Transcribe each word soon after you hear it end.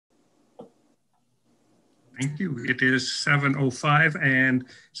Thank you. It is 7:05 and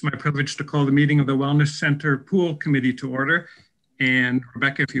it's my privilege to call the meeting of the Wellness Center Pool Committee to order. And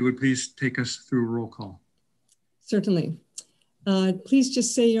Rebecca, if you would please take us through a roll call. Certainly. Please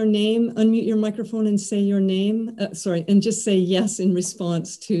just say your name, unmute your microphone and say your name, and just say yes in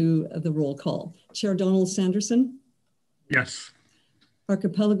response to the roll call. Chair Donald Sanderson? Yes.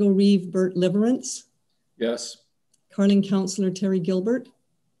 Archipelago Reeve Bert Liverance? Yes. Carling Councillor Terry Gilbert?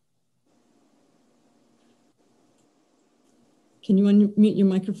 Can you unmute your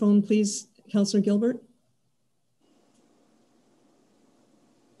microphone, please, Councillor Gilbert?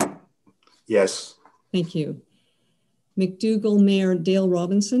 Yes. Thank you. McDougall Mayor Dale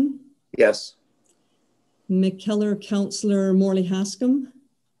Robinson? Yes. McKellar Councillor Morley Hascom?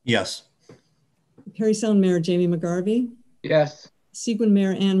 Yes. Parry Sound Mayor Jamie McGarvey? Yes. Seguin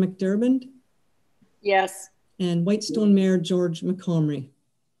Mayor Ann McDermott? Yes. And Whitestone Mayor George McComrie.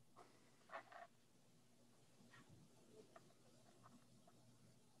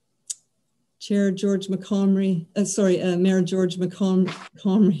 Chair George McComrie, Mayor George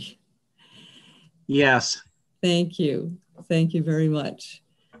McComrie. Yes. Thank you. Thank you very much.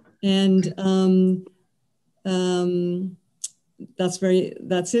 And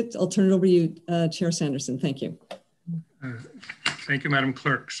that's it. I'll turn it over to you, Chair Sanderson. Thank you. Thank you, Madam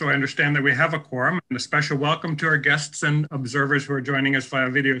Clerk. So I understand that we have a quorum, and a special welcome to our guests and observers who are joining us via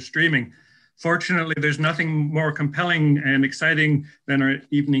video streaming. Fortunately, there's nothing more compelling and exciting than our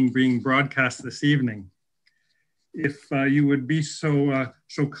evening being broadcast this evening. If you would be so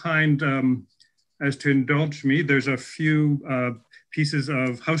kind as to indulge me, there's a few pieces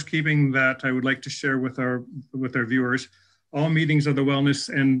of housekeeping that I would like to share with our viewers. All meetings of the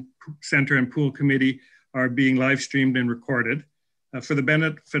Wellness Center and Pool Committee are being live streamed and recorded. For the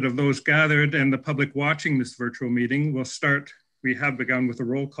benefit of those gathered and the public watching this virtual meeting, we have begun with a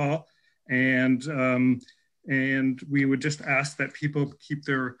roll call, and we would just ask that people keep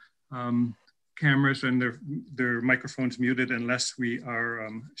their cameras and their microphones muted unless we are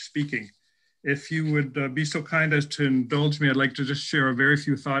speaking. If you would be so kind as to indulge me, I'd like to just share a very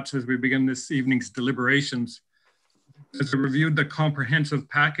few thoughts as we begin this evening's deliberations. As I reviewed the comprehensive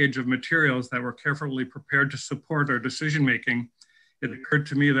package of materials that were carefully prepared to support our decision-making, it occurred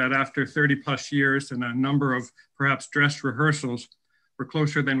to me that after 30+ years and a number of perhaps dress rehearsals, we're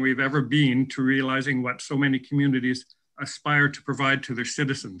closer than we've ever been to realizing what so many communities aspire to provide to their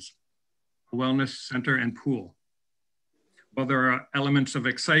citizens: a wellness center and pool. While there are elements of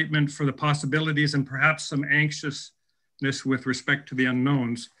excitement for the possibilities and perhaps some anxiousness with respect to the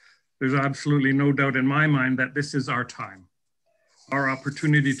unknowns, there's absolutely no doubt in my mind that this is our time, our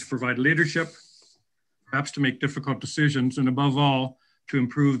opportunity to provide leadership, perhaps to make difficult decisions, and above all, to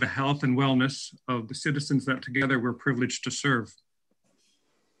improve the health and wellness of the citizens that together we're privileged to serve.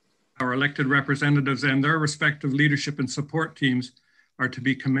 Our elected representatives and their respective leadership and support teams are to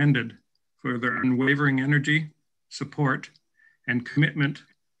be commended for their unwavering energy, support, and commitment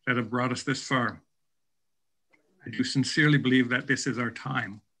that have brought us this far. I do sincerely believe that this is our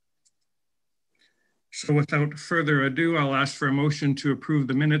time. So without further ado, I'll ask for a motion to approve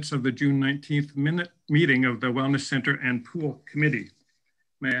the minutes of the June 19th meeting of the Wellness Center and Pool Committee.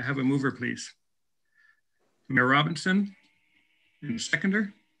 May I have a mover, please? Mayor Robinson, and a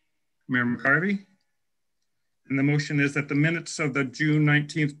seconder, Mayor McGarvey. And the motion is that the minutes of the June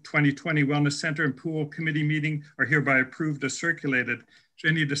 19th, 2020 Wellness Center and Pool Committee meeting are hereby approved as circulated. Is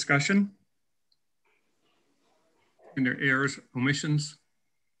there any discussion? And there errors, omissions?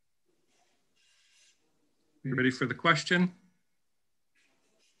 Are you ready for the question?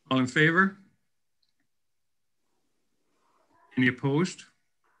 All in favor? Any opposed?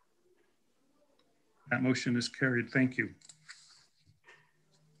 That motion is carried. Thank you.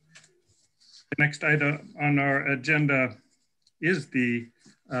 The next item on our agenda is the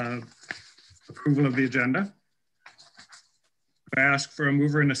approval of the agenda. I ask for a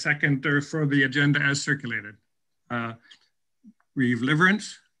mover and a seconder for the agenda as circulated. Reeve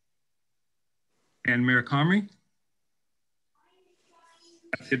Liverance and Mayor Comrie.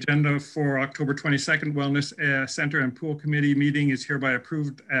 The agenda for October 22nd Wellness Center and Pool Committee meeting is hereby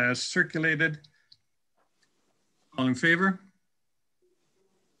approved as circulated. All in favor?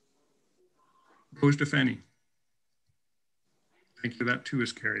 Opposed, if any? Thank you, that too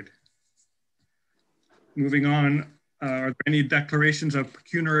is carried. Moving on, are there any declarations of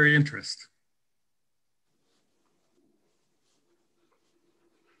pecuniary interest?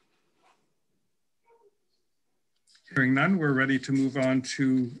 Hearing none, we're ready to move on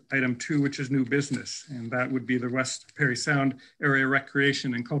to item 2, which is new business, and that would be the West Parry Sound Area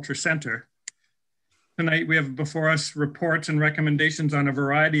Recreation and Culture Center. Tonight, we have before us reports and recommendations on a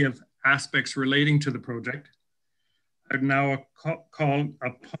variety of aspects relating to the project. I'd now call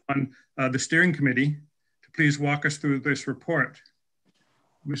upon the steering committee to please walk us through this report.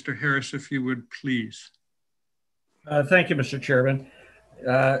 Mr. Harris, if you would please. Thank you, Mr. Chairman.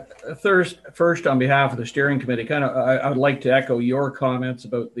 First, on behalf of the steering committee, I would like to echo your comments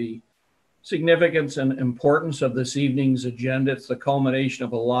about the significance and importance of this evening's agenda. It's the culmination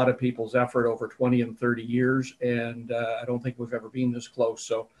of a lot of people's effort over 20 and 30 years, and I don't think we've ever been this close.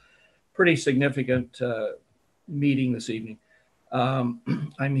 So pretty significant meeting this evening.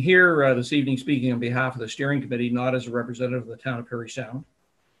 I'm here this evening speaking on behalf of the steering committee, not as a representative of the town of Parry Sound.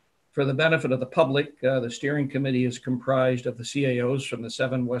 For the benefit of the public, the steering committee is comprised of the CAOs from the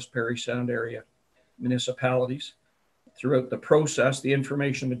 7 West Parry Sound area municipalities. Throughout the process, the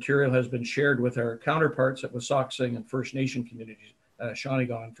information material has been shared with our counterparts at Wasauksing and First Nation communities,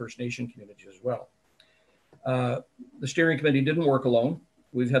 Shawnigan First Nation communities as well. The steering committee didn't work alone.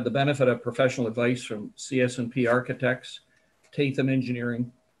 We've had the benefit of professional advice from CS&P Architects, Tatham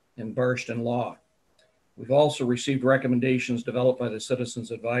Engineering, and Barston Law. We've also received recommendations developed by the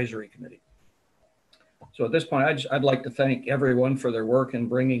Citizens Advisory Committee. So at this point, I'd like to thank everyone for their work in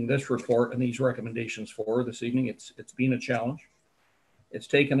bringing this report and these recommendations forward this evening. It's been a challenge. It's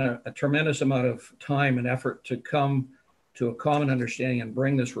taken a tremendous amount of time and effort to come to a common understanding and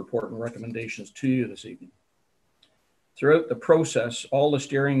bring this report and recommendations to you this evening. Throughout the process, all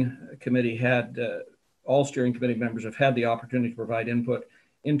steering committee members have had the opportunity to provide input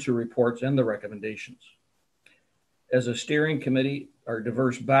into reports and the recommendations. As a steering committee, our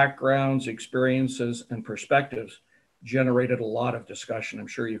diverse backgrounds, experiences, and perspectives generated a lot of discussion. I'm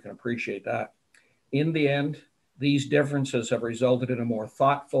sure you can appreciate that. In the end, these differences have resulted in a more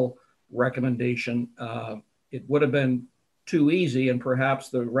thoughtful recommendation. It would have been too easy, and perhaps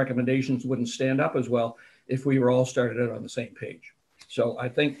the recommendations wouldn't stand up as well if we were all started out on the same page. So I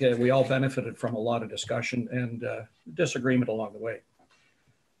think we all benefited from a lot of discussion and disagreement along the way.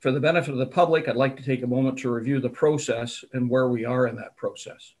 For the benefit of the public, I'd like to take a moment to review the process and where we are in that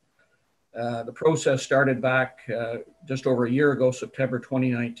process. The process started back just over a year ago, September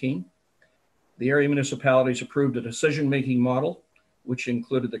 2019. The area municipalities approved a decision-making model, which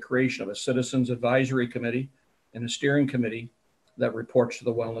included the creation of a Citizens Advisory Committee and a steering committee that reports to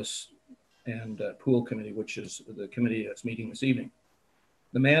the Wellness and Pool Committee, which is the committee that's meeting this evening.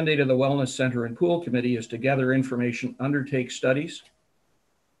 The mandate of the Wellness Center and Pool Committee is to gather information, undertake studies,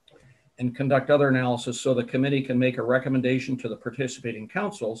 and conduct other analysis so the committee can make a recommendation to the participating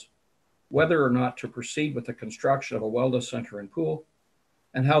councils whether or not to proceed with the construction of a wellness center and pool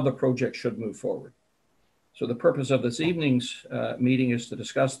and how the project should move forward. So the purpose of this evening's meeting is to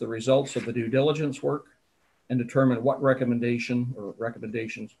discuss the results of the due diligence work and determine what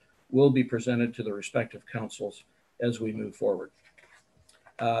recommendations will be presented to the respective councils as we move forward.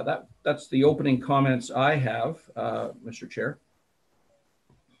 That's the opening comments I have, Mr. Chair.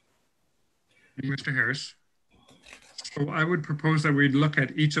 Mr. Harris. So I would propose that we look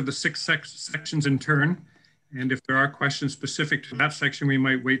at each of the 6 sections in turn. And if there are questions specific to that section, we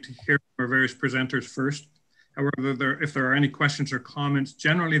might wait to hear from our various presenters first. However, if there are any questions or comments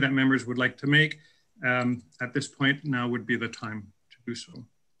generally that members would like to make, at this point, now would be the time to do so.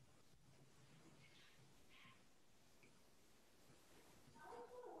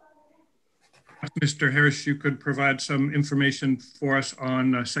 Mr. Harris, you could provide some information for us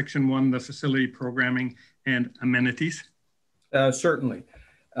on section 1, the facility programming and amenities. Certainly.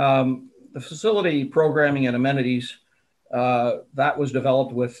 The facility programming and amenities, that was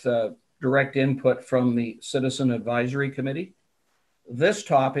developed with direct input from the Citizen Advisory Committee. This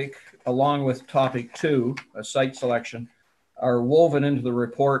topic, along with topic 2, a site selection, are woven into the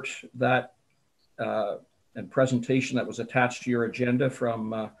report that and presentation that was attached to your agenda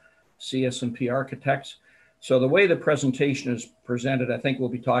from CS&P Architects. So the way the presentation is presented, I think we'll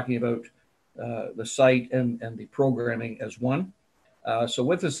be talking about the site and the programming as one. So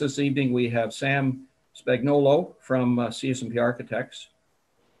with us this evening, we have Sam Spagnolo from CS&P Architects,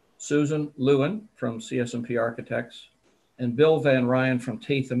 Susan Lewin from CS&P Architects, and Bill Van Ryan from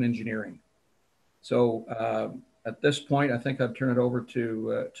Tatham Engineering. So at this point, I think I'd turn it over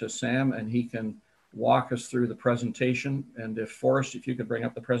to Sam, and he can walk us through the presentation. And if Forrest, if you could bring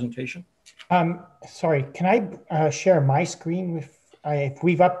up the presentation. Sorry, can I share my screen? If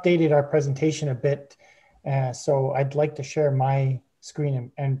we've updated our presentation a bit, so I'd like to share my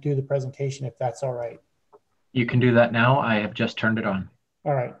screen and do the presentation if that's all right. You can do that now. I have just turned it on.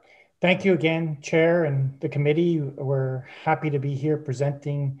 All right. Thank you again, Chair and the committee. We're happy to be here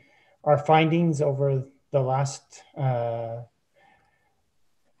presenting our findings over the last 9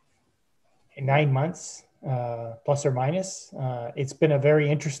 months plus or minus. It's been a very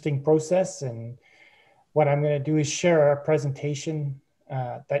interesting process, and what I'm going to do is share our presentation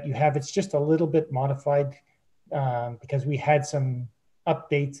that you have. It's just a little bit modified because we had some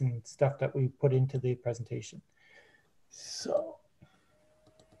updates and stuff that we put into the presentation. So.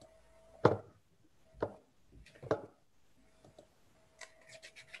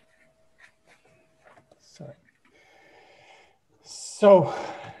 Sorry. So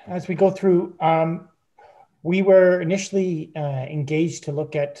as we go through, we were initially engaged to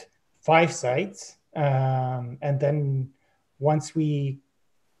look at 5 sites. And then once we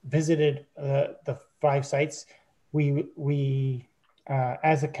visited the 5 sites, we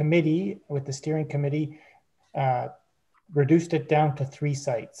as a committee with the steering committee, reduced it down to 3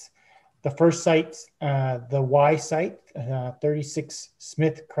 sites. The first site, the Y site, 36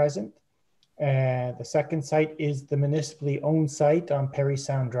 Smith Crescent. The second site is the municipally owned site on Parry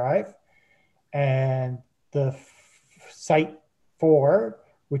Sound Drive. And the site 4,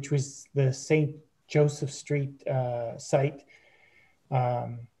 which was the St. Joseph Street site.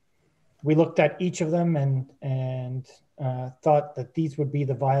 We looked at each of them and thought that these would be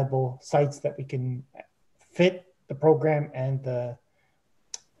the viable sites that we can fit the program and the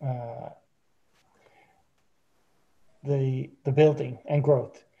building and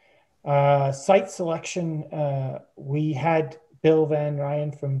growth. Site selection, we had Bill Van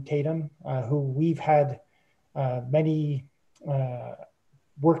Ryan from Tatum, who we've had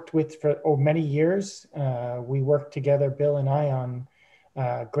worked with for many years. We worked together, Bill and I, on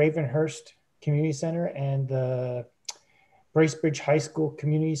Gravenhurst Community Center and the Bracebridge High School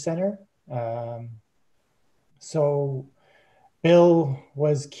Community Center. So Bill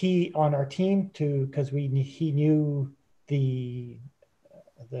was key on our team because he knew the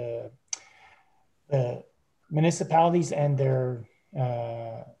municipalities and their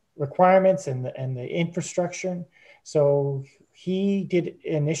requirements and the infrastructure. So he did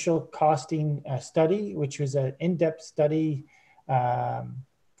initial costing study, which was an in-depth study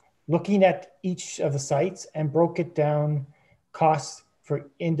looking at each of the sites and broke it down costs for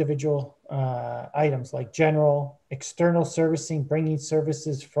individual items like general, external servicing, bringing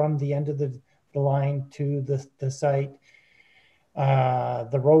services from the end of the line to the site,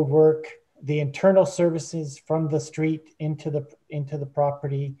 the road work, the internal services from the street into the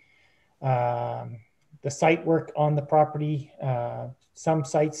property, the site work on the property. Some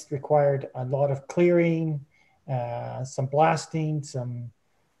sites required a lot of clearing, some blasting, some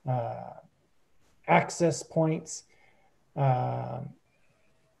access points.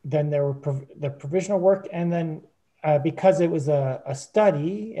 Then there were the provisional work, and then because it was a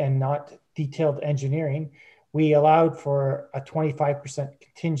study and not detailed engineering, we allowed for a 25%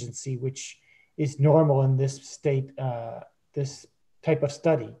 contingency, which is normal in this state, this type of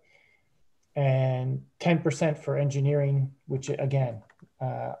study, and 10% for engineering, which again,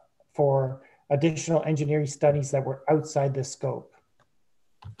 for additional engineering studies that were outside the scope.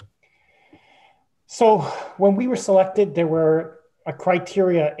 So when we were selected, there were a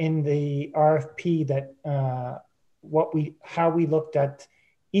criteria in the RFP that how we looked at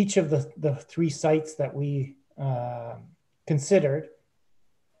each of the 3 sites that we considered,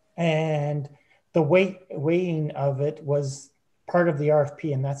 and the weighing of it was part of the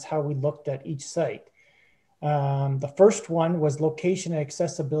RFP, and that's how we looked at each site. The first one was location and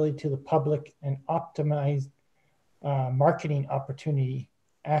accessibility to the public and optimized marketing opportunity,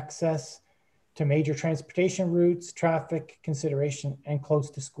 access to major transportation routes, traffic consideration, and close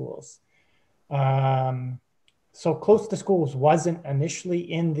to schools. So close to schools wasn't initially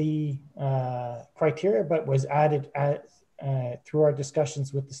in the criteria, but was added through our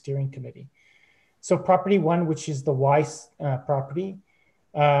discussions with the steering committee. So property 1, which is the Weiss property,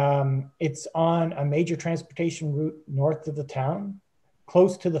 it's on a major transportation route north of the town,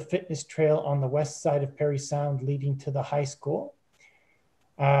 close to the fitness trail on the west side of Parry Sound leading to the high school.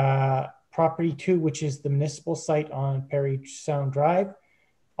 Property 2, which is the municipal site on Parry Sound Drive,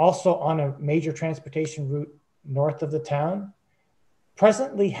 also on a major transportation route north of the town,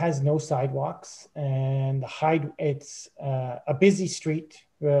 presently has no sidewalks, and it's a busy street.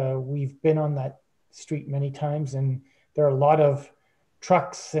 We've been on that street many times, and there are a lot of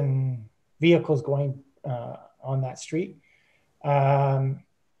trucks and vehicles going on that street.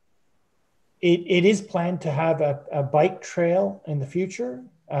 It is planned to have a bike trail in the future,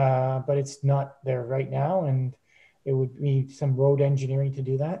 but it's not there right now, and it would need some road engineering to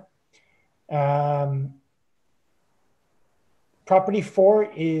do that. Property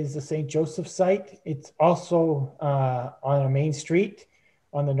 4 is the St. Joseph site. It's also on a main street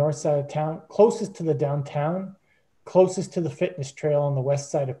on the north side of town, closest to the downtown, closest to the fitness trail on the west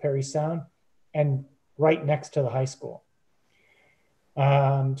side of Parry Sound, and right next to the high school.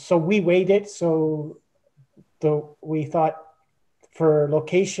 So we weighed it. So we thought for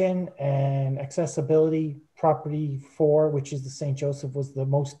location and accessibility, property 4, which is the St. Joseph, was the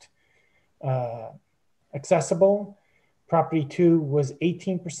most accessible. Property 2 was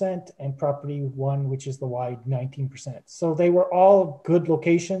 18%, and property 1, which is the wide, 19%. So they were all good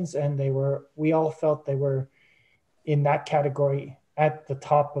locations, and we all felt they were in that category at the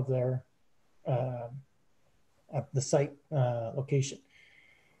top of their of the site location.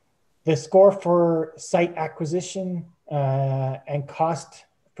 The score for site acquisition and cost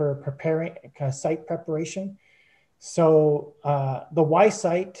for preparing site preparation. So the Y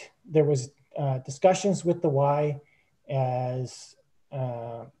site, there was discussions with the Y as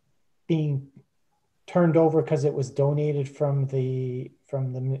being turned over because it was donated from the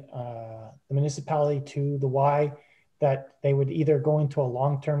municipality to the Y, that they would either go into a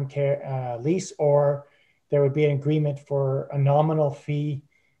long-term care lease, or there would be an agreement for a nominal fee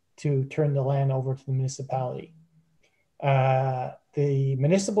to turn the land over to the municipality. The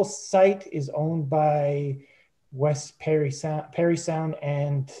municipal site is owned by West Parry Sound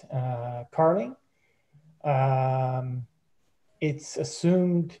and Carling. It's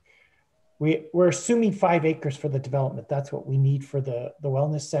assumed, we're assuming 5 acres for the development. That's what we need for the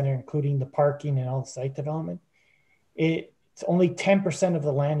wellness center, including the parking and all the site development. It's only 10% of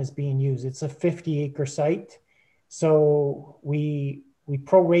the land is being used. It's a 50-acre site. So we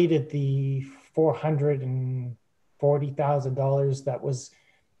prorated the $440,000 that was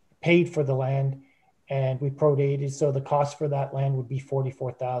paid for the land, and we prorated, so the cost for that land would be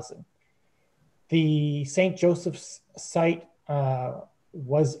 $44,000. The St. Joseph's site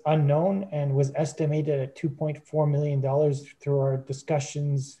was unknown and was estimated at $2.4 million through our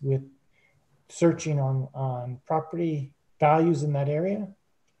discussions with searching on property values in that area.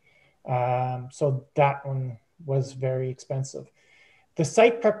 So that one was very expensive. The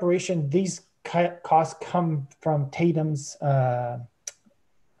site preparation, these costs come from Tatum's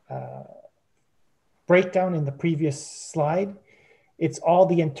breakdown in the previous slide. It's all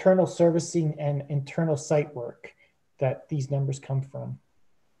the internal servicing and internal site work that these numbers come from.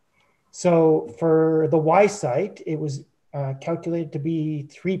 So for the Y site, it was calculated to be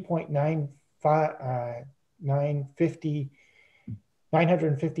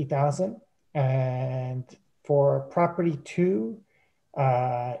 $950,000, and for property 2,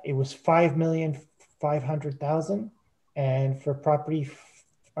 it was $5,500,000, and for property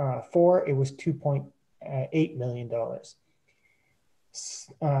 4, it was $2.8 million.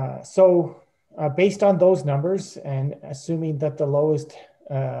 So based on those numbers, and assuming that the lowest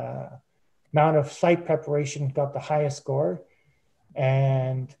amount of site preparation got the highest score,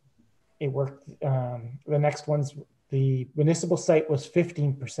 and it worked, the next ones, the municipal site was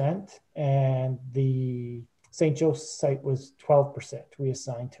 15%, and the St. Joe's site was 12% we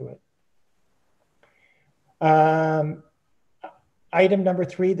assigned to it. Item number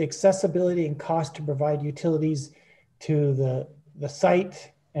 3, the accessibility and cost to provide utilities to the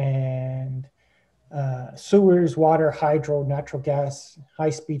site, and sewers, water, hydro, natural gas,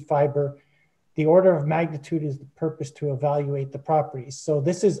 high-speed fiber. The order of magnitude is the purpose to evaluate the properties. So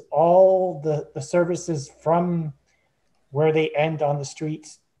this is all the services from where they end on the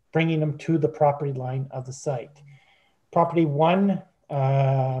streets, bringing them to the property line of the site. Property 1,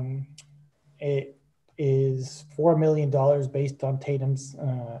 it is $4 million based on Tatum's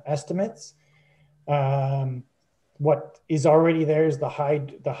estimates. What is already there is the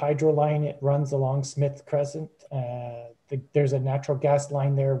hydro line. It runs along Smith Crescent. There's a natural gas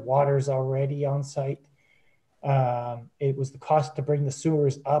line there. Water's already on site. It was the cost to bring the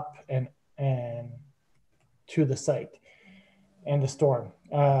sewers up and to the site and the storm.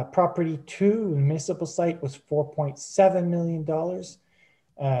 Property 2, the municipal site, was $4.7 million.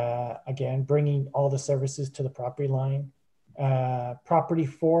 Again, bringing all the services to the property line. Property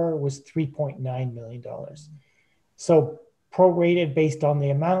 4 was $3.9 million. So prorated based on the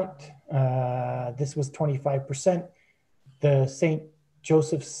amount, this was 25%. The St.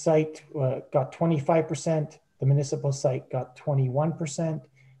 Joseph's site got 25%, the municipal site got 21%,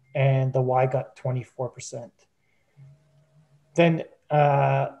 and the Y got 24%. Then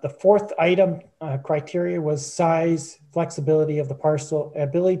the fourth item criteria was size, flexibility of the parcel,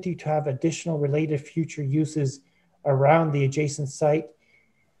 ability to have additional related future uses around the adjacent site,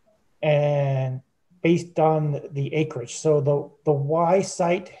 and based on the acreage. So the Y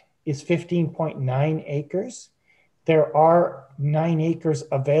site is 15.9 acres. There are 9 acres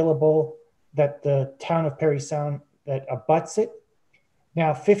available that the town of Parry Sound that abuts it.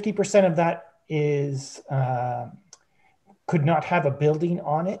 Now, 50% of that is could not have a building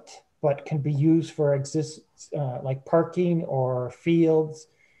on it. but can be used for like parking or fields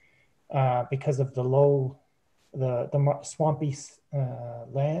because of the low, the swampy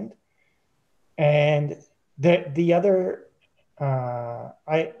land. And the other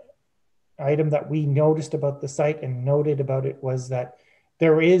item that we noticed about the site and noted about it was that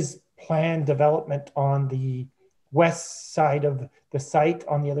there is planned development on the west side of the site,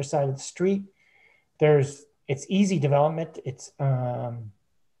 on the other side of the street. It's easy development. It's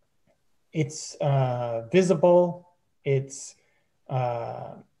visible. It's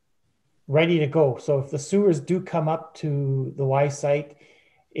ready to go. So if the sewers do come up to the Y site,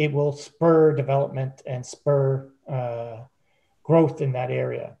 it will spur development and spur growth in that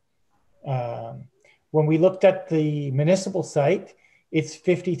area. When we looked at the municipal site, it's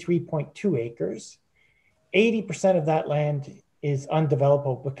 53.2 acres. 80% of that land is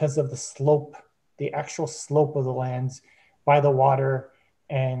undevelopable because of the slope, the actual slope of the lands by the water.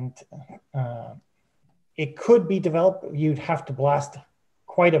 And it could be developed. You'd have to blast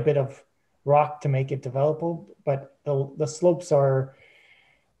quite a bit of rock to make it developable, but the slopes are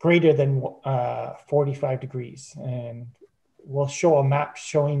greater than 45 degrees. And we'll show a map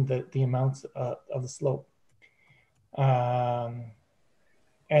showing the amounts of the slope.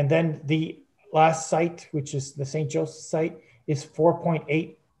 And then the last site, which is the St. Joseph site, is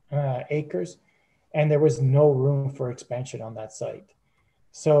 4.8 acres, and there was no room for expansion on that site.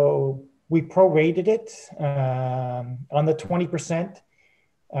 So we prorated it on the 20%.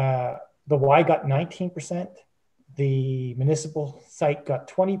 The Y got 19%, the municipal site got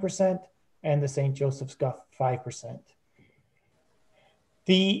 20%, and the St. Joseph's got 5%.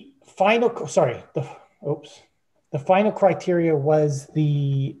 The final criteria was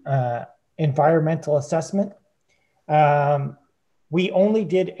the environmental assessment. We only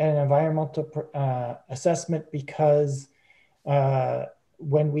did an environmental assessment because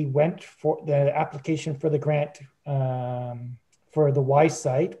when we went for the application for the grant for the Y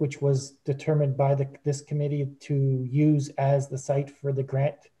site, which was determined by this committee to use as the site for the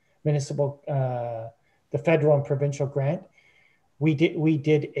grant, municipal, the federal and provincial grant, we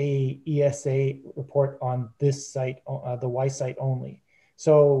did a ESA report on this site, the Y site only.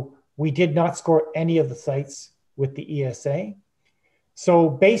 So we did not score any of the sites with the ESA. So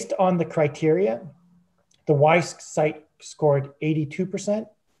based on the criteria, the Y site scored 82%,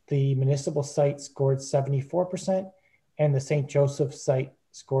 the municipal site scored 74%, and the St. Joseph site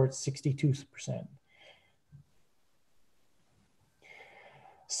scored 62%.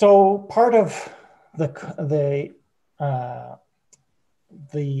 So part of the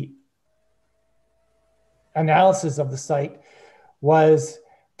analysis of the site was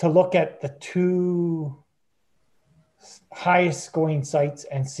to look at the two highest scoring sites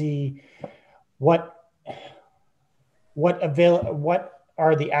and see what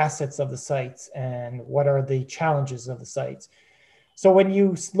are the assets of the sites and what are the challenges of the sites. So when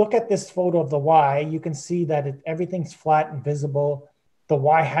you look at this photo of the Y, you can see that everything's flat and visible. The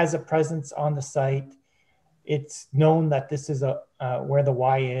Y has a presence on the site. It's known that this is where the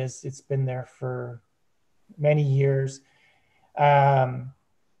Y is. It's been there for many years.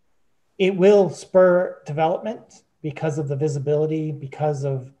 It will spur development because of the visibility, because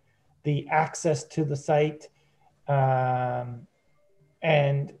of the access to the site. And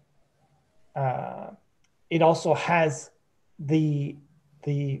it also has the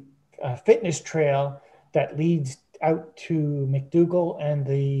fitness trail that leads out to McDougall and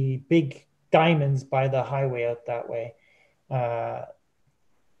the big diamonds by the highway out that way, the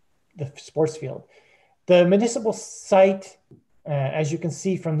sports field. The municipal site, as you can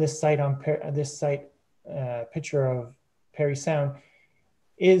see from this site picture of Parry Sound,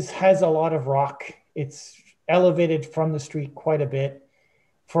 has a lot of rock. It's elevated from the street quite a bit.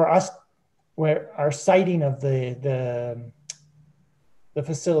 For us, where our siting of the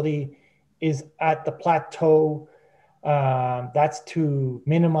facility is at the plateau, that's to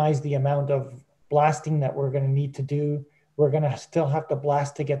minimize the amount of blasting that we're going to need to do. We're going to still have to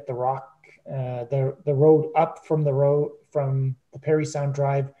blast to get the rock, the road up from the Parry Sound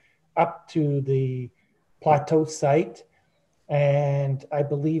Drive up to the plateau site. And I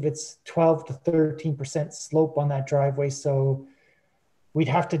believe it's 12 to 13% slope on that driveway. So we'd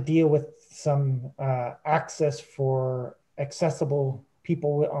have to deal with some access for accessible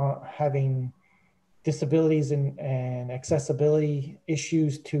people having disabilities and accessibility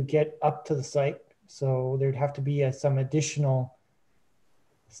issues to get up to the site. So there'd have to be some additional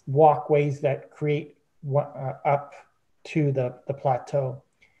walkways that create up to the plateau.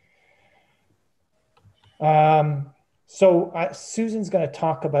 So Susan's going to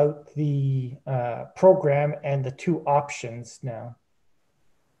talk about the program and the two options now.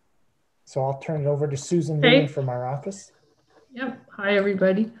 So I'll turn it over to Susan Okay. Newman from our office. Yep. Hi,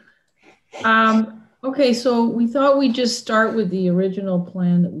 everybody. Okay, so we thought we'd just start with the original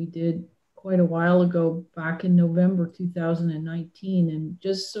plan that we did quite a while ago, back in November 2019. And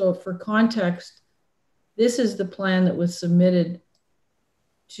just so for context, this is the plan that was submitted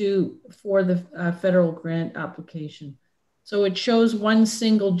for the federal grant application. So it shows one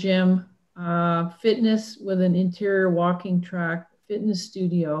single gym, fitness with an interior walking track, fitness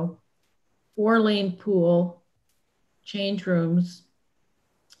studio, 4-lane pool, change rooms,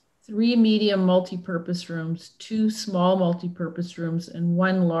 3 medium multi-purpose rooms, 2 small multi-purpose rooms, and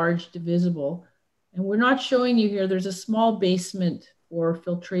 1 large divisible. And we're not showing you here, there's a small basement or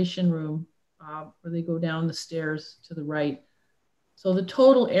filtration room where they go down the stairs to the right. So the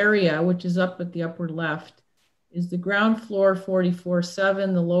total area, which is up at the upper left, is the ground floor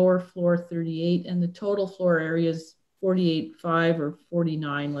 44.7, the lower floor 38, and the total floor area is 48.5 or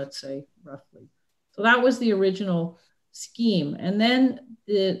 49, let's say, roughly. So that was the original scheme. And then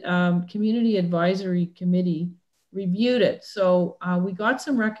the Community Advisory Committee reviewed it. So we got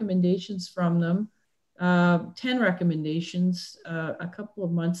some recommendations from them, 10 recommendations a couple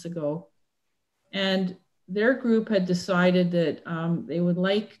of months ago. And their group had decided that they would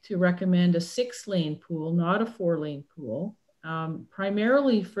like to recommend a 6-lane pool, not a 4-lane pool,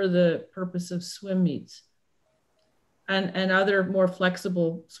 primarily for the purpose of swim meets and other more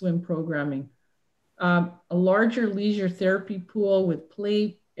flexible swim programming. A larger leisure therapy pool with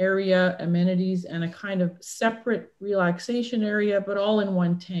play area, amenities, and a kind of separate relaxation area, but all in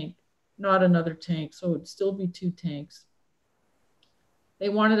one tank, not another tank. So it'd still be 2 tanks. They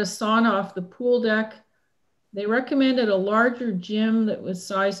wanted a sauna off the pool deck. They recommended a larger gym that was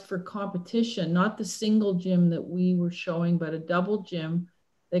sized for competition, not the single gym that we were showing, but a double gym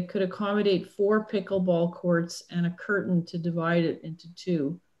that could accommodate 4 pickleball courts and a curtain to divide it into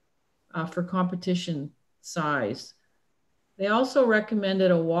 2 for competition size. They also recommended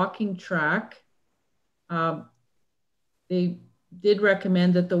a walking track. They did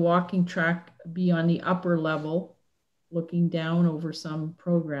recommend that the walking track be on the upper level, looking down over some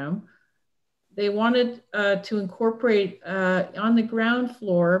program. They wanted to incorporate on the ground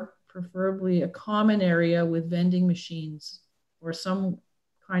floor, preferably a common area with vending machines or some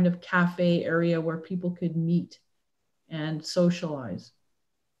kind of cafe area where people could meet and socialize.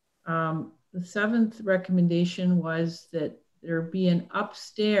 The 7th recommendation was that there be an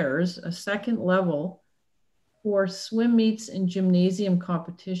upstairs, a 2nd level for swim meets and gymnasium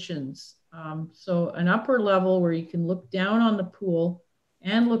competitions. So an upper level where you can look down on the pool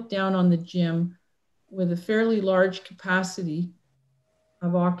and look down on the gym with a fairly large capacity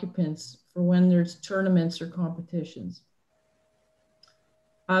of occupants for when there's tournaments or competitions.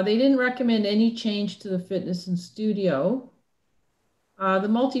 They didn't recommend any change to the fitness and studio. The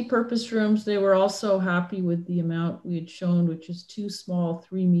multi-purpose rooms, they were also happy with the amount we had shown, which is 2 small,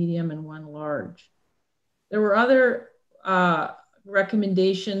 3 medium, and 1 large. There were other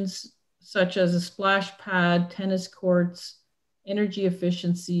recommendations, such as a splash pad, tennis courts, energy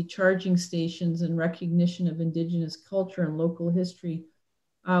efficiency, charging stations, and recognition of Indigenous culture and local history.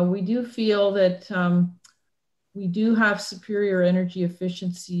 We do feel that we do have superior energy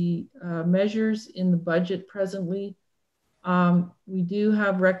efficiency measures in the budget presently. We do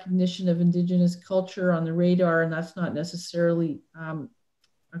have recognition of Indigenous culture on the radar, and that's not necessarily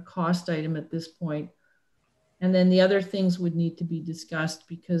a cost item at this point. And then the other things would need to be discussed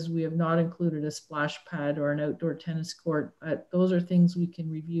because we have not included a splash pad or an outdoor tennis court, but those are things we can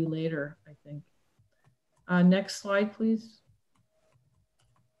review later, I think. Next slide, please.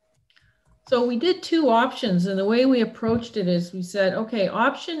 So we did 2 options, and the way we approached it is we said, okay,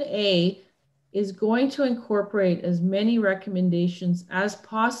 option A is going to incorporate as many recommendations as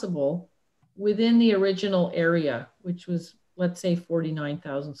possible within the original area, which was, let's say,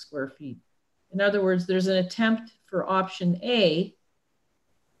 49,000 square feet. In other words, there's an attempt for option A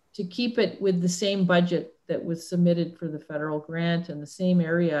to keep it with the same budget that was submitted for the federal grant and the same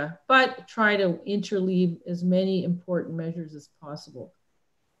area, but try to interleave as many important measures as possible.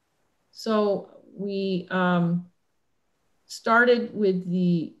 So we started with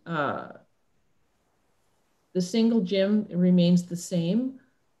the single gym. It remains the same.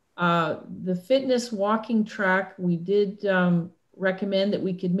 The fitness walking track, we did recommend that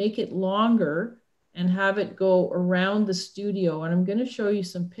we could make it longer and have it go around the studio. And I'm going to show you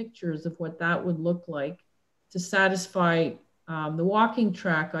some pictures of what that would look like to satisfy the walking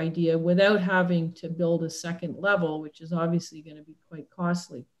track idea without having to build a 2nd level, which is obviously going to be quite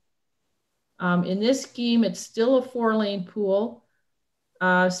costly. In this scheme, it's still a 4-lane pool,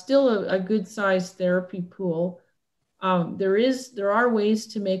 still a good sized therapy pool. There are ways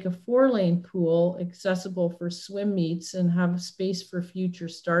to make a 4-lane pool accessible for swim meets and have space for future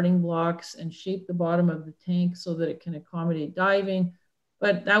starting blocks and shape the bottom of the tank so that it can accommodate diving.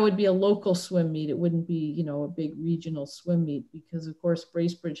 But that would be a local swim meet. It wouldn't be, you know, a big regional swim meet because of course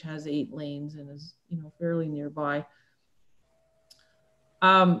Bracebridge has 8 lanes and is, you know, fairly nearby.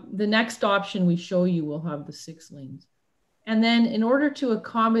 The next option we show you will have the 6 lanes. And then in order to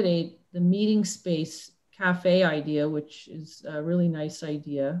accommodate the meeting space cafe idea, which is a really nice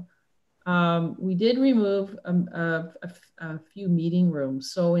idea, we did remove a few meeting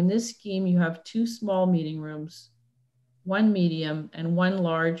rooms. So in this scheme, you have 2 small meeting rooms, 1 medium and 1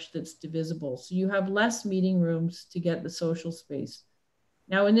 large that's divisible. So you have less meeting rooms to get the social space.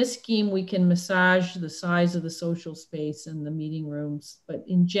 Now in this scheme, we can massage the size of the social space and the meeting rooms, but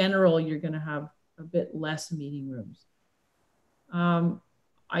in general, you're gonna have a bit less meeting rooms.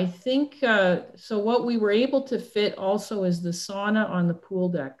 I think, so what we were able to fit also is the sauna on the pool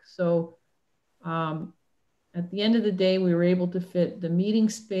deck. So at the end of the day, we were able to fit the meeting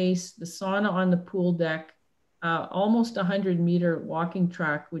space, the sauna on the pool deck, almost 100-meter walking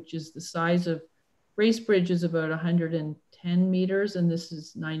track, which is the size of, Bracebridge is about 110 meters and this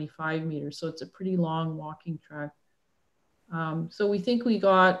is 95 meters. So it's a pretty long walking track. So we think we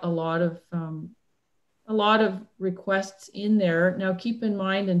got a lot of requests in there. Now keep in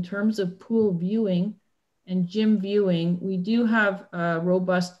mind, in terms of pool viewing and gym viewing, we do have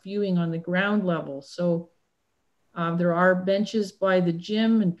robust viewing on the ground level. So there are benches by the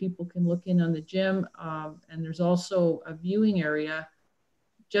gym and people can look in on the gym. And there's also a viewing area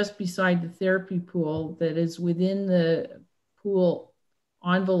just beside the therapy pool that is within the pool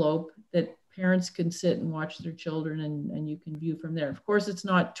envelope that parents can sit and watch their children and you can view from there. Of course, it's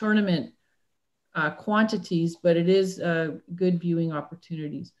not tournament quantities, but it is good viewing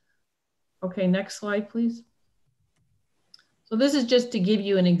opportunities. Okay, next slide, please. So this is just to give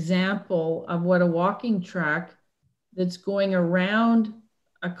you an example of what a walking track that's going around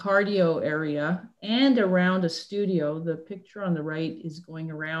a cardio area and around a studio. The picture on the right is going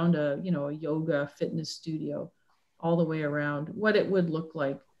around a, you know, a yoga fitness studio all the way around, what it would look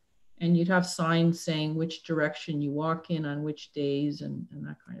like. And you'd have signs saying which direction you walk in on which days and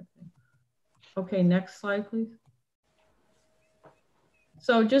that kind of thing. Okay, next slide, please.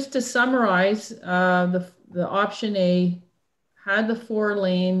 So just to summarize, the option A had the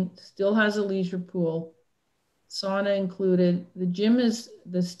 4-lane, still has a leisure pool, sauna included. The gym is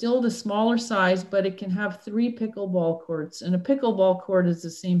still the smaller size, but it can have 3 pickleball courts. And a pickleball court is the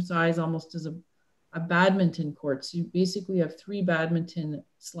same size almost as a badminton court. So you basically have 3 badminton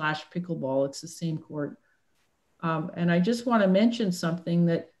 / pickleball. It's the same court. And I just want to mention something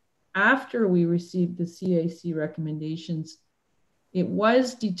that after we received the CAC recommendations, it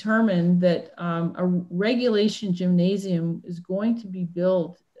was determined that a regulation gymnasium is going to be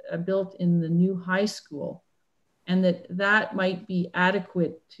built in the new high school, and that might be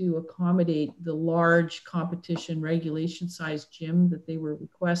adequate to accommodate the large competition regulation size gym that they were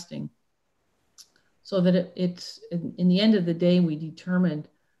requesting. So that it's, in the end of the day, we determined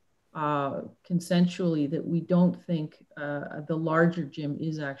consensually that we don't think the larger gym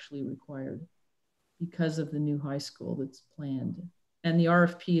is actually required because of the new high school that's planned. And the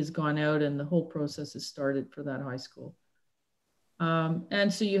RFP has gone out and the whole process has started for that high school.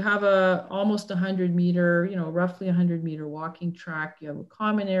 And so you have almost 100-meter, you know, roughly 100-meter walking track. You have a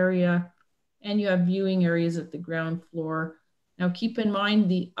common area and you have viewing areas at the ground floor. Now keep in mind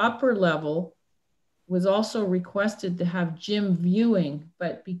the upper level was also requested to have gym viewing,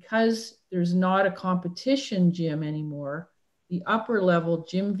 but because there's not a competition gym anymore, the upper level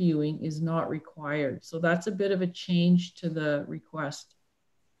gym viewing is not required. So that's a bit of a change to the request.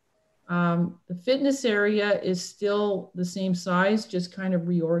 The fitness area is still the same size, just kind of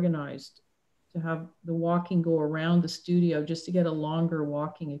reorganized to have the walking go around the studio just to get a longer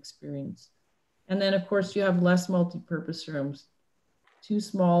walking experience. And then of course you have less multi-purpose rooms, 2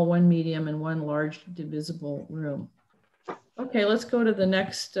 small, 1 medium, and 1 large divisible room. Okay, let's go to the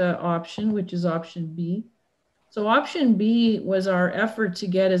next option, which is option B. So option B was our effort to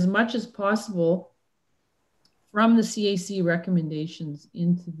get as much as possible from the CAC recommendations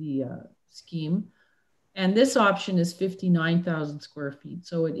into the scheme. And this option is 59,000 square feet,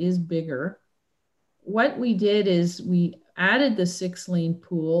 so it is bigger. What we did is we added the 6-lane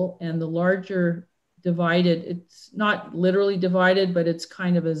pool and the larger divided, it's not literally divided, but it's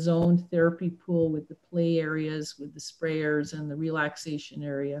kind of a zoned therapy pool with the play areas, with the sprayers and the relaxation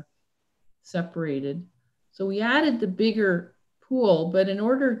area separated. So we added the bigger pool, but in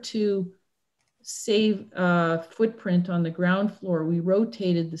order to save footprint on the ground floor, we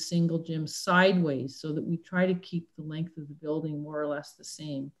rotated the single gym sideways so that we try to keep the length of the building more or less the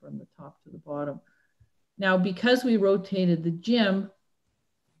same from the top to the bottom. Now, because we rotated the gym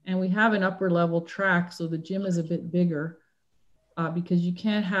and we have an upper level track, so the gym is a bit bigger, because you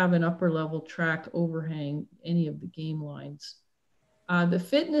can't have an upper level track overhang any of the game lines. The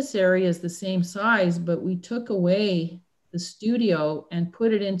fitness area is the same size, but we took away the studio and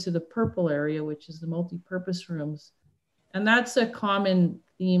put it into the purple area, which is the multi-purpose rooms. And that's a common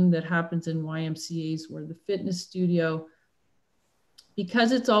theme that happens in YMCAs, where the fitness studio,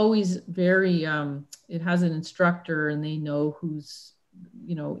 because it's always very, it has an instructor and they know who's,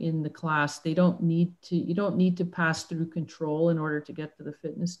 you know, in the class. You don't need to pass through control in order to get to the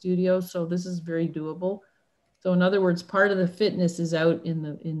fitness studio. So this is very doable. So in other words, part of the fitness is out in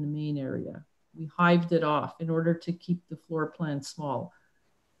the main area. We hived it off in order to keep the floor plan small.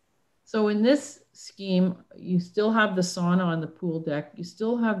 So in this scheme, you still have the sauna on the pool deck. You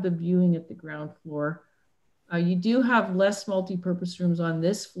still have the viewing at the ground floor. You do have less multi-purpose rooms on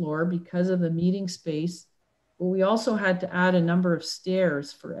this floor because of the meeting space. But we also had to add a number of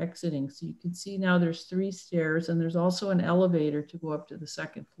stairs for exiting. So you can see now there's 3 stairs, and there's also an elevator to go up to the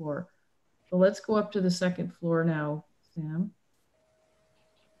 2nd floor. So let's go up to the 2nd floor now, Sam.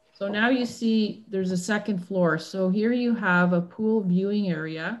 So now you see there's a 2nd floor. So here you have a pool viewing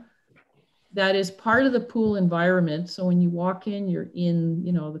area that is part of the pool environment. So when you walk in, you're in,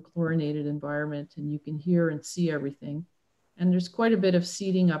 you know, the chlorinated environment, and you can hear and see everything. And there's quite a bit of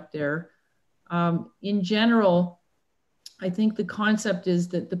seating up there. In general, I think the concept is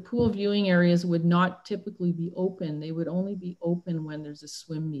that the pool viewing areas would not typically be open. They would only be open when there's a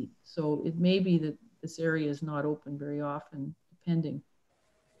swim meet. So it may be that this area is not open very often, depending.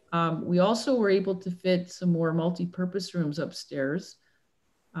 We also were able to fit some more multi-purpose rooms upstairs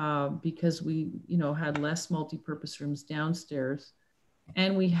because we, you know, had less multi-purpose rooms downstairs.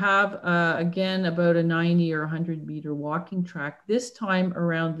 And we have, again, about a 90 or 100 meter walking track, this time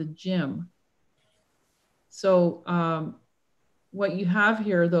around the gym. So what you have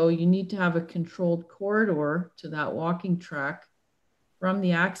here, though, you need to have a controlled corridor to that walking track from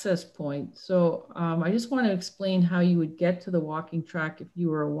the access point. So I just want to explain how you would get to the walking track if you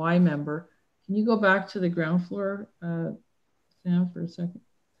were a Y member. Can you go back to the ground floor, Sam, for a second?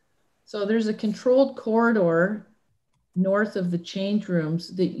 So there's a controlled corridor north of the change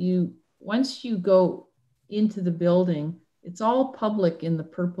rooms that you, once you go into the building, it's all public in the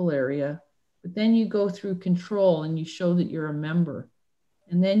purple area, but then you go through control and you show that you're a member.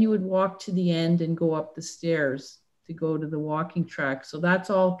 And then you would walk to the end and go up the stairs to go to the walking track. So that's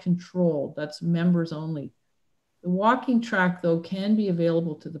all controlled, that's members only. The walking track, though, can be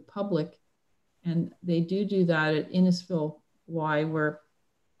available to the public, and they do that at Innisfil Y, where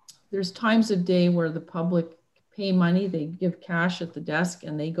there's times of day where the public pay money, they give cash at the desk,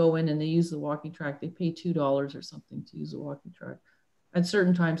 and they go in and they use the walking track. They pay $2 or something to use the walking track at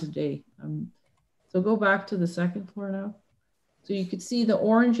certain times of day. So go back to the 2nd floor now. So you can see the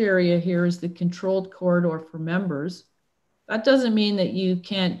orange area here is the controlled corridor for members. That doesn't mean that you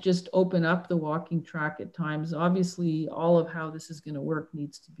can't just open up the walking track at times. Obviously, all of how this is going to work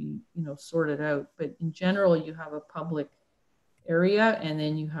needs to be, you know, sorted out. But in general, you have a public area, and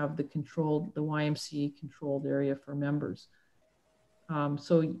then you have the controlled, the YMCA controlled area for members.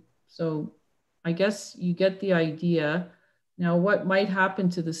 So I guess you get the idea. Now, what might happen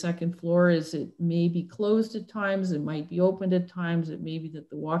to the 2nd floor is it may be closed at times, it might be opened at times, it may be that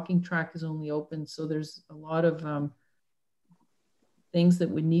the walking track is only open. So there's a lot of things that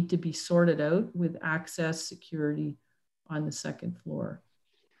would need to be sorted out with access security on the 2nd floor.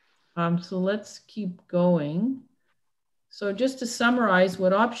 So let's keep going. So just to summarize,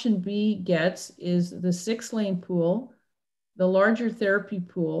 what option B gets is the 6-lane pool, the larger therapy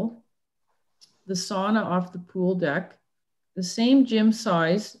pool, the sauna off the pool deck, the same gym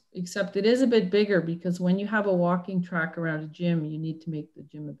size, except it is a bit bigger because when you have a walking track around a gym, you need to make the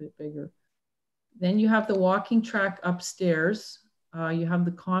gym a bit bigger. Then you have the walking track upstairs. You have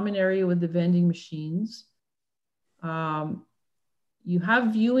the common area with the vending machines. You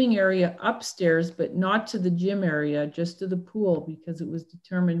have viewing area upstairs, but not to the gym area, just to the pool, because it was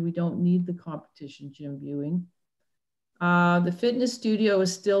determined we don't need the competition gym viewing. The fitness studio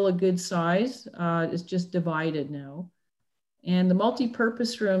is still a good size. It's just divided now. And the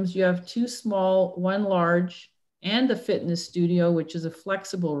multi-purpose rooms, you have 2 small, 1 large, and a fitness studio, which is a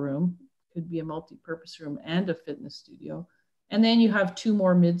flexible room. Could be a multi-purpose room and a fitness studio. And then you have 2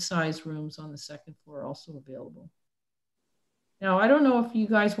 more mid-size rooms on the 2nd floor also available. Now, I don't know if you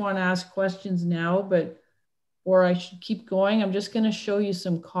guys want to ask questions now, but or I should keep going. I'm just going to show you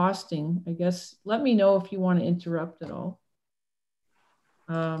some costing. I guess, let me know if you want to interrupt at all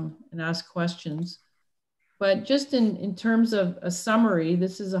and ask questions. But just in terms of a summary,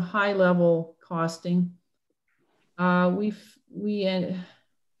 this is a high level costing. We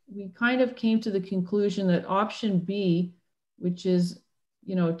kind of came to the conclusion that option B, which is,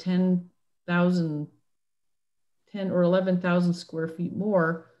 you know, 10 or 11,000 square feet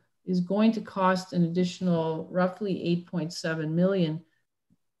more, is going to cost an additional roughly 8.7 million.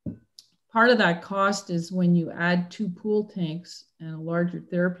 Part of that cost is when you add 2 pool tanks and a larger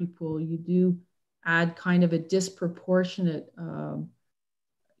therapy pool, you do add kind of a disproportionate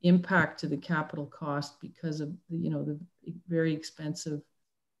impact to the capital cost because of the, you know, the very expensive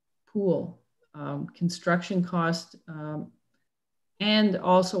pool, construction cost, and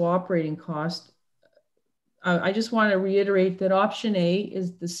also operating cost. I just want to reiterate that option A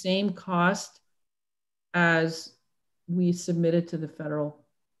is the same cost as we submitted to the federal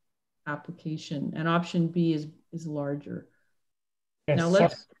application, and option B is larger. Yes, now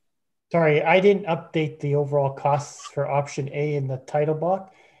let's. Sorry, I didn't update the overall costs for option A in the title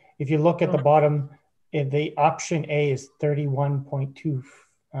block. If you look at the bottom, the option A is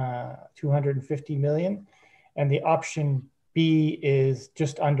 250 million, and the option B is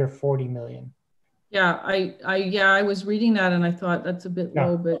just under 40 million. Yeah, I was reading that and I thought that's a bit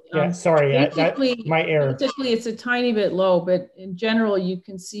low, but yeah, sorry, that's my error. Basically, it's a tiny bit low, but in general, you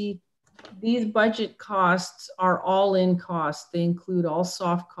can see these budget costs are all in costs. They include all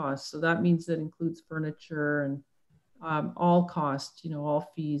soft costs. So that means that includes furniture and all costs, you know,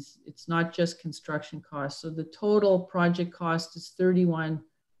 all fees. It's not just construction costs. So the total project cost is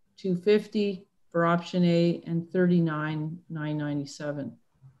 31,250 for option A and 39,997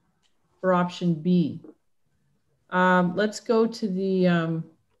 for option B. Let's go to the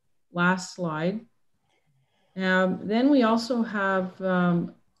last slide. Then we also have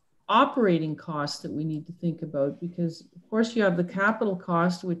operating costs that we need to think about, because of course you have the capital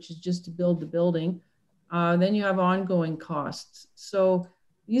cost, which is just to build the building. Then you have ongoing costs. So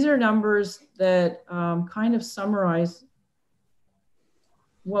these are numbers that kind of summarize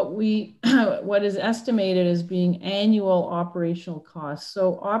what is estimated as being annual operational costs.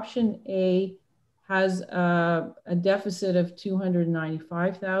 So option A has a deficit of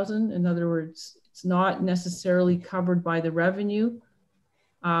 295,000. In other words, it's not necessarily covered by the revenue,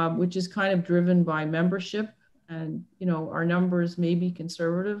 which is kind of driven by membership. And, you know, our numbers may be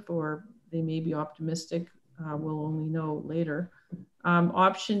conservative or they may be optimistic. We'll only know later.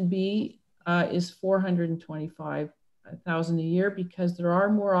 Option B is 425,000 a year, because there are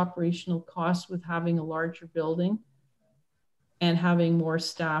more operational costs with having a larger building and having more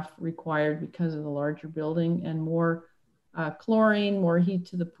staff required because of the larger building, and more chlorine, more heat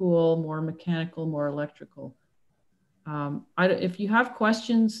to the pool, more mechanical, more electrical. If you have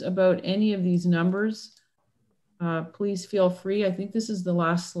questions about any of these numbers, please feel free. I think this is the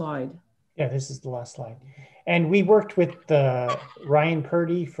last slide. Yeah, this is the last slide. And we worked with Ryan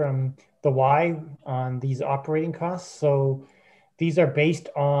Purdy from the Y on these operating costs. So these are based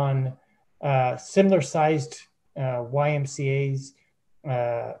on similar sized YMCAs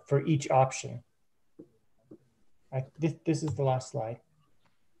for each option. This is the last slide.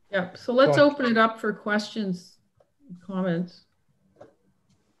 Yeah, so let's open it up for questions and comments.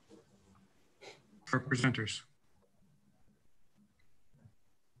 For presenters.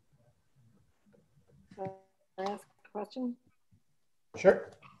 Can I ask a question?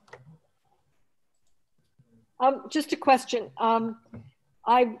 Sure. Just a question.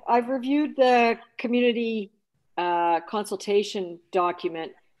 I've reviewed the community consultation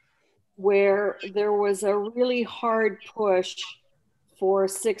document where there was a really hard push for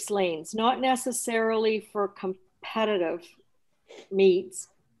 6 lanes, not necessarily for competitive meets,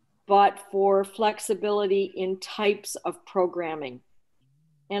 but for flexibility in types of programming.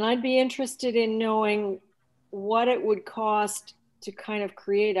 And I'd be interested in knowing what it would cost to kind of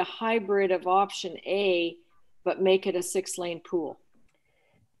create a hybrid of option A, but make it a 6-lane pool.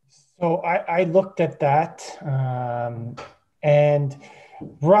 So I looked at that, and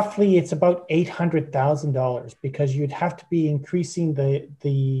roughly it's about $800,000, because you'd have to be increasing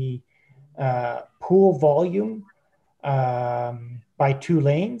the pool volume by 2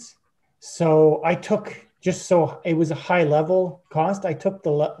 lanes. So I took, just so it was a high level cost, I took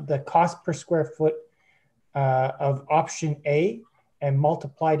the cost per square foot of option A and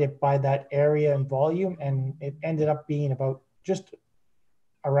multiplied it by that area and volume, and it ended up being about just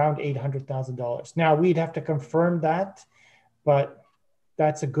around $800,000. Now we'd have to confirm that, but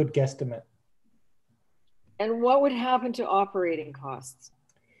that's a good guesstimate. And what would happen to operating costs?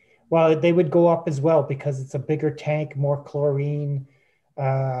 Well, they would go up as well because it's a bigger tank, more chlorine,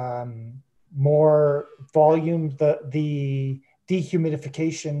 more volume. The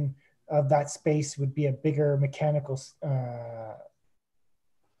dehumidification of that space would be a bigger mechanical a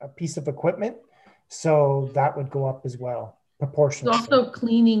piece of equipment. So that would go up as well, proportionally. There's also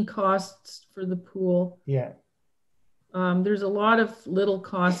cleaning costs for the pool. Yeah. There's a lot of little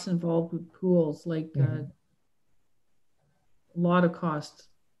costs involved with pools, like a lot of costs.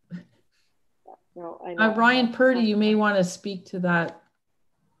 No, I know. Ryan Purdy, you may want to speak to that.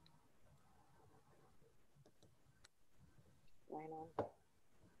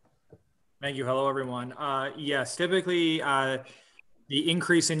 Thank you. Hello, everyone. Yes, typically the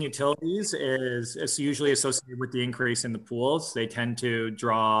increase in utilities is usually associated with the increase in the pools. They tend to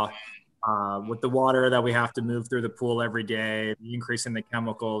draw with the water that we have to move through the pool every day, the increase in the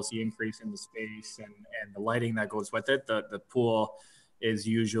chemicals, the increase in the space and the lighting that goes with it. The pool is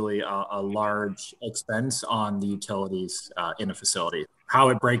usually a large expense on the utilities in a facility. How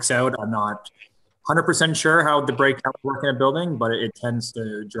it breaks out, I'm not 100% sure how the breakdown work in a building, but it tends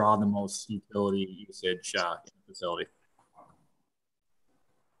to draw the most utility usage in the facility.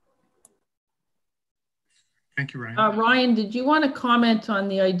 Thank you, Ryan. Ryan, did you want to comment on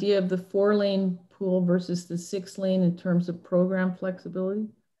the idea of the 4-lane pool versus the 6-lane in terms of program flexibility?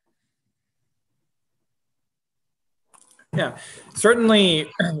 Yeah, certainly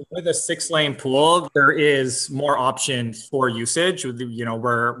with a 6-lane pool, there is more options for usage. You know,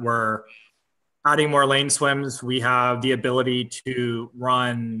 we're adding more lane swims. We have the ability to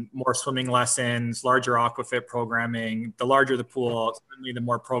run more swimming lessons, larger aquafit programming. The larger the pool, certainly the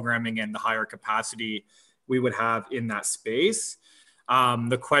more programming and the higher capacity we would have in that space.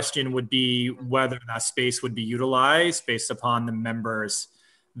 The question would be whether that space would be utilized based upon the members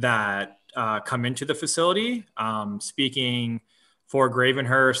that come into the facility. Speaking for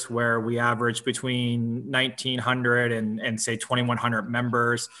Gravenhurst, where we average between 1,900 and say 2,100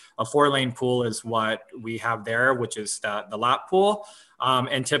 members, a 4-lane pool is what we have there, which is the lap pool.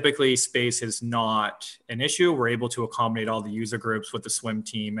 And typically space is not an issue. We're able to accommodate all the user groups with the swim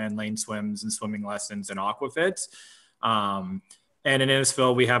team and lane swims and swimming lessons and aquafits. And in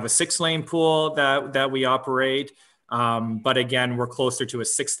Innisfil, we have a 6-lane pool that we operate. But again, we're closer to a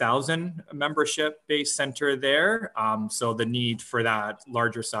 6,000 membership based center there. So the need for that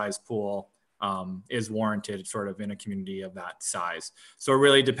larger size pool is warranted sort of in a community of that size. So it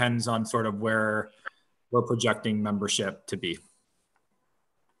really depends on sort of where we're projecting membership to be.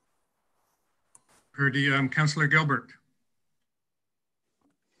 Councillor Gilbert.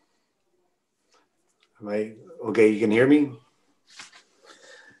 Am I okay? You can hear me?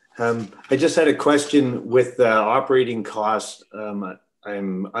 I just had a question with operating costs.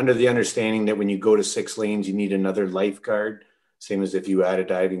 I'm under the understanding that when you go to 6 lanes, you need another lifeguard, same as if you add a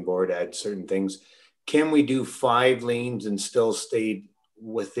diving board, add certain things. Can we do 5 lanes and still stay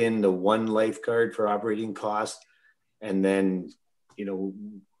within the 1 lifeguard for operating costs? And then, you know,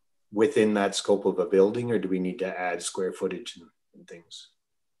 within that scope of a building, or do we need to add square footage and things?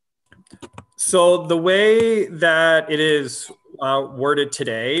 So the way that it is worded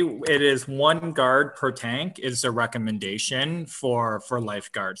today, it is 1 guard per tank is a recommendation for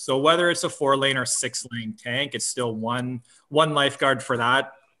lifeguards. So whether it's a 4-lane or 6-lane tank, it's still one lifeguard for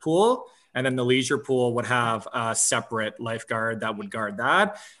that pool. And then the leisure pool would have a separate lifeguard that would guard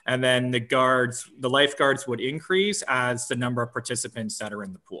that. And then the lifeguards would increase as the number of participants that are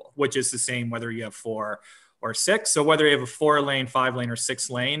in the pool, which is the same whether you have 4 or 6. So whether you have a 4-lane, 5-lane, or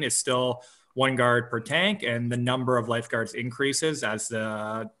 6-lane is still 1 guard per tank, and the number of lifeguards increases as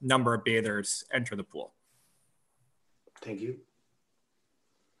the number of bathers enter the pool. Thank you.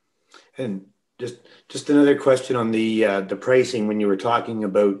 And just another question on the pricing. When you were talking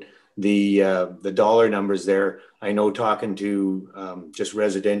about the dollar numbers there, I know talking to just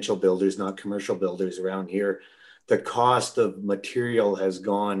residential builders, not commercial builders around here, the cost of material has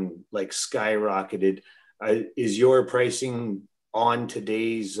gone like skyrocketed. Is your pricing on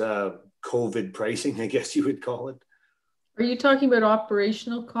today's COVID pricing, I guess you would call it? Are you talking about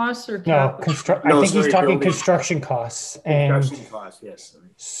operational costs or no? I think he's talking construction costs. Construction costs, yes.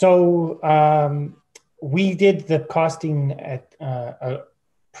 So we did the costing at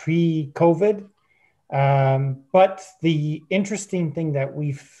pre-COVID, but the interesting thing that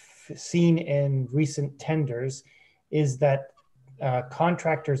we've seen in recent tenders is that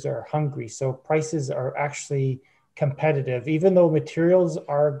contractors are hungry, so prices are actually competitive. Even though materials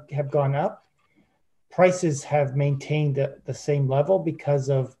have gone up, prices have maintained the same level because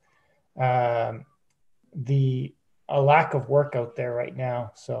of a lack of work out there right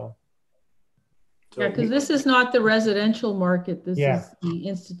now. So Yeah, because this is not the residential market. This Yeah. is the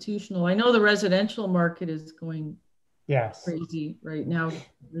institutional. I know the residential market is going Yes. crazy right now.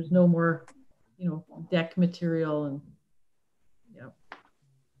 There's no more, you know, deck material and yeah.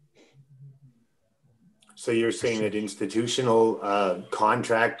 So you're saying that institutional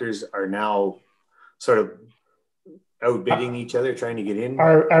contractors are now sort of outbidding each other, trying to get in?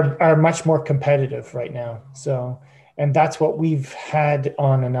 Are much more competitive right now. So, and that's what we've had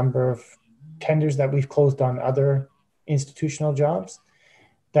on a number of tenders that we've closed on other institutional jobs,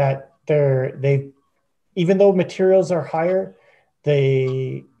 that they even though materials are higher,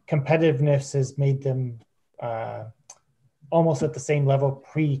 the competitiveness has made them almost at the same level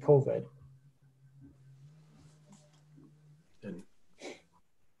pre-COVID.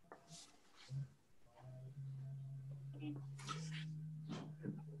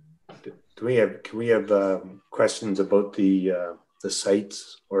 Can we have questions about the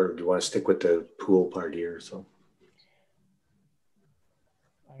sites, or do you want to stick with the pool part here? So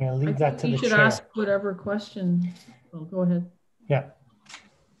I'm going to leave that to the chair. You should ask whatever question. Well, go ahead. Yeah.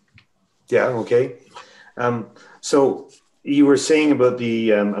 Yeah. Okay. So you were saying about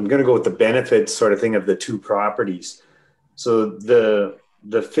the I'm going to go with the benefits sort of thing of the two properties. So the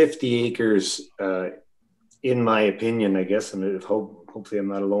 50 acres, in my opinion, I guess, and hopefully I'm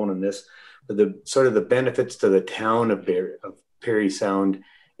not alone in this, but the sort of the benefits to the town of Parry Sound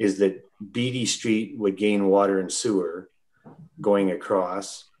is that Beatty Street would gain water and sewer going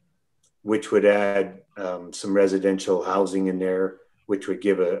across, which would add some residential housing in there, which would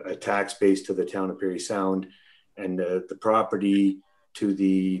give a tax base to the town of Parry Sound. And the property to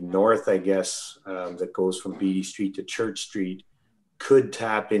the north, I guess, that goes from Beatty Street to Church Street could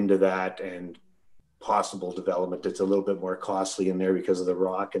tap into that and possible development that's a little bit more costly in there because of the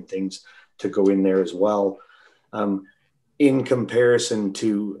rock and things to go in there as well. In comparison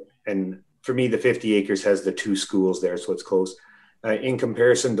to, and for me, the 50 acres has the two schools there, so it's close. In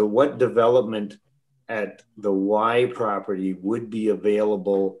comparison to what development at the Y property would be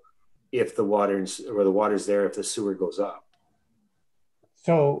available if the water's there, if the sewer goes up?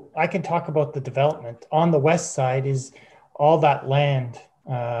 So I can talk about the development. On the west side is all that land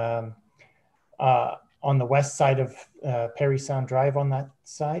on the west side of Parry Sound Drive. On that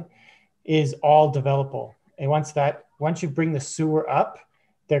side is all developable. And once you bring the sewer up,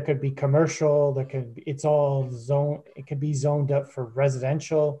 there could be commercial. It's all zoned. It could be zoned up for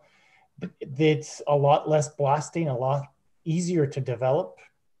residential. It's a lot less blasting, a lot easier to develop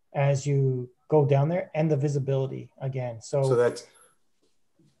as you go down there, and the visibility again. So that's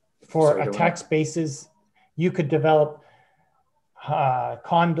for a tax basis. You could develop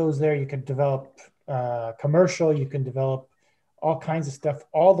condos there. You could develop commercial. You can develop all kinds of stuff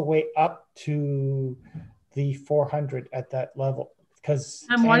all the way up to the 400 at that level. Because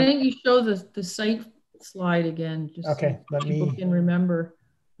why don't you show the site slide again? Just okay, so people can remember.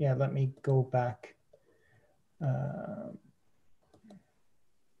 Yeah, let me go back.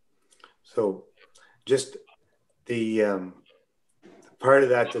 So just the part of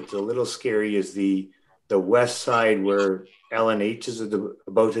that that's a little scary is the west side where L&H is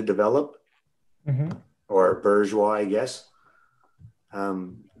about to develop, or Bourgeois, I guess.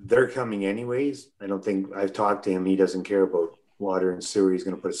 They're coming anyways. I don't think, I've talked to him, he doesn't care about water and sewer. He's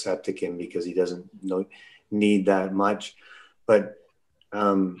going to put a septic in because he doesn't need that much. But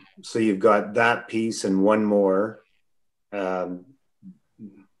so you've got that piece and one more.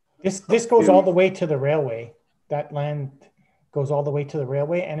 This goes all the way to the railway. That land goes all the way to the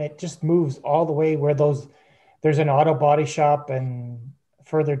railway, and it just moves all the way where there's an auto body shop and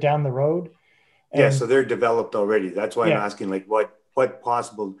further down the road. And yeah, so they're developed already. That's why I'm asking, like, what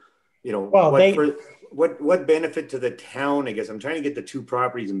possible, what benefit to the town? I guess I'm trying to get the two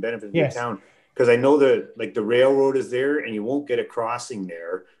properties and benefit to the town, because I know that like the railroad is there, and you won't get a crossing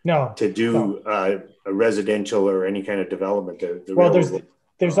there. To do a residential or any kind of development.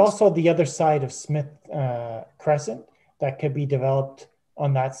 There's also the other side of Smith Crescent that could be developed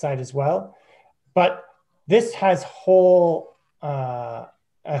on that side as well. But this has a whole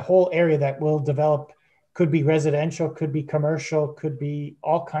area that will develop, could be residential, could be commercial, could be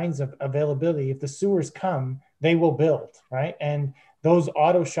all kinds of availability. If the sewers come, they will build, right? And those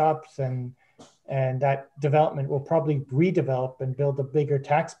auto shops and that development will probably redevelop and build a bigger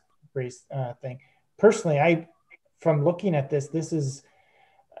tax base thing. Personally, from looking at this is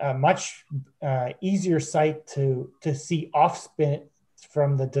a much easier site to see off-spin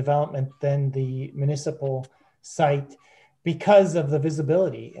from the development than the municipal site because of the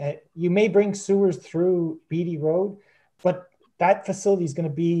visibility. You may bring sewers through Beatty Road, but that facility is going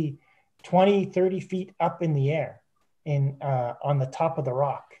to be 20, 30 feet up in the air on the top of the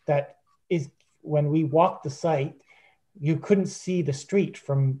rock. That is when we walked the site, you couldn't see the street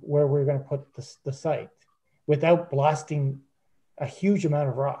from where we're going to put the site without blasting a huge amount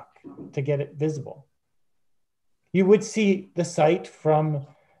of rock to get it visible. You would see the site from,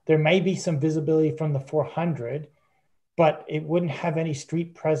 there may be some visibility from the 400, but it wouldn't have any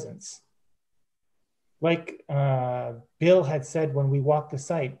street presence. Like Bill had said when we walked the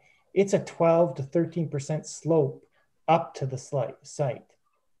site, it's a 12 to 13% slope up to the site.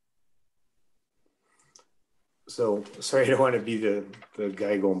 So sorry, I don't want to be the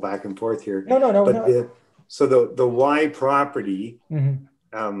guy going back and forth here. No. But so the Y property,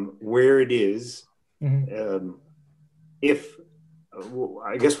 where it is, if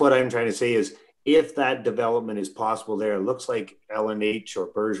I guess what I'm trying to say is, if that development is possible there, it looks like L&H or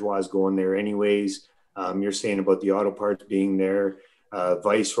Bourgeois is going there anyways. You're saying about the auto parts being there,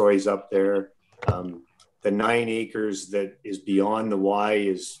 Viceroy's up there. The 9 acres that is beyond the Y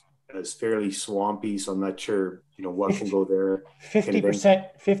is fairly swampy, so I'm not sure, what can go there.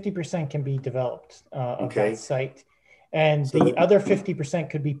 50% can be developed of that site. And so the other 50%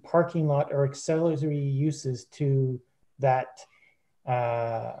 could be parking lot or auxiliary uses to that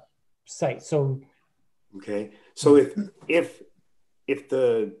site. So if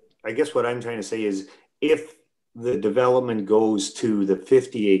the, I guess what I'm trying to say is, if the development goes to the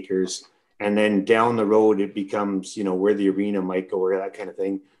 50 acres and then down the road it becomes, where the arena might go or that kind of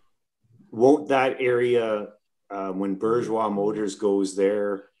thing, won't that area, when Bourgeois Motors goes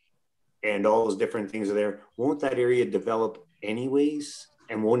there and all those different things are there, won't that area develop anyways?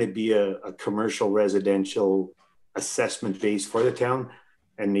 And won't it be a commercial residential assessment base for the town?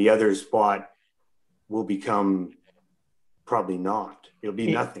 And the other spot will become probably not. It'll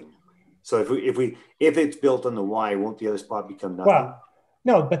be nothing. So if it's built on the Y, won't the other spot become nothing? Well,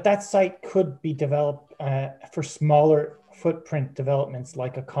 no, but that site could be developed for smaller footprint developments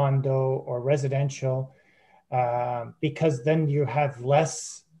like a condo or residential, because then you have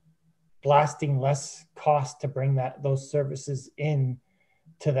less blasting, less cost to bring those services in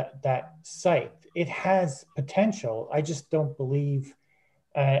to that site. It has potential. I just don't believe,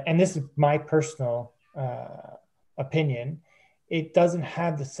 and this is my personal opinion, it doesn't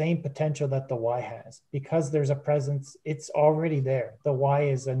have the same potential that the Y has, because there's a presence. It's already there. The Y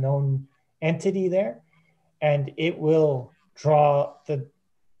is a known entity there, and it will draw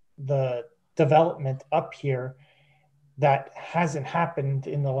the development up here that hasn't happened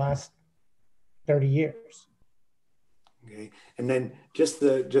in the last 30 years. Okay, and then just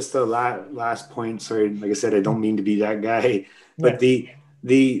the last point. Sorry, like I said, I don't mean to be that guy, but the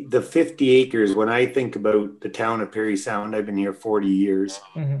 50 acres. When I think about the town of Parry Sound, I've been here 40 years,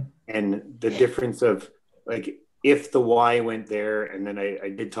 and the difference of, like, if the Y went there, and then I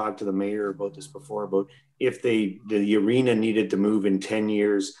did talk to the mayor about this before, about if the arena needed to move in 10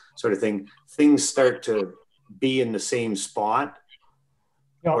 years, sort of thing, things start to be in the same spot.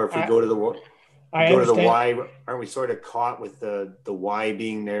 Or if we go to the Y, aren't we sort of caught with the Y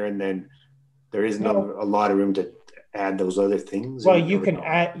being there, and then there isn't a lot of room to add those other things? Well, you can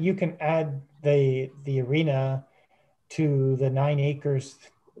add the arena to the 9 acres,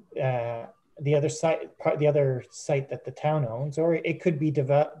 the other site that the town owns, or it could be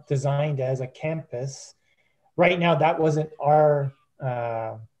designed as a campus. Right now, that wasn't our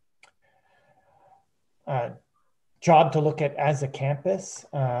job to look at as a campus,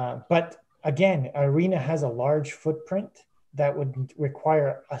 but again, arena has a large footprint that would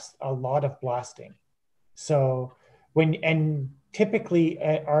require a lot of blasting. So typically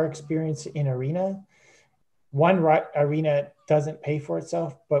our experience in arena, one arena doesn't pay for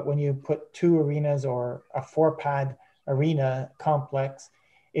itself, but when you put 2 arenas or a 4-pad arena complex,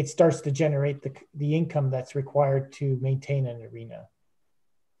 it starts to generate the income that's required to maintain an arena.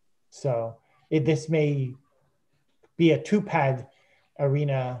 So this may be a 2-pad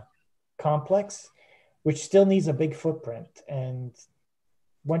arena complex, which still needs a big footprint. And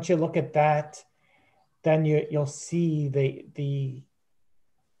once you look at that, then you'll see the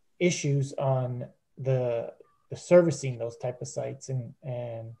issues on the servicing those type of sites and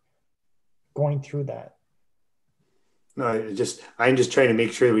going through that. No, I'm just trying to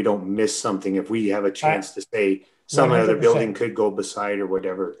make sure that we don't miss something if we have a chance to say some other building could go beside or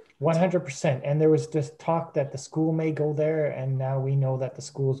whatever. 100%. And there was this talk that the school may go there, and now we know that the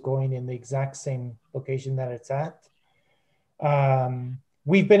school is going in the exact same location that it's at.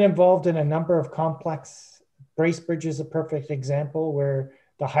 We've been involved in a number of complex. Bracebridge is a perfect example where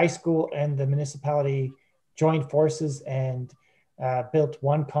the high school and the municipality joined forces and built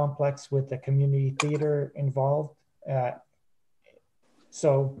one complex with the community theater involved.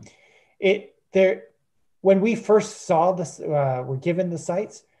 When we first saw this, were given the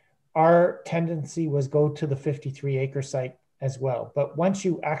sites, our tendency was go to the 53-acre site as well. But once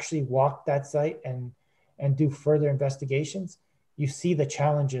you actually walk that site and do further investigations, you see the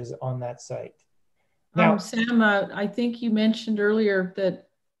challenges on that site. Now, Sam, I think you mentioned earlier that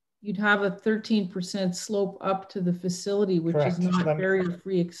you'd have a 13% slope up to the facility, which correct. is not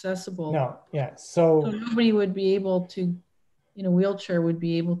barrier-free accessible. No, yeah. So nobody would be able to, in a wheelchair, would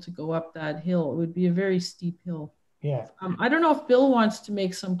be able to go up that hill. It would be a very steep hill. Yeah. I don't know if Bill wants to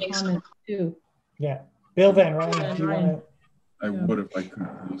make some comments too. Yeah. Bill Van Ryn, do you want to? I would if I could,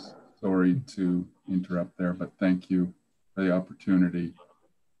 please. Sorry to interrupt there, but thank you for the opportunity.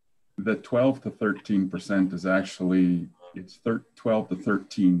 The 12 to 13% is actually, it's 12 to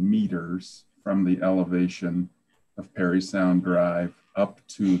 13 meters from the elevation of Parry Sound Drive up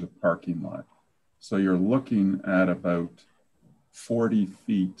to the parking lot. So you're looking at about 40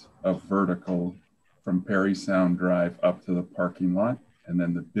 feet of vertical from Parry Sound Drive up to the parking lot, and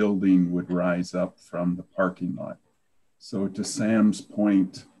then the building would rise up from the parking lot. So to Sam's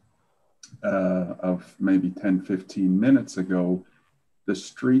point of maybe 10, 15 minutes ago, the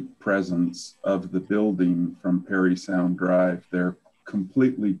street presence of the building from Parry Sound Drive, they're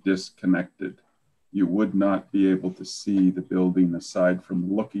completely disconnected. You would not be able to see the building aside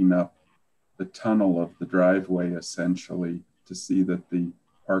from looking up the tunnel of the driveway, essentially, to see that the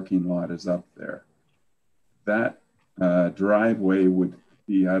parking lot is up there. That driveway would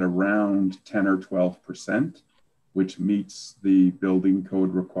be at around 10 or 12%, which meets the building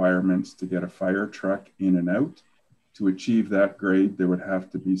code requirements to get a fire truck in and out. To achieve that grade, there would have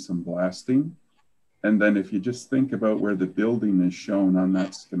to be some blasting. And then if you just think about where the building is shown on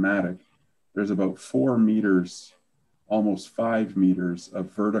that schematic, there's about 4 meters, almost 5 meters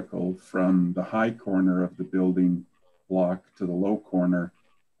of vertical from the high corner of the building block to the low corner.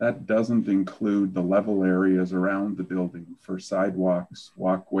 That doesn't include the level areas around the building for sidewalks,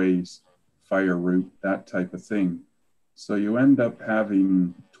 walkways, fire route, that type of thing. So you end up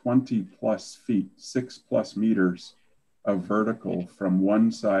having 20 plus feet, 6+ meters of vertical from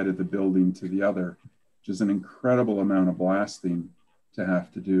one side of the building to the other, which is an incredible amount of blasting to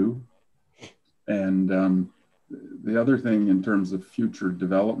have to do. And the other thing in terms of future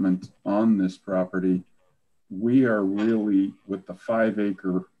development on this property, we are really, with the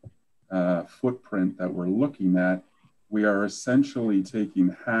 5-acre footprint that we're looking at, we are essentially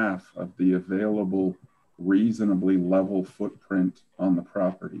taking half of the available reasonably level footprint on the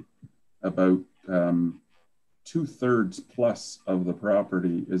property. About 2/3 plus of the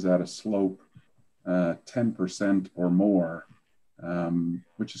property is at a slope 10% or more,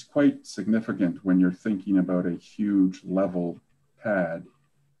 which is quite significant when you're thinking about a huge level pad.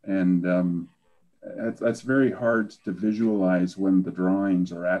 And that's very hard to visualize when the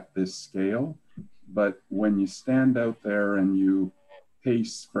drawings are at this scale. But when you stand out there and you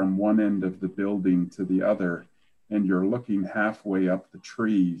pace from one end of the building to the other, and you're looking halfway up the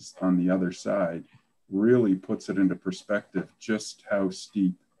trees on the other side, really puts it into perspective just how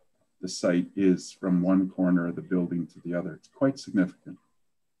steep the site is from one corner of the building to the other. It's quite significant.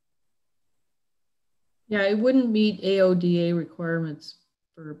 Yeah, it wouldn't meet AODA requirements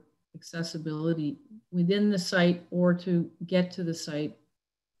for accessibility within the site or to get to the site.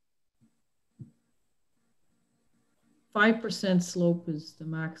 5% slope is the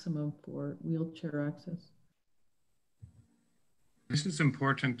maximum for wheelchair access. This is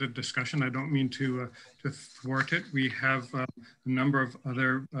important, the discussion. I don't mean to thwart it. We have a number of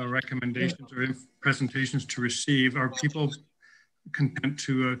other recommendations or presentations to receive. Are people content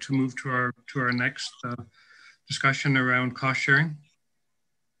to move to our next discussion around cost sharing?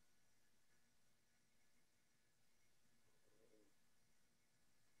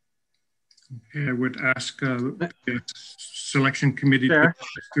 Okay, I would ask the selection committee to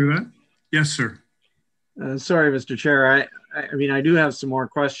do that. Yes, sir. Sorry, Mr. Chair. I mean, I do have some more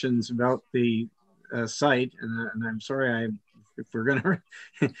questions about the site, and I'm sorry if we're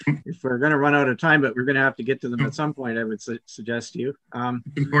gonna run out of time, but we're gonna have to get to them at some point. I would suggest to you.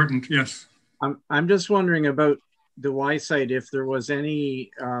 Important, yes. I'm just wondering about the Y site. If there was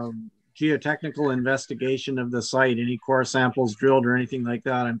any geotechnical investigation of the site, any core samples drilled or anything like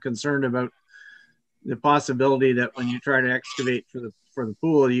that. I'm concerned about the possibility that when you try to excavate for the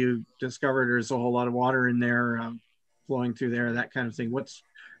pool, you discover there's a whole lot of water in there flowing through there, that kind of thing.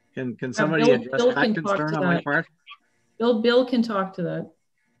 Can somebody address that concern on my part? Bill can talk to that.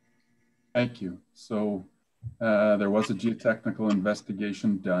 Thank you. So there was a geotechnical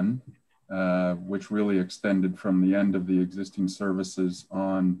investigation done, which really extended from the end of the existing services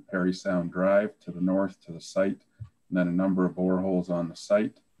on Parry Sound Drive to the north to the site, and then a number of boreholes on the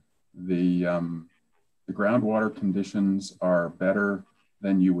site. The groundwater conditions are better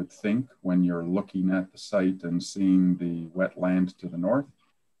than you would think when you're looking at the site and seeing the wetland to the north.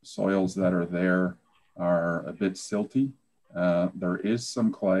 The soils that are there are a bit silty. There is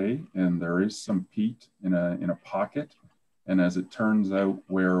some clay and there is some peat in a pocket. And as it turns out,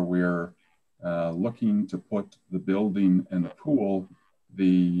 where we're looking to put the building and the pool,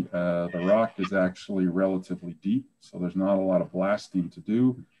 the rock is actually relatively deep, so there's not a lot of blasting to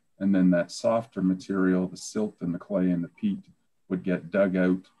do. And then that softer material, the silt and the clay and the peat, would get dug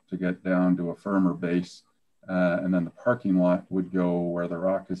out to get down to a firmer base. And then the parking lot would go where the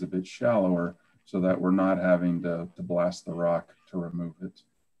rock is a bit shallower, so that we're not having to blast the rock to remove it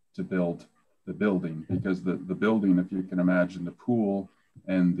to build the building. Because the building, if you can imagine, the pool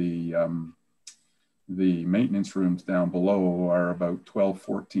and the maintenance rooms down below are about 12,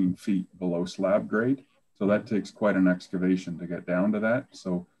 14 feet below slab grade. So that takes quite an excavation to get down to that.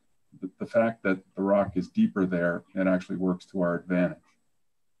 So the fact that the rock is deeper there, it actually works to our advantage.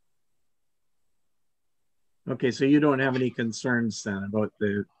 Okay, so you don't have any concerns then about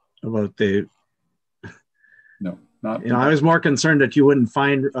the No, not. You know, I was more concerned that you wouldn't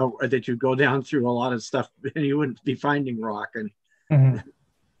find that you go down through a lot of stuff and you wouldn't be finding rock and at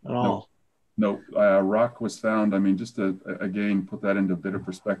all. No, rock was found. I mean, just to again put that into a bit of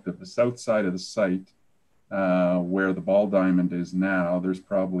perspective, the south side of the site, where the ball diamond is now, there's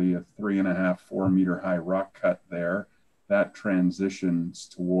probably a 3.5, 4 meter high rock cut there that transitions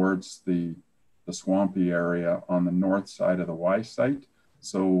towards the swampy area on the north side of the Y site.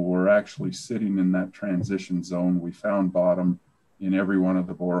 So we're actually sitting in that transition zone. We found bottom in every one of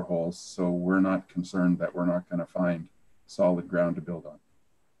the boreholes, so we're not concerned that we're not going to find solid ground to build on.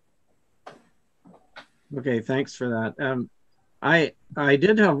 Okay, thanks for that. I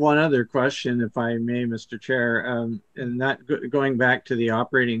did have one other question, if I may, Mr. Chair, and that going back to the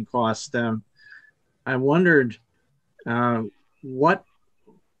operating cost. I wondered what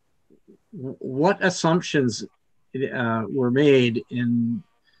assumptions were made in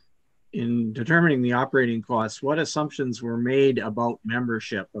determining the operating costs. What assumptions were made about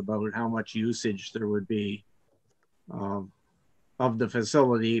membership, about how much usage there would be of the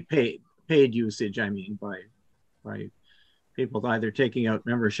facility, paid usage, I mean, by people either taking out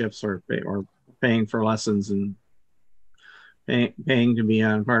memberships or paying for lessons and paying to be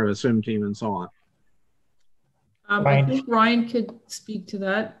on part of a swim team and so on. I think Ryan could speak to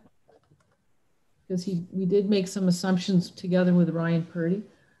that, because we did make some assumptions together with Ryan Purdy.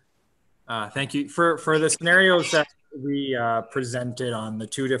 Thank you. For the scenarios that we presented on the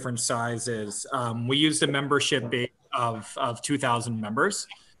two different sizes, we used a membership base of 2,000 members.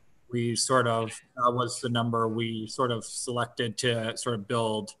 We sort of, that was the number we sort of selected to sort of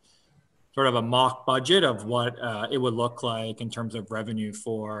build sort of a mock budget of what it would look like in terms of revenue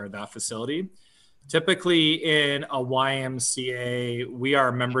for that facility. Typically in a YMCA, we are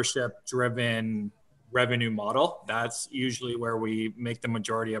a membership driven revenue model. That's usually where we make the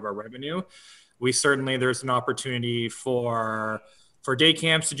majority of our revenue. We certainly, there's an opportunity for day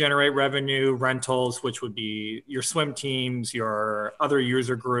camps to generate revenue, rentals, which would be your swim teams, your other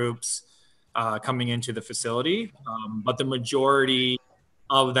user groups coming into the facility. But the majority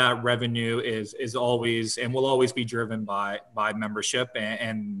of that revenue is always and will always be driven by membership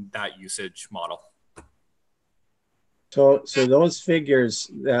and that usage model. So those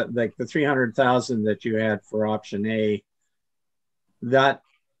figures, that like the 300,000 that you had for option A, that's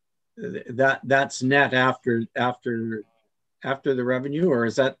net after the revenue, or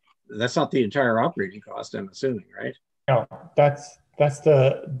is that's not the entire operating cost, I'm assuming, right? No, that's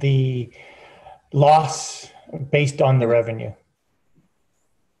the loss based on the revenue.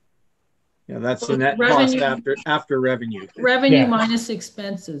 Yeah, that's the net cost after revenue. Revenue minus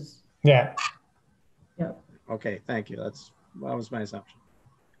expenses. Yeah. Yeah. Okay, thank you. That was my assumption.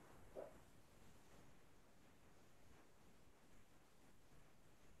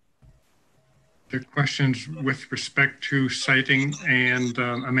 The questions with respect to siting and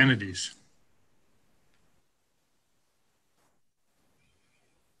amenities.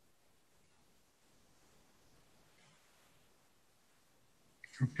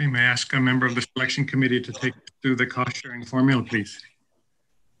 Okay, may I ask a member of the selection committee to take us through the cost sharing formula, please?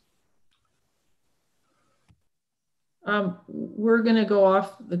 We're going to go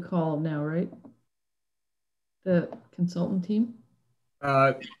off the call now, right? The consultant team?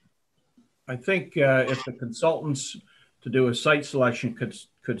 I think if the consultants to do a site selection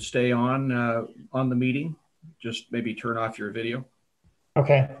could stay on the meeting, just maybe turn off your video.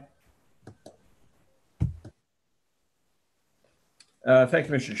 Okay. Thank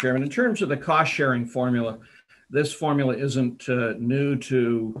you, Mr. Chairman. In terms of the cost sharing formula, this formula isn't new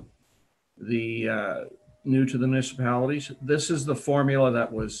to the new to the municipalities. This is the formula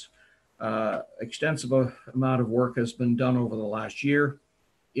that was extensive amount of work has been done over the last year.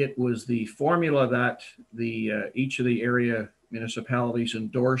 It was the formula that each of the area municipalities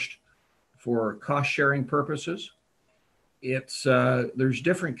endorsed for cost sharing purposes. It's there's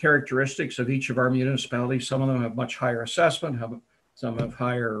different characteristics of each of our municipalities. Some of them have much higher assessment, some have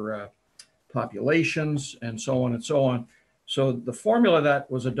higher populations, and so on and so on. So the formula that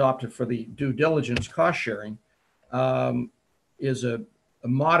was adopted for the due diligence cost sharing is a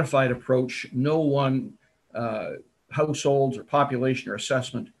modified approach. No one households or population or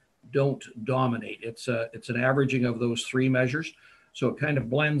assessment don't dominate. It's an averaging of those three measures. So it kind of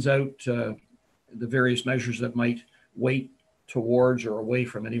blends out the various measures that might weight towards or away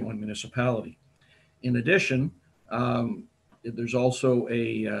from any one municipality. In addition, there's also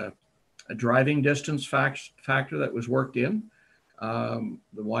a driving distance factor that was worked in. The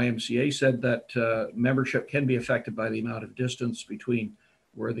YMCA said that membership can be affected by the amount of distance between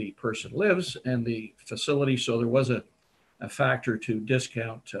where the person lives and the facility. So there was a factor to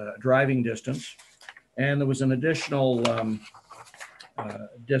discount driving distance. And there was an additional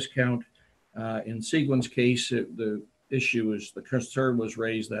discount in Seguin's case. The issue is, the concern was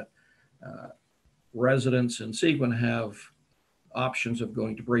raised that residents in Seguin have options of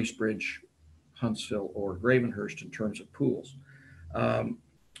going to Bracebridge, Huntsville, or Gravenhurst in terms of pools.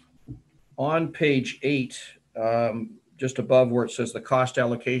 On page 8, just above where it says the cost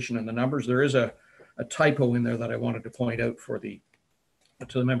allocation and the numbers, there is a typo in there that I wanted to point out to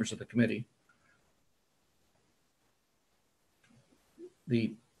the members of the committee.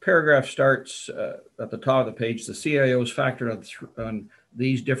 The paragraph starts at the top of the page. The CIO is factored on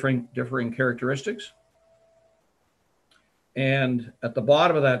these differing characteristics. And at the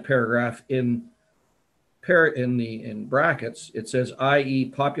bottom of that paragraph, in brackets, it says, i.e.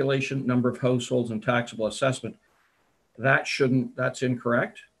 population, number of households, and taxable assessment. That's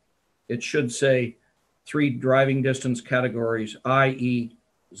incorrect. It should say 3 driving distance categories, i.e.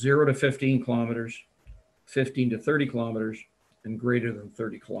 0 to 15 kilometers, 15 to 30 kilometers, and greater than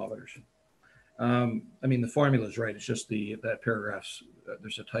 30 kilometers. I mean, the formula is right. It's just that paragraph's,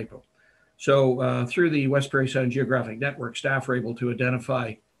 there's a typo. So through the West Prairie Sound Geographic Network, staff are able to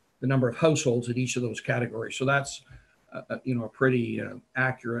identify the number of households in each of those categories. So that's, a pretty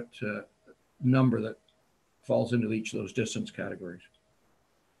accurate number that falls into each of those distance categories.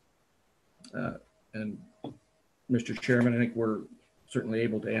 And Mr. Chairman, I think we're certainly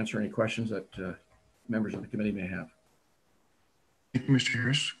able to answer any questions that members of the committee may have. Thank you, Mr.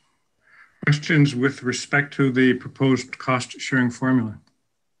 Harris. Questions with respect to the proposed cost sharing formula?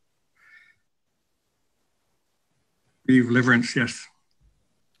 Steve Liverance, yes.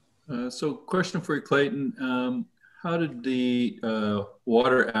 So question for you, Clayton. How did the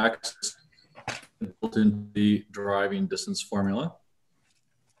water access built into the driving distance formula?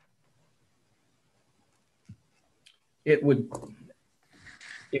 It would,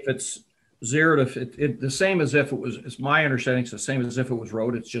 if it's 0 to, the same as if it was, it's my understanding, it's the same as if it was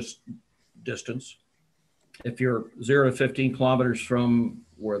road, it's just distance. If you're 0 to 15 kilometers from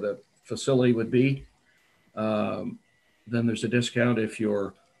where the facility would be, then there's a discount. If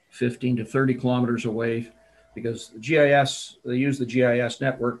you're 15 to 30 kilometers away, because the GIS, they use the GIS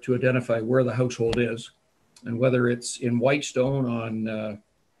network to identify where the household is, and whether it's in Whitestone on,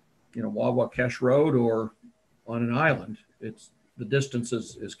 Wawakesh Road or on an island, it's the distance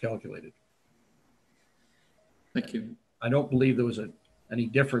is calculated. Thank you. I don't believe there was any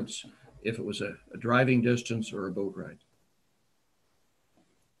difference if it was a driving distance or a boat ride.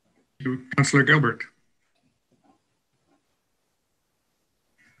 Councillor Gilbert.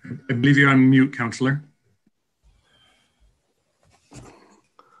 I believe you're on mute, Councillor.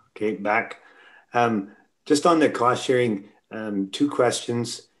 Okay, back. Just on the cost sharing, 2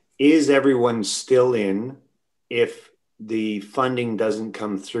 questions. Is everyone still in if the funding doesn't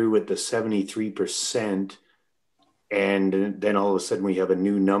come through at the 73%, and then all of a sudden we have a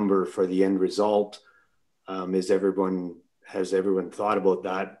new number for the end result? Has everyone thought about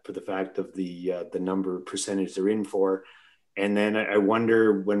that, for the fact of the number percentage they're in for? And then I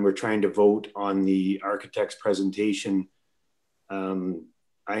wonder, when we're trying to vote on the architect's presentation,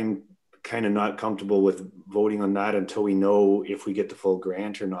 I'm kind of not comfortable with voting on that until we know if we get the full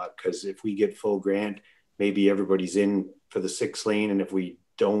grant or not. Because if we get full grant, maybe everybody's in for the 6 lane. And if we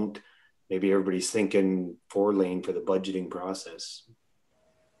don't, maybe everybody's thinking 4 lane for the budgeting process.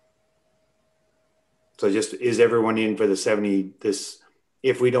 So just, is everyone in for the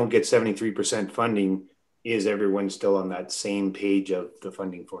if we don't get 73% funding, is everyone still on that same page of the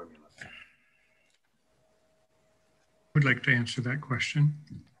funding formula? Would like to answer that question.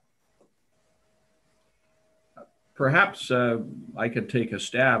 perhaps I could take a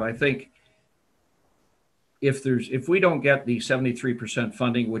stab. I think if we don't get the 73%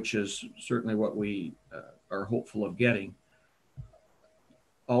 funding, which is certainly what we are hopeful of getting,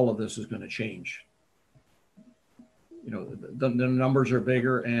 all of this is going to change. You know, the numbers are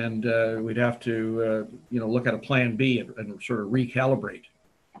bigger, and we'd have to, you know, look at a plan B and sort of recalibrate.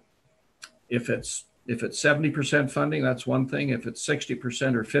 If it's 70% funding, that's one thing. If it's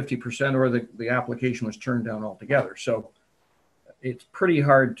 60% or 50%, or the application was turned down altogether. So it's pretty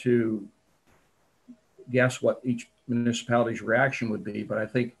hard to guess what each municipality's reaction would be. But I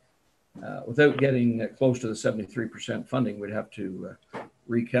think without getting close to the 73% funding, we'd have to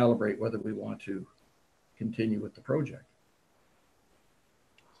recalibrate whether we want to continue with the project.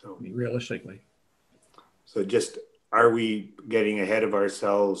 So, I mean, realistically. So just, are we getting ahead of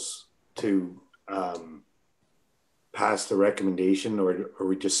ourselves to pass the recommendation, or are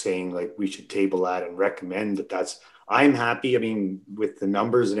we just saying like we should table that and recommend that? That's, I'm happy, I mean, with the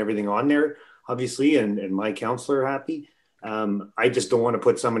numbers and everything on there, obviously, and my counselor happy. I just don't want to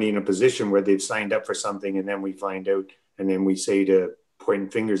put somebody in a position where they've signed up for something and then we find out, and then we say to pointing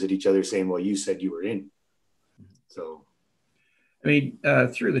fingers at each other saying, well, you said you were in. So, I mean,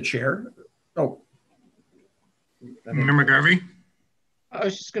 through the chair. Oh, Member McGarvey. I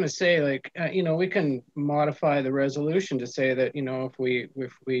was just going to say, like, you know, we can modify the resolution to say that, you know, if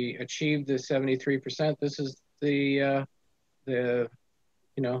we achieve the 73%, this is the you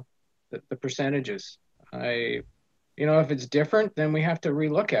know, the percentages. You know, if it's different, then we have to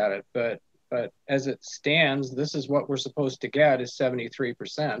relook at it. But as it stands, this is what we're supposed to get, is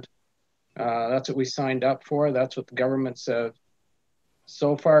 73%. That's what we signed up for. That's what the government's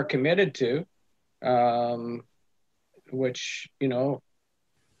so far committed to, which, you know,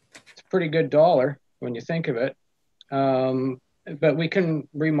 it's a pretty good dollar when you think of it. But we can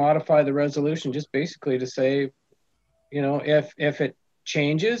remodify the resolution just basically to say, you know, if it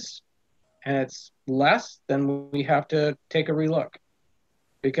changes and it's less, then we have to take a relook.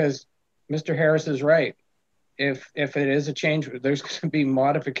 Because Mr. Harris is right. If it is a change, there's going to be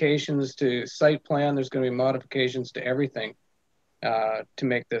modifications to site plan. There's going to be modifications to everything to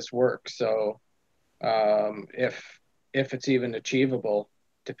make this work. So if it's even achievable,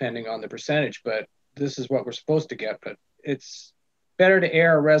 depending on the percentage, but this is what we're supposed to get. But it's better to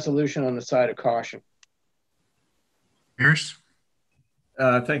err a resolution on the side of caution. Harris?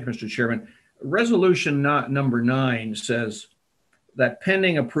 Thank you, Mr. Chairman. Resolution number 9 says that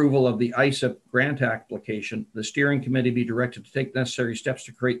pending approval of the ISIP grant application, the steering committee be directed to take necessary steps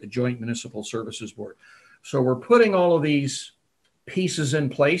to create the Joint Municipal Services Board. So we're putting all of these pieces in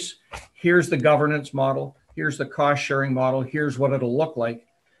place. Here's the governance model. Here's the cost sharing model. Here's what it'll look like.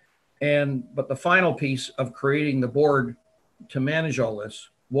 But the final piece of creating the board to manage all this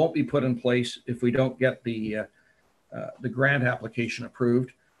won't be put in place if we don't get the grant application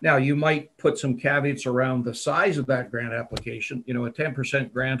approved. Now, you might put some caveats around the size of that grant application, you know, a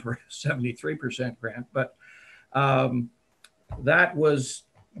 10% grant or a 73% grant. But that was,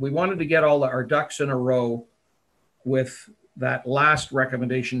 we wanted to get all our ducks in a row with that last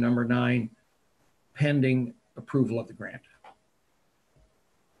recommendation, number 9, pending approval of the grant.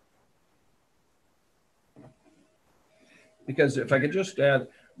 Because if I could just add,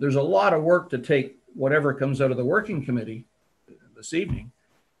 there's a lot of work to take whatever comes out of the working committee this evening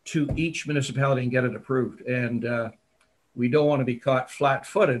to each municipality and get it approved. And we don't want to be caught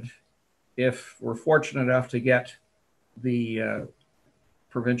flat-footed if we're fortunate enough to get the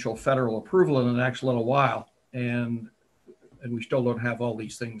provincial federal approval in the next little while, and we still don't have all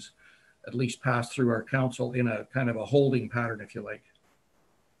these things at least pass through our council in a kind of a holding pattern, if you like.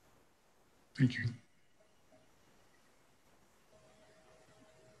 Thank you.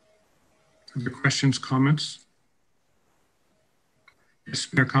 Other questions, comments? Yes,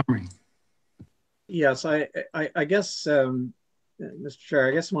 Mayor Comrie. Yes, I guess, Mr. Chair,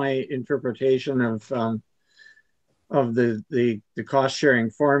 I guess my interpretation of the cost sharing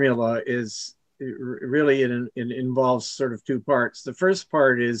formula is really it involves sort of 2 parts. The first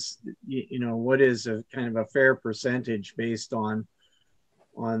part is, you know, what is a kind of a fair percentage based on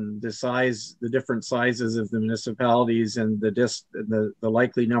the size, the different sizes of the municipalities, and the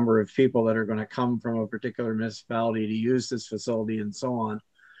likely number of people that are going to come from a particular municipality to use this facility and so on.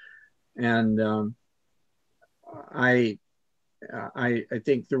 And I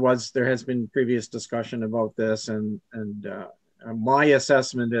think there has been previous discussion about this, and my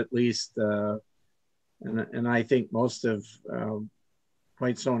assessment, at least, and I think most of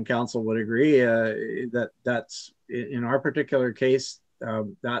Whitestone Council would agree that's in our particular case.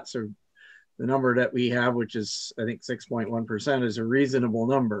 That's the number that we have, which is, I think, 6.1%, is a reasonable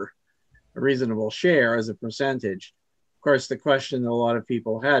number. reasonable share as a percentage. Of course, the question that a lot of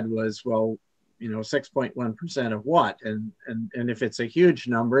people had was, well, 6.1% of what? And if it's a huge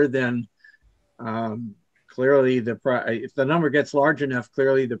number, then clearly if the number gets large enough,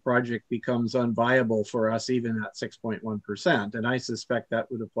 clearly the project becomes unviable for us even at 6.1%. And I suspect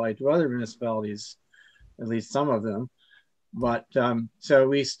that would apply to other municipalities, at least some of them. But so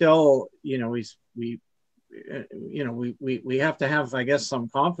we still, we have to have, I guess, some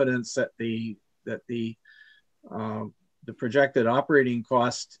confidence that the projected operating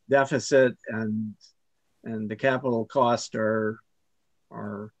cost deficit and the capital cost are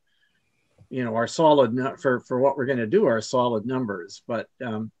solid for what we're going to do, are solid numbers. But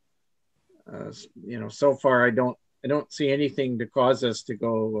so far I don't see anything to cause us to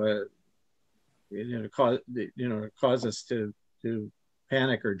go cause us to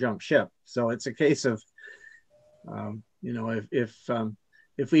panic or jump ship. So it's a case of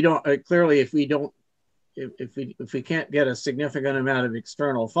if we don't clearly if we can't get a significant amount of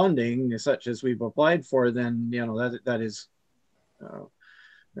external funding such as we've applied for, then that is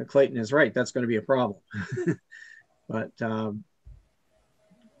Clayton is right. That's going to be a problem. But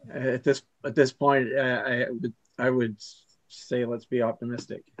at this point, I would say let's be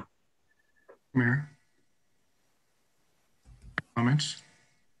optimistic. Mayor, comments?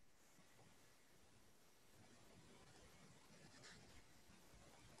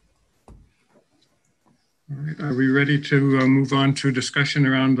 All right, are we ready to move on to discussion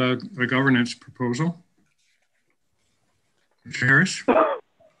around the governance proposal? Mr. Harris?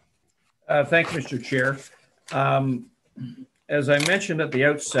 Thank you, Mr. Chair. As I mentioned at the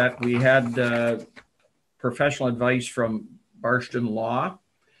outset, we had professional advice from Barston Law.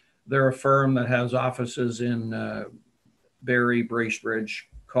 They're a firm that has offices in Barrie, Bracebridge,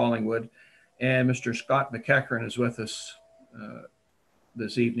 Collingwood, and Mr. Scott McEachern is with us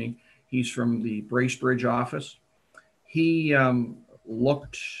this evening. He's from the Bracebridge office. He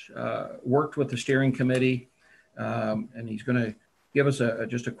worked with the steering committee, and he's going to give us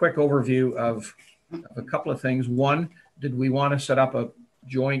just a quick overview of a couple of things. One, did we want to set up a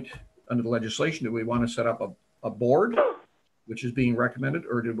joint, under the legislation, did we want to set up a board, which is being recommended,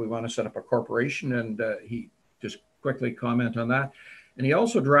 or did we want to set up a corporation? And he just quickly comment on that. And he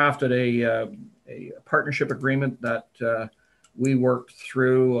also drafted a partnership agreement that we worked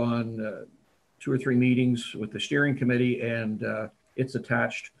through on 2 or 3 meetings with the steering committee, and it's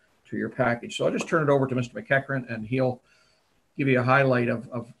attached to your package. So I'll just turn it over to Mr. McEachern, and he'll give you a highlight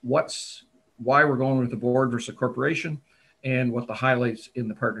of why we're going with the board versus a corporation, and what the highlights in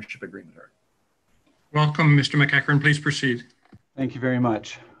the partnership agreement are. Welcome, Mr. McEachern. Please proceed. Thank you very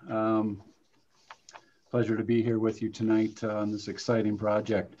much. Pleasure to be here with you tonight on this exciting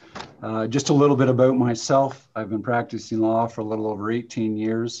project. Just a little bit about myself. I've been practicing law for a little over 18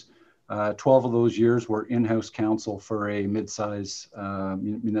 years. 12 of those years were in-house counsel for a mid-size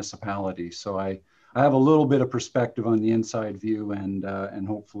municipality. So I have a little bit of perspective on the inside view, and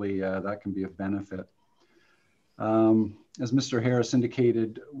hopefully that can be of benefit. As Mr. Harris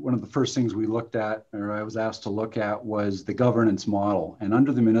indicated, one of the first things we looked at, or I was asked to look at, was the governance model. And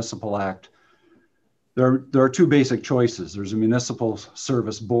under the Municipal Act, there are 2 basic choices. There's a municipal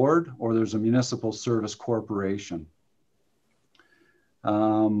service board, or there's a municipal service corporation.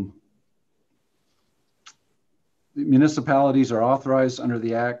 Municipalities are authorized under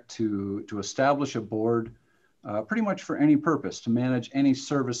the Act to establish a board pretty much for any purpose, to manage any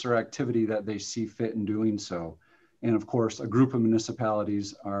service or activity that they see fit in doing so. And of course, a group of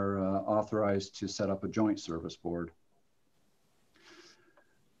municipalities are authorized to set up a joint service board.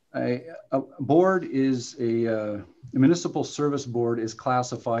 A board is a municipal service board is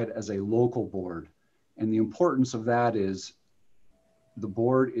classified as a local board. And the importance of that is the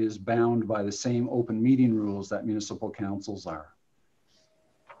board is bound by the same open meeting rules that municipal councils are.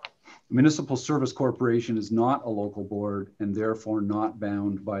 The Municipal Service Corporation is not a local board and therefore not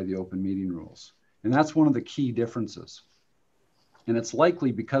bound by the open meeting rules. And that's one of the key differences. And it's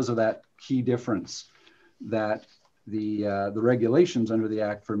likely because of that key difference that the regulations under the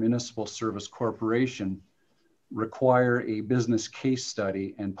Act for Municipal Service Corporation require a business case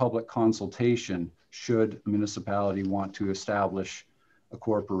study and public consultation should a municipality want to establish a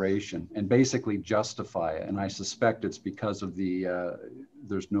corporation and basically justify it. And I suspect it's because of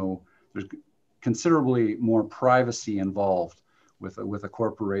there's considerably more privacy involved with a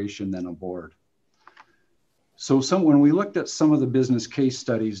corporation than a board. So when we looked at some of the business case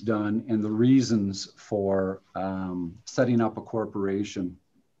studies done and the reasons for setting up a corporation,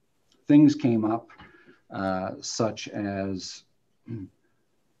 things came up such as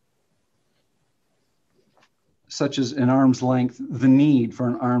such as an arm's length, the need for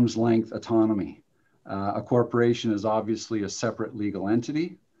an arm's length autonomy. A corporation is obviously a separate legal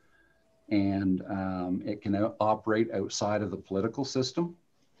entity, and it can operate outside of the political system.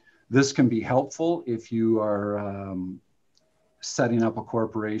 This can be helpful if you are setting up a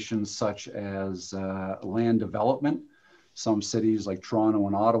corporation such as land development. Some cities like Toronto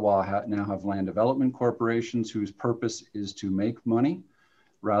and Ottawa now have land development corporations whose purpose is to make money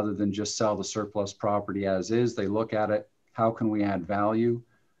rather than just sell the surplus property as is. They look at it, how can we add value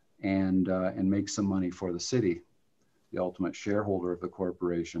and make some money for the city, the ultimate shareholder of the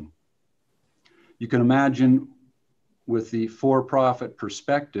corporation. You can imagine with the for-profit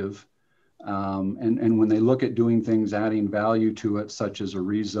perspective, and when they look at doing things, adding value to it, such as a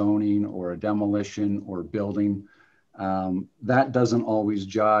rezoning or a demolition or building, that doesn't always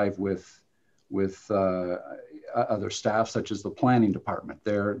jive with other staff, such as the planning department.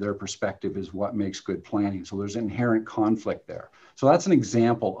 Their perspective is what makes good planning. So there's inherent conflict there. So that's an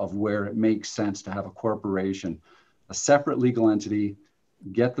example of where it makes sense to have a corporation, a separate legal entity,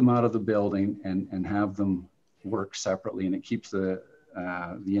 get them out of the building and have them work separately, and it keeps the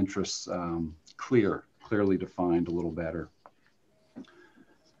interests clearly defined a little better.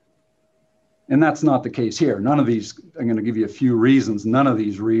 And that's not the case here. None of these, I'm going to give you a few reasons. None of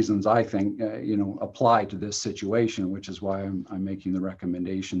these reasons, I think, apply to this situation, which is why I'm making the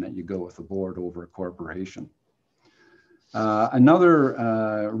recommendation that you go with a board over a corporation.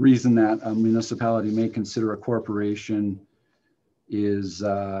 Another reason that a municipality may consider a corporation is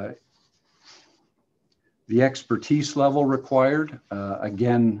the expertise level required.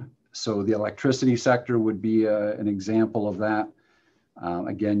 Again, so the electricity sector would be an example of that.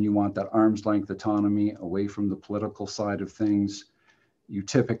 Again, you want that arm's length autonomy away from the political side of things. You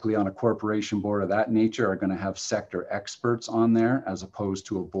typically on a corporation board of that nature are going to have sector experts on there, as opposed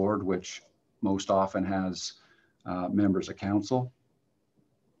to a board which most often has members of council.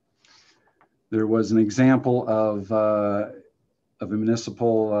 There was an example of a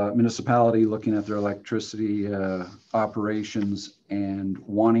municipality looking at their electricity operations and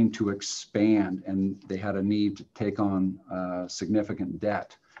wanting to expand, and they had a need to take on significant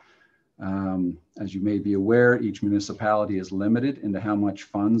debt. As you may be aware, each municipality is limited into how much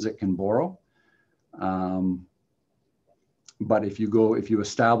funds it can borrow. But if you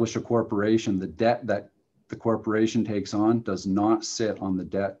establish a corporation, the debt that the corporation takes on does not sit on the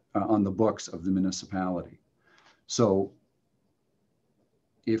debt on the books of the municipality. So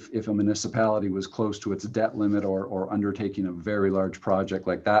if a municipality was close to its debt limit or undertaking a very large project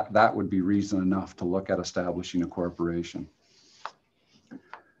like that, that would be reason enough to look at establishing a corporation.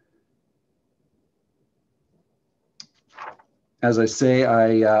 As I say,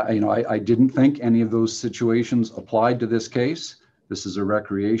 I didn't think any of those situations applied to this case. This is a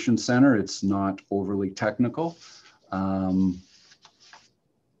recreation center. It's not overly technical.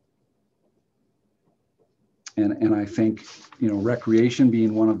 And I think, recreation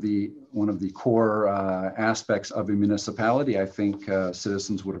being one of the core aspects of a municipality, I think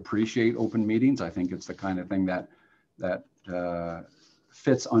citizens would appreciate open meetings. I think it's the kind of thing that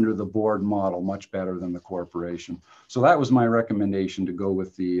fits under the board model much better than the corporation. So that was my recommendation, to go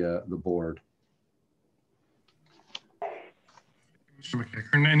with the board. Mr.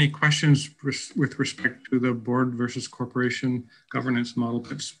 McEachern, any questions with respect to the board versus corporation governance model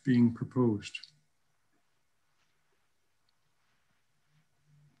that's being proposed?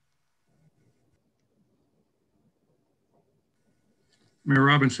 Mayor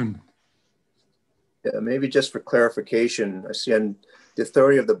Robinson. Yeah, maybe just for clarification, I see on the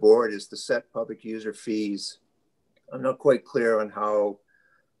authority of the board is to set public user fees. I'm not quite clear on how,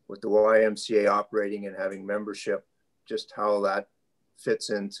 with the YMCA operating and having membership, just how that fits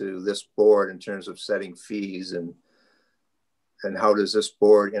into this board in terms of setting fees, and how does this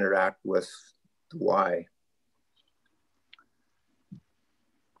board interact with the Y?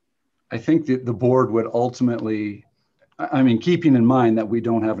 I think that the board would ultimately, keeping in mind that we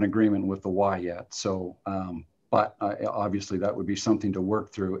don't have an agreement with the Y yet. So, but obviously that would be something to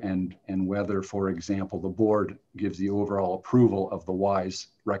work through, and whether, for example, the board gives the overall approval of the Y's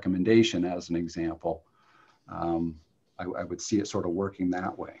recommendation as an example. I would see it sort of working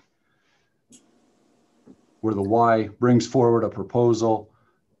that way, where the Y brings forward a proposal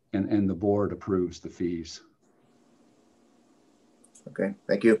and the board approves the fees. Okay,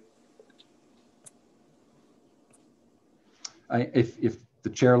 thank you. If the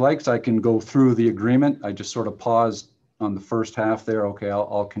chair likes, I can go through the agreement. I just sort of paused on the first half there. Okay,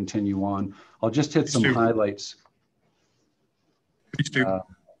 I'll continue on. I'll just hit some highlights. Please do.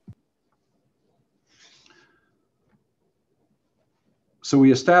 So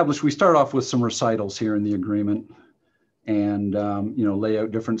we start off with some recitals here in the agreement, and lay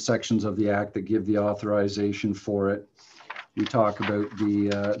out different sections of the act that give the authorization for it. We talk about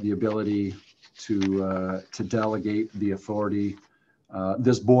the ability to delegate the authority.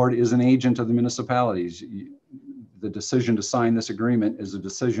 This board is an agent of the municipalities. The decision to sign this agreement is a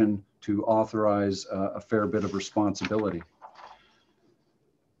decision to authorize a fair bit of responsibility.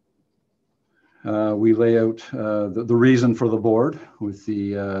 We lay out the reason for the board with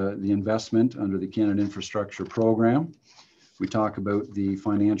the investment under the Canada Infrastructure Program. We talk about the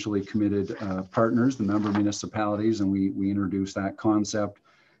financially committed partners, the member municipalities, and we introduce that concept.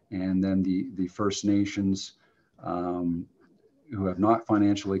 And then the First Nations who have not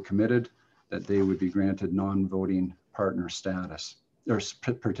financially committed, that they would be granted non-voting partner status, or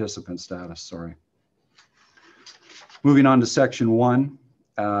participant status, sorry. Moving on to section 1,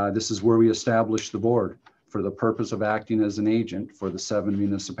 this is where we establish the board for the purpose of acting as an agent for the 7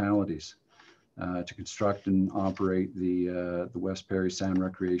 municipalities to construct and operate the West Perry Sound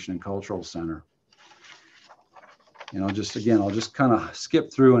Recreation and Cultural Center. And I'll just kind of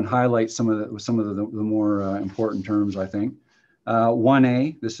skip through and highlight some of the more important terms, I think.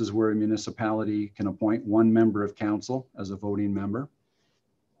 1A, this is where a municipality can appoint 1 member of council as a voting member.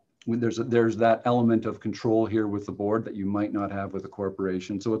 There's that element of control here with the board that you might not have with a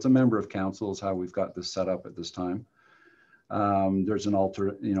corporation. So it's a member of council is how we've got this set up at this time. There's an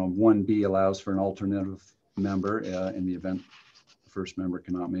 1B allows for an alternative member in the event the first member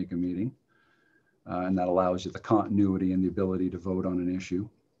cannot make a meeting. And that allows you the continuity and the ability to vote on an issue.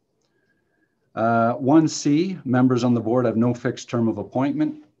 1C, members on the board have no fixed term of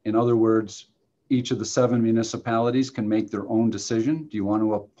appointment. In other words, each of the 7 municipalities can make their own decision. Do you want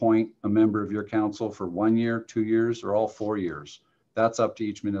to appoint a member of your council for 1 year, 2 years, or all 4 years? That's up to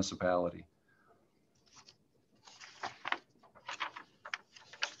each municipality.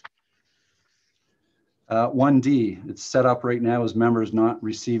 1D, it's set up right now as members not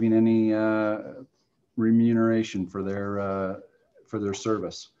receiving any remuneration for their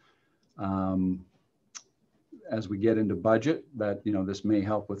service. As we get into budget, this may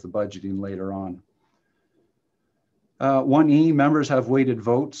help with the budgeting later on. 1E, members have weighted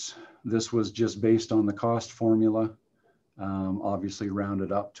votes. This was just based on the cost formula, obviously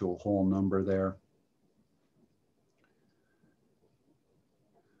rounded up to a whole number there.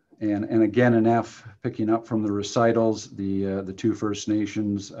 And again, an F, picking up from the recitals, the 2 First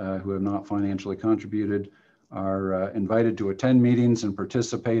Nations who have not financially contributed are invited to attend meetings and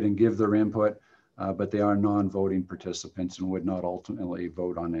participate and give their input, but they are non-voting participants and would not ultimately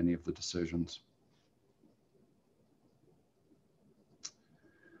vote on any of the decisions.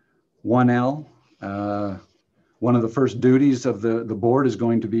 1L, one of the first duties of the board is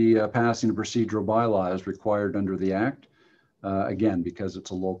going to be passing a procedural bylaw as required under the Act. Again, because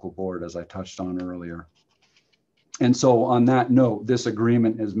it's a local board, as I touched on earlier. And so on that note, this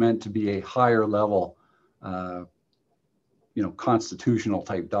agreement is meant to be a higher level, constitutional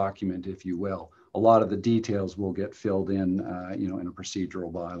type document, if you will. A lot of the details will get filled in, in a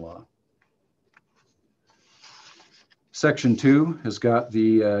procedural bylaw. Section 2 has got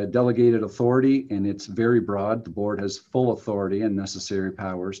the delegated authority, and it's very broad. The board has full authority and necessary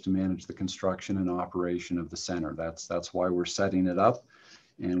powers to manage the construction and operation of the center. That's why we're setting it up.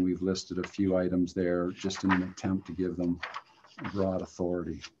 And we've listed a few items there just in an attempt to give them broad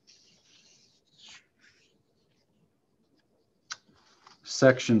authority.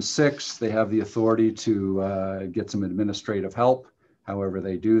 Section 6, they have the authority to get some administrative help. However,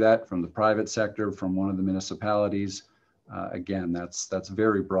 they do that from the private sector, from one of the municipalities. Again, that's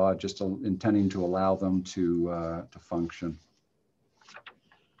very broad, just intending to allow them to function.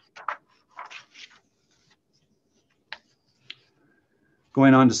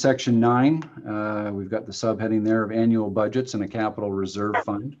 Going on to section 9, we've got the subheading there of annual budgets and a capital reserve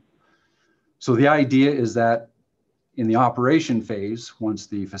fund. So the idea is that in the operation phase, once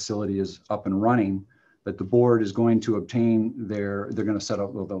the facility is up and running, that the board is going to obtain they're going to set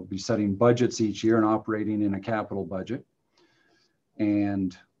up, they'll be setting budgets each year and operating in a capital budget.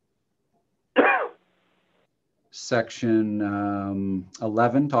 And section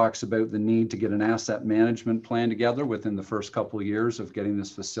 11 talks about the need to get an asset management plan together within the first couple of years of getting this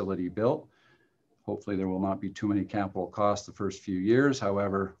facility built. Hopefully there will not be too many capital costs the first few years.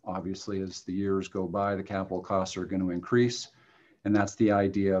 However, obviously as the years go by, the capital costs are going to increase. And that's the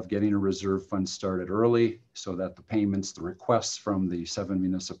idea of getting a reserve fund started early so that the payments, the requests from the 7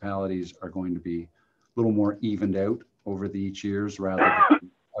 municipalities are going to be a little more evened out over the each years rather than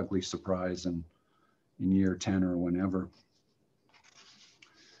an ugly surprise in year 10 or whenever.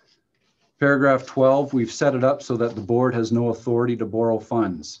 Paragraph 12, we've set it up so that the board has no authority to borrow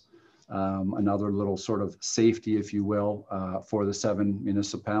funds. Another little sort of safety, if you will, for the 7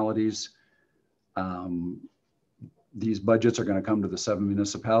 municipalities. These budgets are going to come to the 7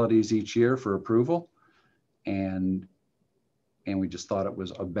 municipalities each year for approval. And we just thought it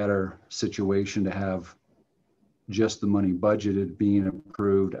was a better situation to have just the money budgeted being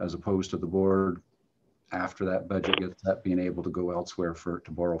approved as opposed to the board after that budget gets set being able to go elsewhere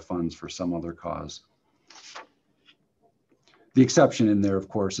to borrow funds for some other cause. The exception in there, of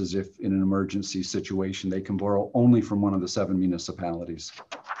course, is if in an emergency situation, they can borrow only from one of the 7 municipalities.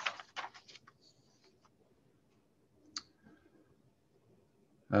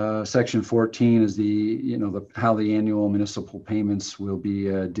 Section 14 is how the annual municipal payments will be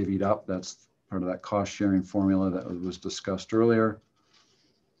divvied up. That's part of that cost sharing formula that was discussed earlier.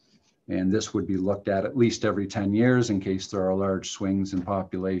 And this would be looked at least every 10 years in case there are large swings in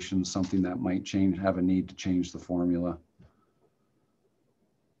population, something that might have a need to change the formula.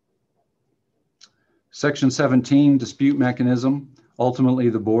 Section 17, dispute mechanism. Ultimately,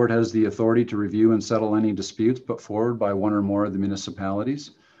 the board has the authority to review and settle any disputes put forward by one or more of the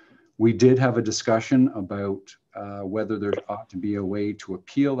municipalities. We did have a discussion about whether there ought to be a way to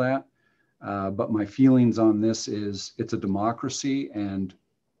appeal that. But my feelings on this is it's a democracy, and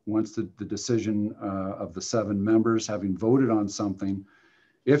once the decision of the 7 members having voted on something,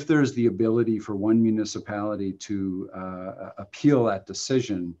 if there's the ability for one municipality to appeal that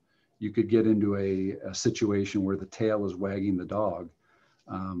decision, you could get into a situation where the tail is wagging the dog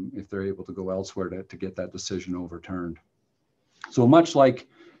if they're able to go elsewhere to get that decision overturned. So much like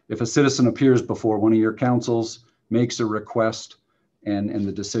if a citizen appears before one of your councils, makes a request, and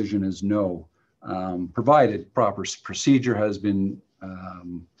the decision is no, provided proper procedure has been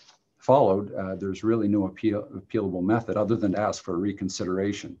followed, there's really no appealable method other than to ask for a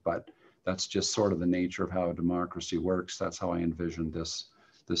reconsideration. But that's just sort of the nature of how a democracy works. That's how I envisioned this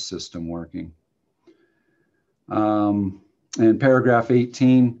system working. And paragraph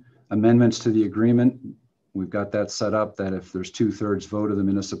 18, amendments to the agreement. We've got that set up that if there's 2/3 vote of the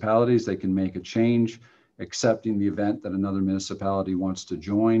municipalities, they can make a change, except in the event that another municipality wants to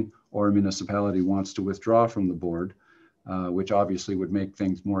join or a municipality wants to withdraw from the board, which obviously would make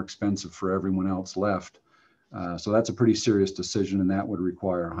things more expensive for everyone else left. So that's a pretty serious decision, and that would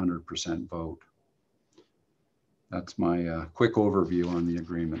require 100% vote. That's my quick overview on the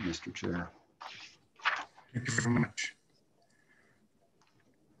agreement, Mr. Chair. Thank you very much.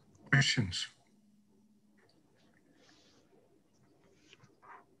 Questions?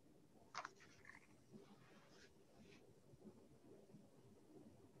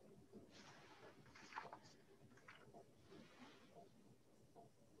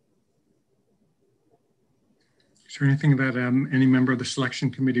 Is there anything that any member of the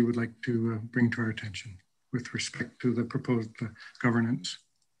selection committee would like to bring to our attention with respect to the proposed governance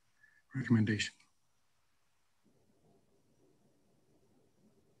recommendation?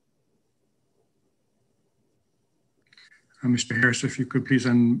 Mr. Harris, if you could please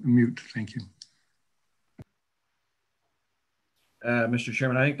unmute. Thank you. Mr.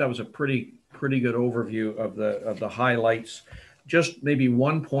 Chairman, I think that was a pretty good overview of the highlights. Just maybe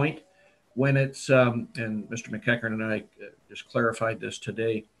one point. When it's, and Mr. McEachern and I just clarified this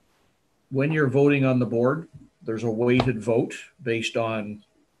today, when you're voting on the board, there's a weighted vote based on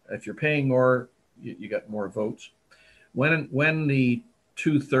if you're paying more, you got more votes. When the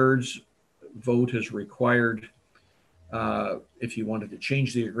 2/3 vote is required, if you wanted to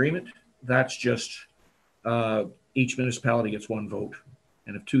change the agreement, that's just each municipality gets 1 vote.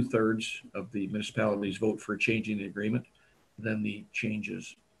 And if 2/3 of the municipalities vote for changing the agreement, then the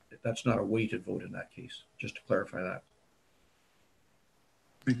changes. That's not a weighted vote in that case, just to clarify that.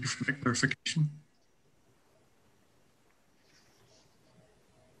 Thank you for the clarification.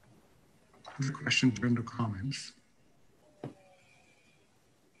 Other questions or no comments?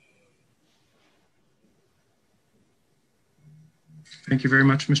 Thank you very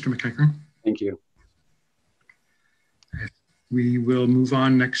much, Mr. McEachern. Thank you. We will move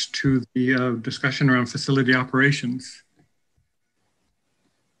on next to the discussion around facility operations.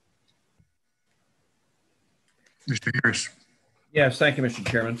 Mr. Harris. Yes, thank you, Mr.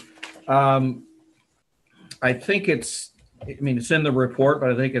 Chairman. I think it's in the report,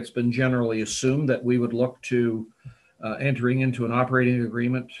 but I think it's been generally assumed that we would look to entering into an operating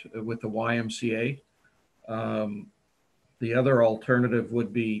agreement with the YMCA. The other alternative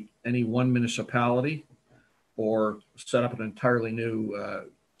would be any one municipality or set up an entirely new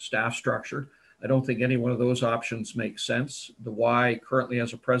staff structure. I don't think any one of those options makes sense. The Y currently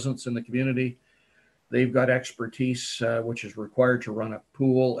has a presence in the community, They've got expertise, which is required to run a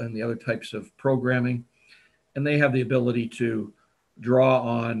pool and the other types of programming. And they have the ability to draw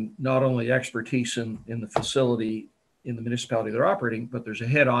on not only expertise in the facility in the municipality they're operating, but there's a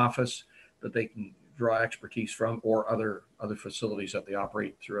head office that they can draw expertise from, or other facilities that they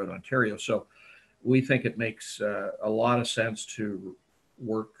operate throughout Ontario. So we think it makes a lot of sense to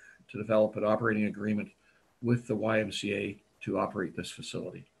work to develop an operating agreement with the YMCA to operate this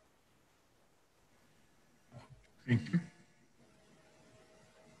facility. Thank you.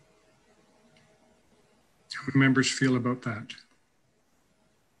 How do members feel about that?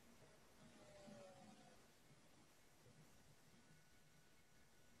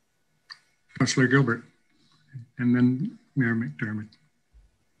 Councillor Gilbert, and then Mayor McDermott.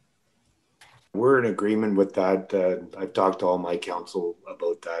 We're in agreement with that. I've talked to all my council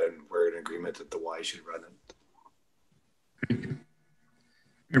about that, and we're in agreement that the Y should run it. Thank you.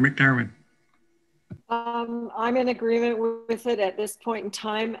 Mayor McDermott. I'm in agreement with it at this point in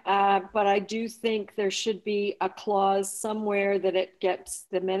time, but I do think there should be a clause somewhere that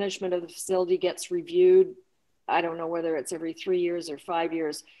the management of the facility gets reviewed. I don't know whether it's every 3 years or 5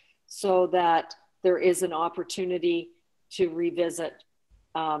 years, so that there is an opportunity to revisit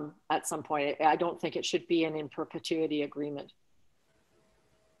at some point. I don't think it should be an in perpetuity agreement.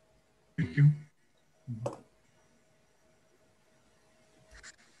 Thank you.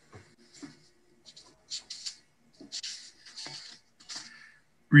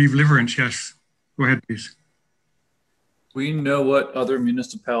 Reeve Liverance, yes. Go ahead, please. We know what other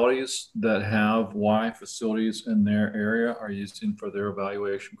municipalities that have Y facilities in their area are using for their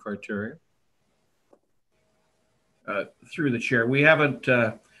evaluation criteria? Through the chair, we haven't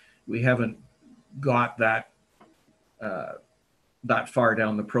got that far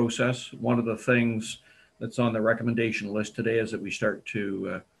down the process. One of the things that's on the recommendation list today is that we start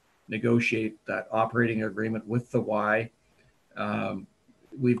to negotiate that operating agreement with the Y.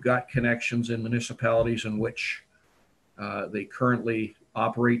 We've got connections in municipalities in which they currently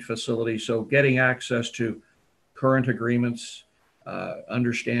operate facilities. So getting access to current agreements,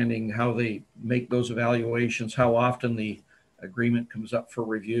 understanding how they make those evaluations, how often the agreement comes up for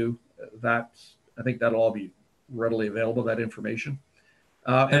review, I think that'll all be readily available, that information.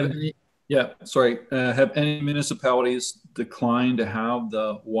 Have any municipalities declined to have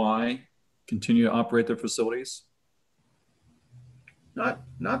the Y continue to operate their facilities?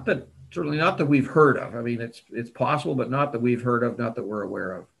 Certainly not that we've heard of. I mean, it's possible, but not that we've heard of, not that we're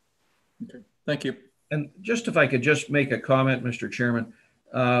aware of. Okay, thank you. And just if I could just make a comment, Mr. Chairman,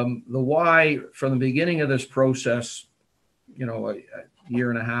 the Y from the beginning of this process, you know, a year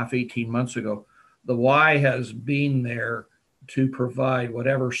and a half, 18 months ago, the Y has been there to provide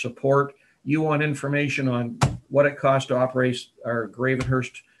whatever support. You want information on what it costs to operate our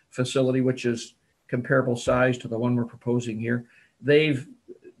Gravenhurst facility, which is comparable size to the one we're proposing here. They've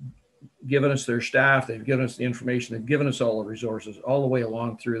given us their staff, they've given us the information, they've given us all the resources all the way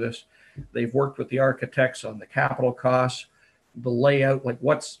along through this. They've worked with the architects on the capital costs, the layout, like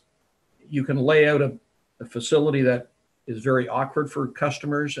you can lay out a facility that is very awkward for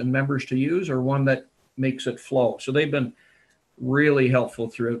customers and members to use, or one that makes it flow. So they've been really helpful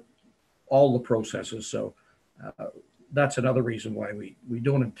throughout all the processes. So that's another reason why we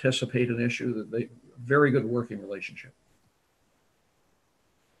don't anticipate an issue, that they very good working relationship.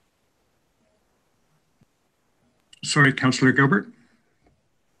 Sorry, Councillor Gilbert.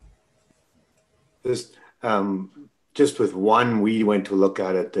 Just with one, we went to look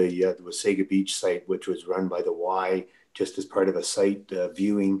at the Wasaga Beach site, which was run by the Y, just as part of a site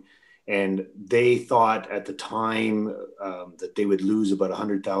viewing. And they thought at the time that they would lose about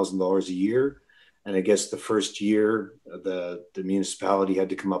 $100,000 a year. And I guess the first year, the municipality had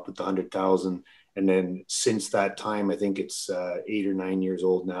to come up with the $100,000. And then since that time, I think it's 8 or 9 years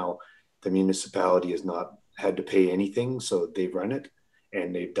old now, the municipality has not had to pay anything. So they've run it,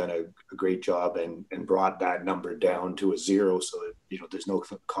 and they've done a great job and brought that number down to a zero. So that, you know, there's no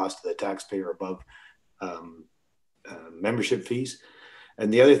cost to the taxpayer above membership fees.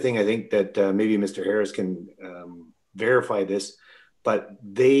 And the other thing, I think that maybe Mr. Harris can verify this, but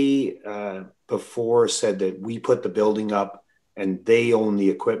they before said that we put the building up and they own the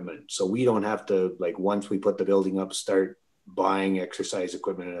equipment. So we don't have to, like, once we put the building up, start buying exercise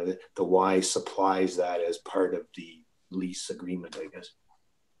equipment. And the Y supplies that as part of the lease agreement, I guess.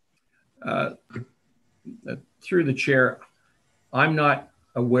 Through the chair, I'm not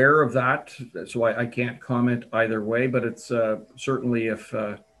aware of that, so I can't comment either way, but it's certainly if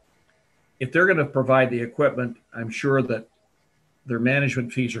they're going to provide the equipment, I'm sure that their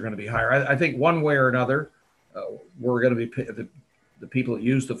management fees are going to be higher. I think one way or another, we're going to be the people that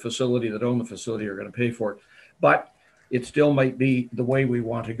use the facility, that own the facility, are going to pay for it. But it still might be the way we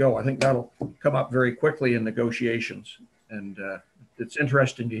want to go. I think that'll come up very quickly in negotiations. And it's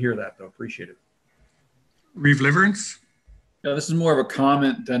interesting to hear that, though. Appreciate it. Reeve Liverance? Yeah, this is more of a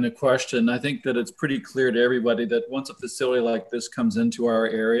comment than a question. I think that it's pretty clear to everybody that once a facility like this comes into our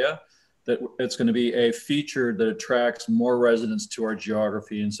area, that it's going to be a feature that attracts more residents to our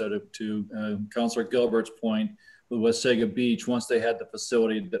geography. Instead of, to Councillor Gilbert's point, with Wasaga Beach, once they had the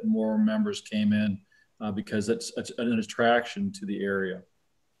facility, that more members came in because it's an attraction to the area.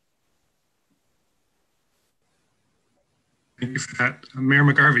 Thank you for that. Mayor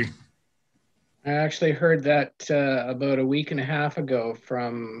McGarvey. I actually heard that about a week and a half ago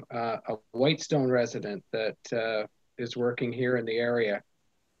from a Whitestone resident that is working here in the area,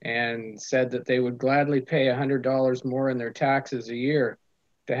 and said that they would gladly pay $100 more in their taxes a year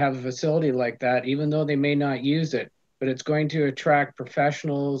to have a facility like that, even though they may not use it. But it's going to attract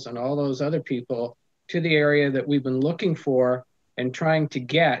professionals and all those other people to the area that we've been looking for and trying to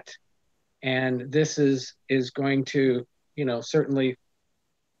get. And this is going to, you know, certainly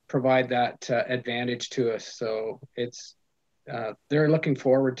provide that advantage to us. So it's they're looking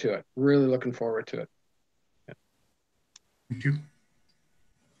forward to it, really looking forward to it. Yeah. Thank you.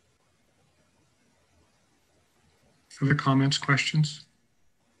 Other comments, questions?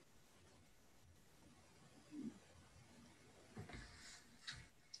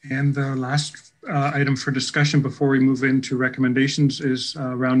 And the last item for discussion before we move into recommendations is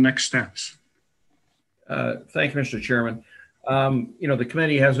around next steps. Thank you, Mr. Chairman. You know, the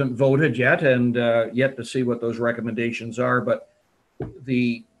committee hasn't voted yet, and yet to see what those recommendations are. But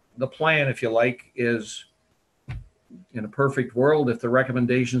the plan, if you like, is, in a perfect world, if the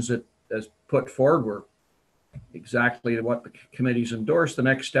recommendations that as put forward were exactly what the committee's endorsed, the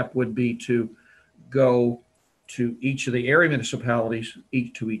next step would be to go to each of the area municipalities,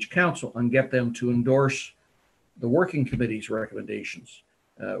 to each council, and get them to endorse the working committee's recommendations.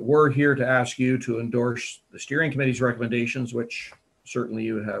 We're here to ask you to endorse the steering committee's recommendations, which certainly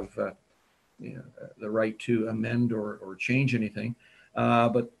you have the right to amend or change anything.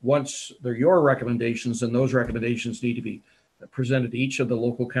 But once they're your recommendations, then those recommendations need to be presented to each of the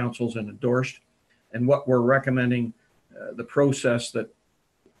local councils and endorsed. And what we're recommending, the process that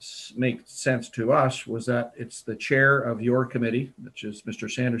makes sense to us, was that it's the chair of your committee, which is Mr.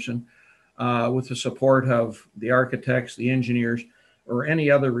 Sanderson, with the support of the architects, the engineers, or any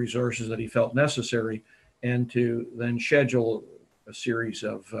other resources that he felt necessary, and to then schedule a series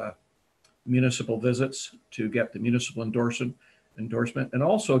of municipal visits to get the municipal endorsement, and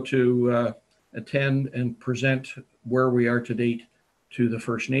also to attend and present where we are to date to the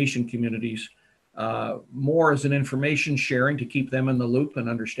First Nation communities, more as an information sharing to keep them in the loop and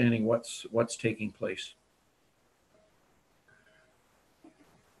understanding what's taking place.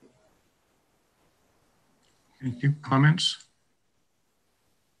 Thank you. Comments?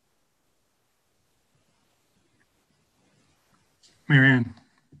 Marianne.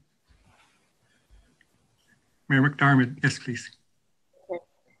 Mayor McDermott, yes, please.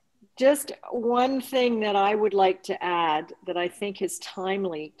 Just one thing that I would like to add that I think is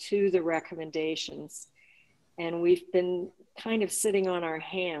timely to the recommendations, and we've been kind of sitting on our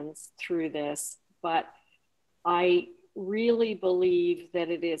hands through this, but I really believe that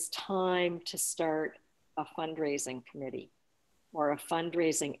it is time to start a fundraising committee or a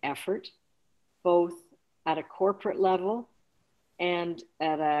fundraising effort, both at a corporate level and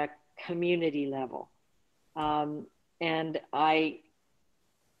at a community level. And I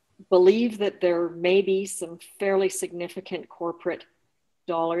believe that there may be some fairly significant corporate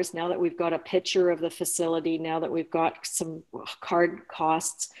dollars now that we've got a picture of the facility, now that we've got some card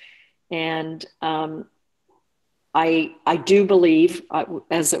costs. And I do believe,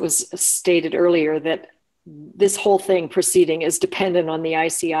 as it was stated earlier, that this whole thing proceeding is dependent on the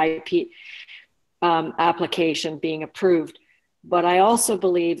ICIP application being approved. But I also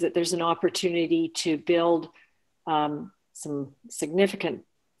believe that there's an opportunity to build some significant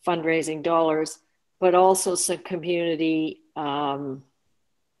fundraising dollars, but also some community, what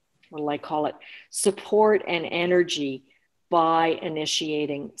do I call it, support and energy by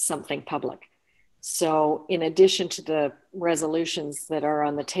initiating something public. So in addition to the resolutions that are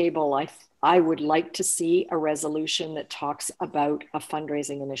on the table, I would like to see a resolution that talks about a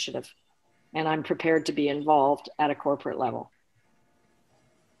fundraising initiative. And I'm prepared to be involved at a corporate level.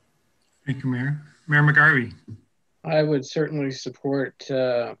 Thank you, Mayor. Mayor McGarvey. I would certainly support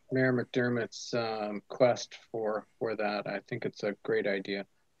Mayor McDermott's quest for that. I think it's a great idea.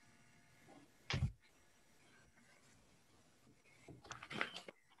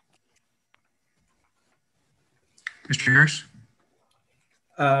 Mr. Harris.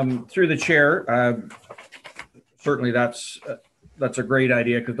 Through the chair, certainly that's a great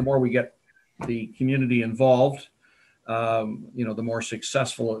idea, because the more we get the community involved, the more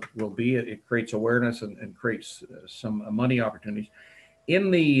successful it will be. It creates awareness and creates some money opportunities. In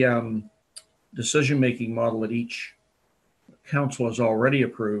the decision-making model that each council has already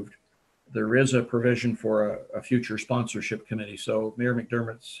approved, there is a provision for a future sponsorship committee. So Mayor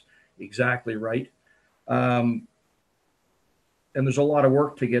McDermott's exactly right. And there's a lot of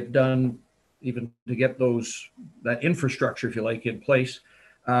work to get done, even to get that infrastructure, if you like, in place.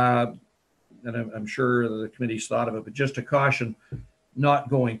 And I'm sure the committee's thought of it, but just a caution, not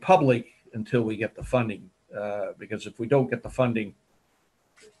going public until we get the funding, because if we don't get the funding,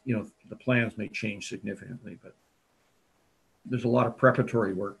 the plans may change significantly. But there's a lot of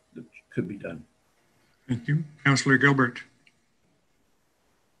preparatory work that could be done. Thank you. Councillor Gilbert.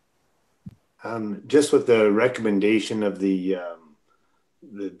 Just with the recommendation of the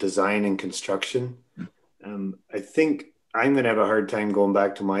design and construction, I think I'm going to have a hard time going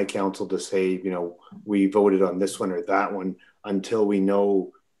back to my council to say, we voted on this one or that one until we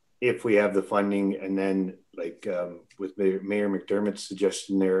know if we have the funding. And then, like with Mayor McDermott's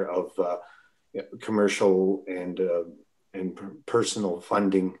suggestion there of commercial and personal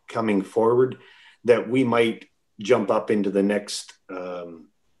funding coming forward, that we might jump up into the next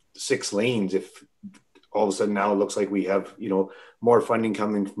 6 lanes if all of a sudden now it looks like we have more funding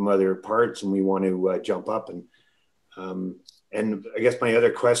coming from other parts and we want to jump up. And I guess my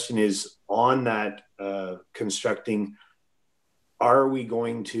other question is on that constructing, are we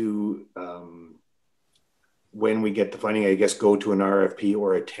going to when we get the funding, I guess, go to an RFP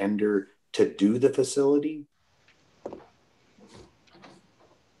or a tender to do the facility?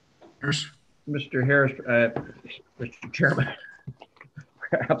 Mr. Harris, Mr. Chairman,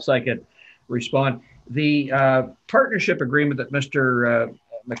 perhaps I could respond. The partnership agreement that Mr.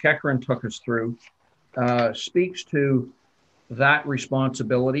 McEachran took us through speaks to that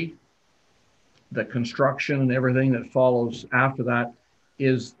responsibility. The construction and everything that follows after that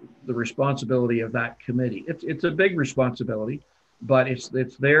is the responsibility of that committee. It's a big responsibility, but it's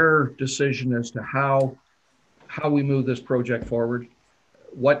their decision as to how we move this project forward,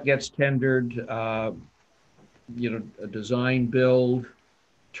 what gets tendered, a design, build,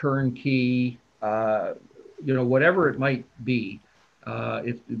 turnkey, whatever it might be.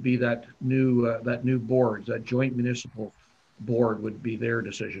 It would be that new board, that joint municipal board would be their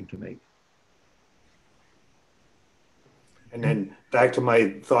decision to make. And then back to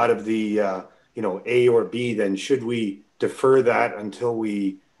my thought of the, A or B, then should we defer that until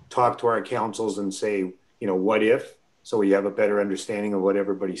we talk to our councils and say, what if, so we have a better understanding of what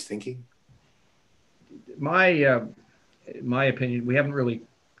everybody's thinking? My opinion, we haven't really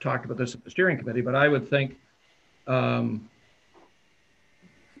talked about this at the steering committee, but I would think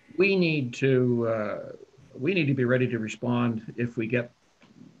we need to be ready to respond if we get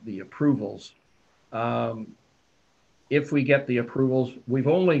the approvals. If we get the approvals, we've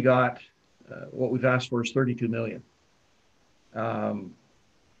only got what we've asked for is 32 million.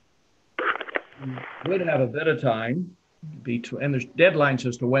 We'd have a bit of time and there's deadlines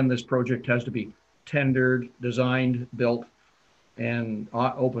as to when this project has to be tendered, designed, built, and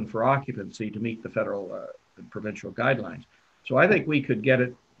open for occupancy to meet the federal and provincial guidelines. So I think we could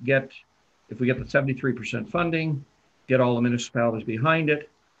if we get the 73% funding, get all the municipalities behind it.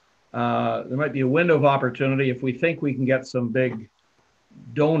 There might be a window of opportunity if we think we can get some big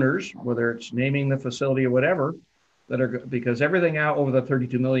donors, whether it's naming the facility or whatever, because everything out over the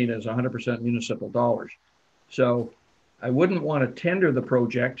 32 million is 100% municipal dollars. So I wouldn't want to tender the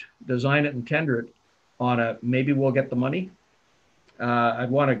project, design it and tender it on maybe we'll get the money. I'd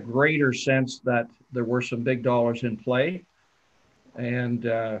want a greater sense that there were some big dollars in play, and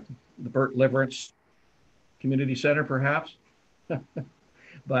the Burt Liverance Community Center, perhaps.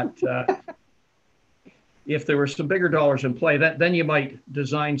 But if there were some bigger dollars in play, then you might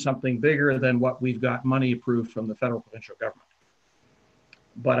design something bigger than what we've got money approved from the federal provincial government.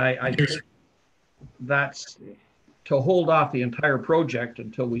 But I think that's to hold off the entire project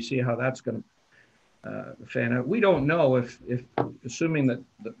until we see how that's going to fan out. We don't know if assuming that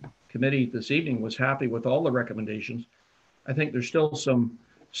the committee this evening was happy with all the recommendations, I think there's still some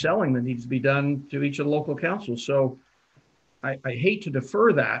selling that needs to be done to each of the local councils. So I hate to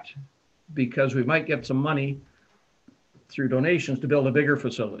defer that because we might get some money through donations to build a bigger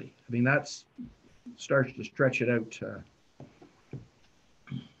facility. I mean, that starts to stretch it out.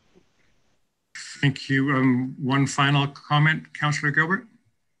 Thank you. One final comment, Councillor Gilbert?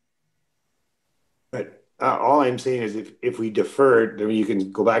 But all I'm saying is if we defer, then you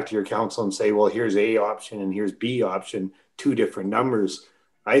can go back to your council and say, well, here's A option and here's B option, 2 different numbers.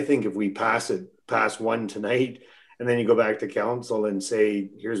 I think if we pass one tonight, and then you go back to council and say,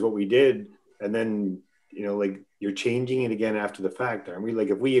 here's what we did, and then, you know, like, you're changing it again after the fact, aren't we? Like,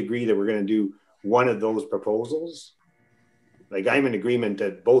 if we agree that we're going to do one of those proposals, like, I'm in agreement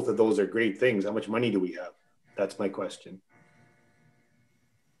that both of those are great things. How much money do we have? That's my question.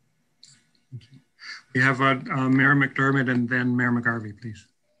 We have Mayor McDermott and then Mayor McGarvey, please.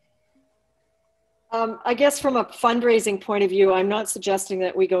 I guess from a fundraising point of view, I'm not suggesting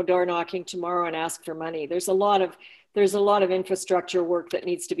that we go door knocking tomorrow and ask for money. There's a lot of infrastructure work that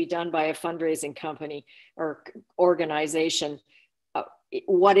needs to be done by a fundraising company or organization.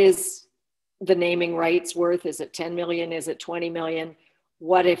 What is the naming rights worth? Is it 10 million? Is it 20 million?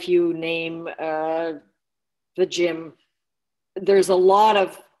 What if you name the gym? There's a lot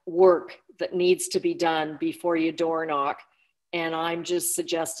of work that needs to be done before you door knock. And I'm just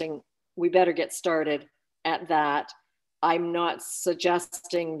suggesting we better get started at that. I'm not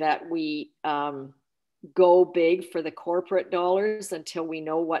suggesting that we go big for the corporate dollars until we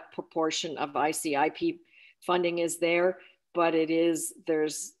know what proportion of ICIP funding is there, but it is,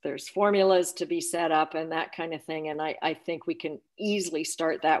 there's formulas to be set up and that kind of thing. And I think we can easily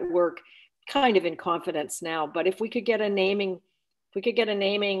start that work kind of in confidence now. But if we could get a naming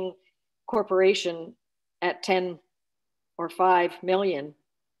corporation at 10 or 5 million,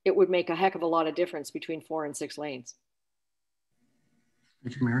 it would make a heck of a lot of difference between 4 and 6 lanes.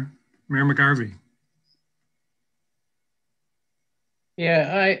 Thank you, Mayor. Mayor McGarvey.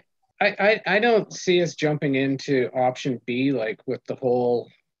 Yeah, I don't see us jumping into option B, like with the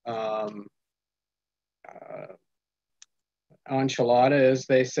whole enchilada, as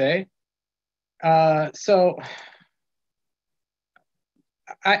they say. So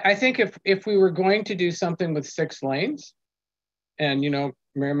I think if we were going to do something with 6 lanes, and, you know,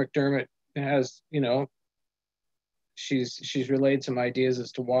 Mayor McDermott has, you know, she's relayed some ideas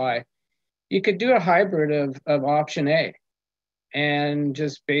as to why, you could do a hybrid of option A and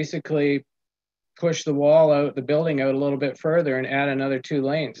just basically push the wall out, the building out a little bit further and add another 2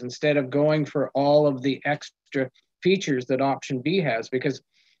 lanes instead of going for all of the extra features that option B has, because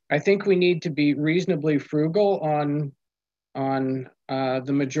I think we need to be reasonably frugal on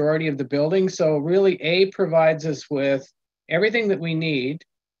the majority of the building. So really A provides us with everything that we need.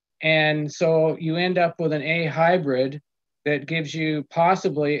 And so you end up with an A hybrid that gives you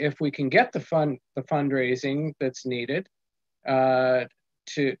possibly, if we can get the fundraising that's needed to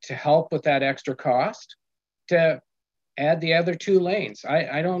help with that extra cost, to add the other 2 lanes.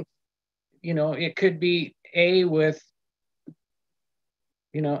 I don't, you know, it could be A with,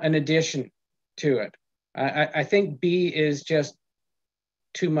 you know, an addition to it. I think B is just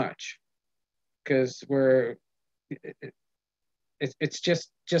too much because it's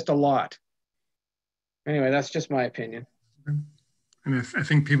just a lot. Anyway, that's just my opinion. And I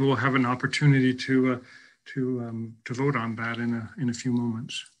think people will have an opportunity to vote on that in a few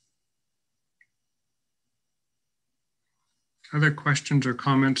moments. Other questions or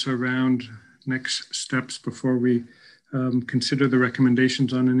comments around next steps before we consider the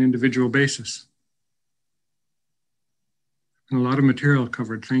recommendations on an individual basis? And a lot of material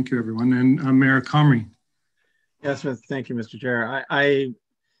covered. Thank you, everyone. And Mayor Comrie. Yes, thank you, Mr. Chair. I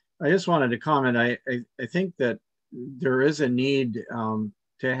just wanted to comment. I think that there is a need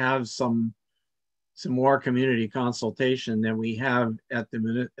to have some more community consultation than we have at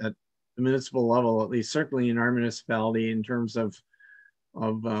the municipal level, at least certainly in our municipality, in terms of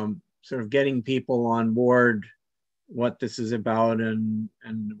sort of getting people on board what this is about and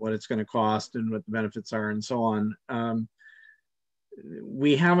what it's going to cost and what the benefits are and so on.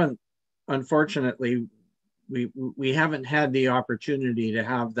 We haven't, unfortunately, we haven't had the opportunity to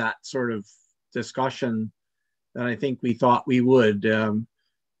have that sort of discussion that I think we thought we would,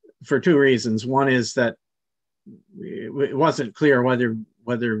 for 2 reasons. One is that it wasn't clear whether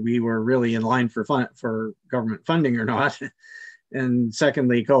we were really in line for government funding or not. And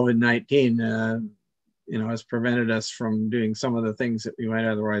secondly, COVID-19 you know, has prevented us from doing some of the things that we might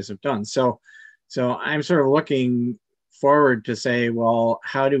otherwise have done. So I'm sort of looking forward to say, well,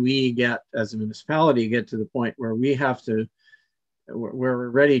 how do we get, as a municipality, get to the point where we're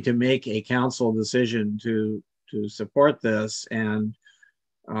ready to make a council decision to support this? And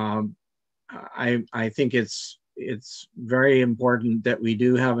I think it's very important that we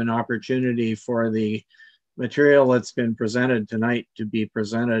do have an opportunity for the material that's been presented tonight to be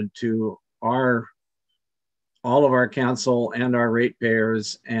presented to all of our council and our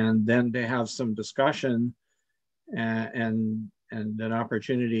ratepayers, and then to have some discussion and an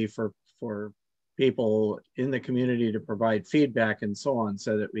opportunity for people in the community to provide feedback and so on,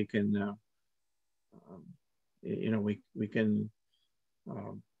 so that we can, you know, we can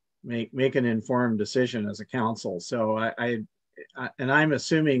make an informed decision as a council. So and I'm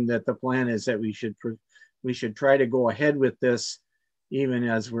assuming that the plan is that we should try to go ahead with this even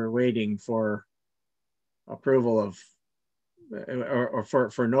as we're waiting for approval of or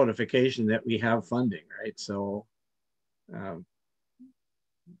for notification that we have funding, right? So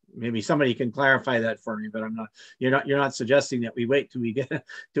maybe somebody can clarify that for me, but I'm not. You're not suggesting that we wait till we get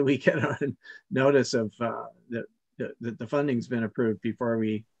a notice of that the funding's been approved before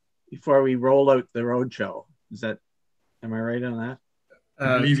we roll out the roadshow. Is that? Am I right on that?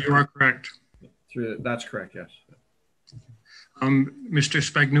 I believe you are correct. That's correct. Yes. Mr.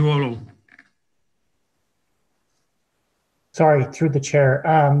 Spagnuolo. Sorry, through the chair.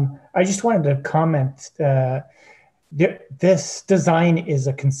 I just wanted to comment. This design is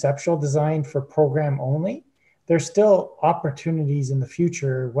a conceptual design for program only. There's still opportunities in the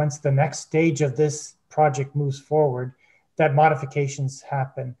future once the next stage of this project moves forward that modifications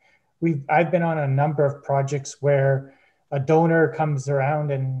happen. I've been on a number of projects where a donor comes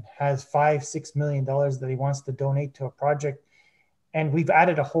around and has $5-6 million that he wants to donate to a project, and we've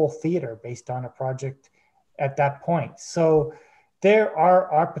added a whole theater based on a project at that point. So there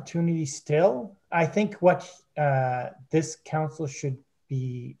are opportunities still. I think what this council should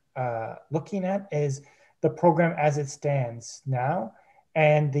be looking at is the program as it stands now,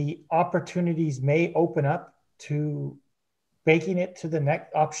 and the opportunities may open up to making it to the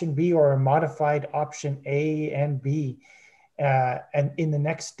next option B or a modified option A and B, and in the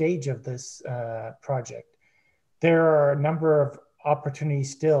next stage of this project. There are a number of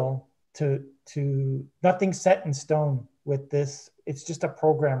opportunities still to nothing set in stone with this. It's just a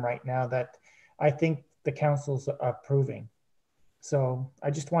program right now that I think the council's approving. So I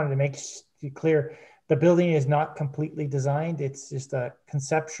just wanted to make it clear, the building is not completely designed. It's just a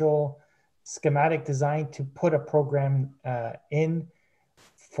conceptual schematic design to put a program in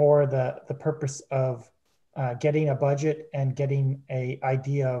for the purpose of getting a budget and getting an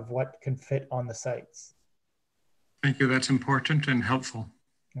idea of what can fit on the sites. Thank you. That's important and helpful.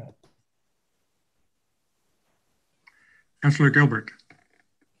 Yeah. Councillor Gilbert.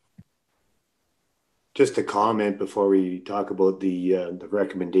 Just a comment before we talk about the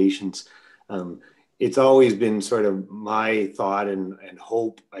recommendations. It's always been sort of my thought and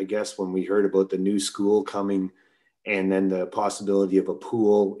hope, I guess, when we heard about the new school coming and then the possibility of a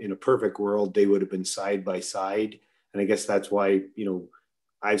pool. In a perfect world, they would have been side by side. And I guess that's why,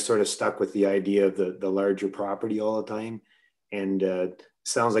 I've sort of stuck with the idea of the larger property all the time. And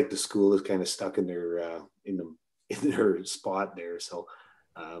sounds like the school is kind of stuck in their spot there. So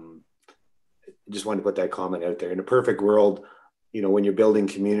I just wanted to put that comment out there. In a perfect world, when you're building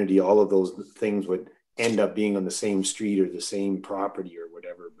community, all of those things would end up being on the same street or the same property or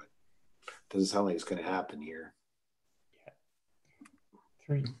whatever, but it doesn't sound like it's going to happen here.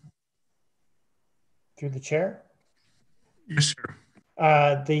 Through the chair? Yes, sir.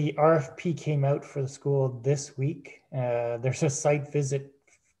 The RFP came out for the school this week. There's a site visit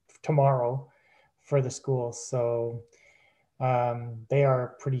tomorrow for the school. So they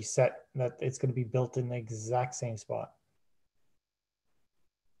are pretty set that it's going to be built in the exact same spot.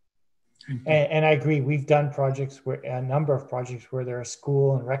 And I agree, we've done projects where a number of projects where there are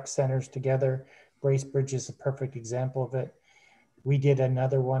school and rec centers together. Bracebridge is a perfect example of it. We did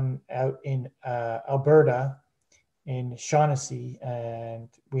another one out in Alberta in Shaughnessy, and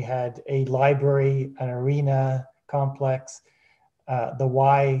we had a library, an arena complex, the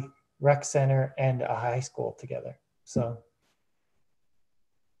Y rec center, and a high school together. So.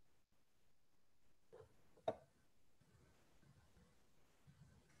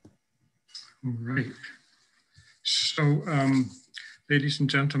 All right. So, ladies and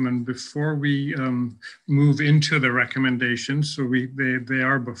gentlemen, before we move into the recommendations, so they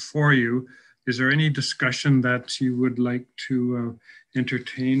are before you, is there any discussion that you would like to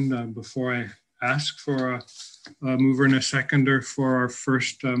entertain before I ask for a mover and a seconder for our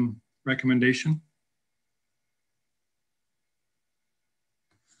first recommendation?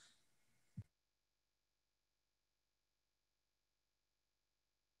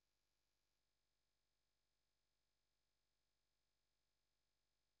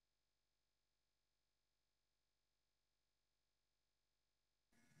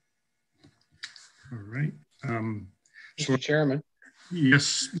 All right. Mr. Chairman.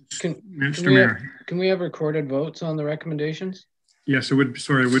 Yes, Mr. Mayor. Can we have recorded votes on the recommendations? Yes, it would.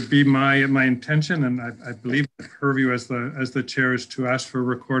 Sorry, it would be my intention, and I believe the purview as the chair is to ask for a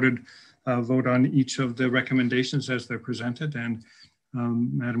recorded vote on each of the recommendations as they're presented, and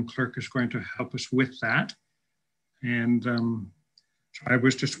Madam Clerk is going to help us with that. And so I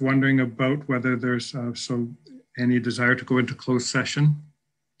was just wondering about whether there's so Any desire to go into closed session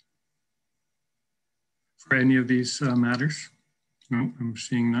for any of these matters? No, I'm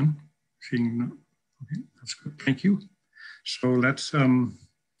seeing none. Seeing none. Okay, that's good. Thank you. So let's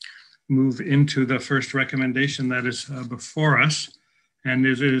move into the first recommendation that is before us. And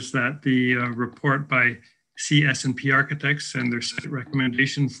it is that the report by CS&P Architects and their site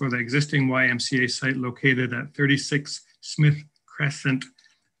recommendation for the existing YMCA site located at 36 Smith Crescent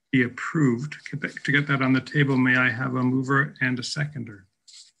be approved. To get that on the table, may I have a mover and a seconder?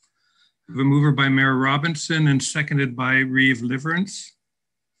 I have a mover by Mayor Robinson and seconded by Reeve Liverance.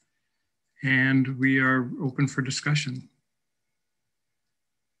 And we are open for discussion.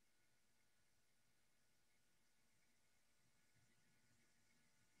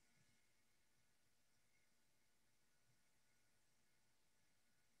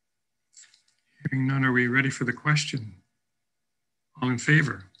 Hearing none, are we ready for the question? All in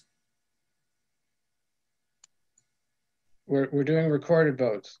favor? We're doing recorded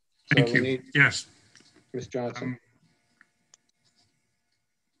votes. Thank you. Yes. Ms. Johnson.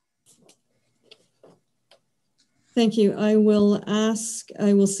 Thank you. I will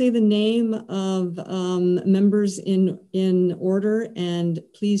say the name of members in order, and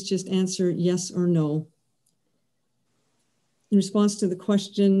please just answer yes or no. In response to the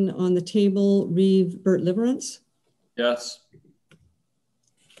question on the table, Reeve Burt Liverance. Yes.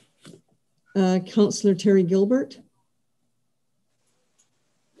 Councillor Terry Gilbert.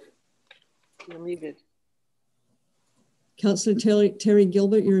 You're muted. Councillor Terry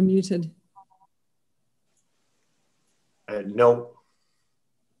Gilbert, you're muted. No.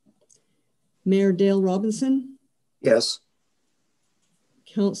 Mayor Dale Robinson. Yes.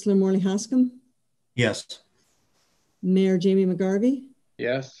 Councillor Morley Hascom. Yes. Mayor Jamie McGarvey.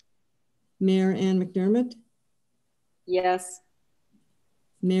 Yes. Mayor Ann McDermott. Yes.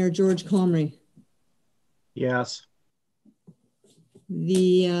 Mayor George Comrie. Yes.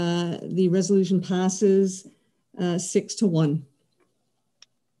 The resolution passes 6-1.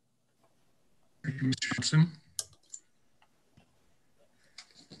 Thank you, Mr. Johnson.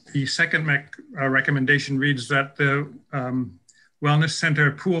 The second recommendation reads that the Wellness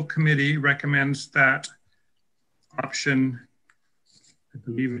Center Pool Committee recommends that option, I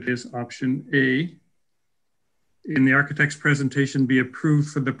believe it is option A, in the architect's presentation be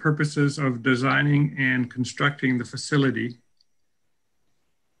approved for the purposes of designing and constructing the facility.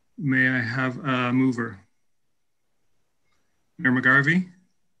 May I have a mover? Mayor McGarvey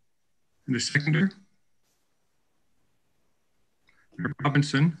and a seconder? Mayor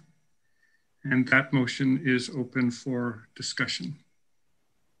Robinson, and that motion is open for discussion.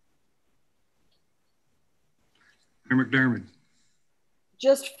 Mayor McDermott.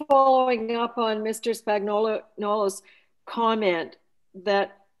 Just following up on Mr. Spagnuolo's comment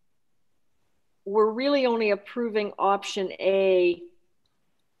that we're really only approving option A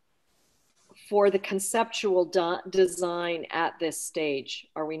for the conceptual design at this stage,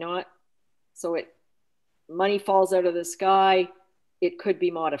 are we not? So money falls out of the sky, it could be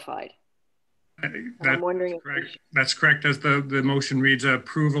modified. I'm wondering. That's correct, as the motion reads,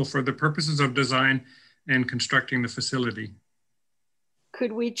 approval for the purposes of design and constructing the facility.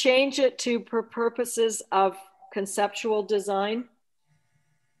 Could we change it to for purposes of conceptual design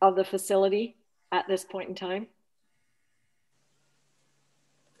of the facility at this point in time?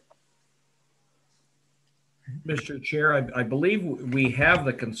 Mr. Chair, I believe we have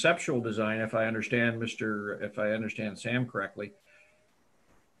the conceptual design, if I understand Sam correctly.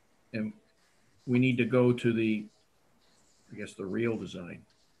 And we need to go to the real design.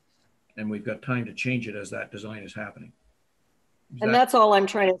 And we've got time to change it as that design is happening. And that's all I'm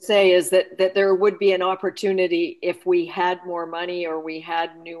trying to say is that there would be an opportunity if we had more money or we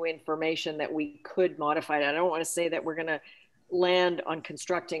had new information that we could modify it. I don't want to say that we're going to land on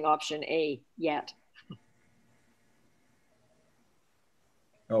constructing option A yet.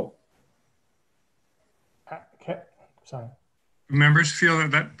 Oh. Okay, sorry. Members feel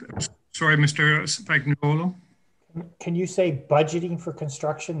sorry, Mr. Spagnuolo. Can you say budgeting for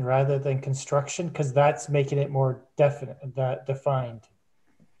construction rather than construction? Because that's making it more defined.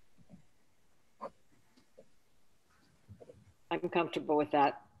 I'm comfortable with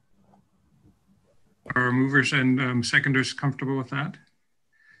that. Are movers and seconders comfortable with that?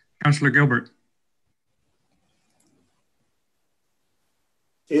 Councillor Gilbert.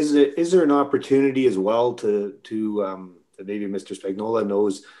 Is there an opportunity as well to maybe Mr. Spagnuolo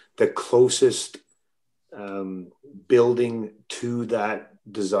knows the closest building to that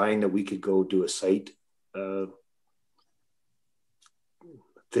design that we could go do a site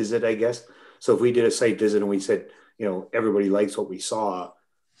visit, I guess. So if we did a site visit and we said, everybody likes what we saw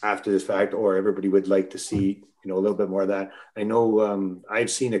after this fact, or everybody would like to see you know, a little bit more of that. I know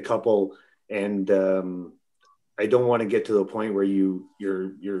I've seen a couple, and I don't want to get to the point where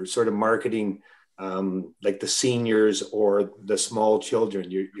you're sort of marketing like the seniors or the small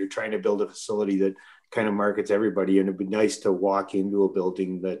children. You're trying to build a facility that kind of markets everybody, and it'd be nice to walk into a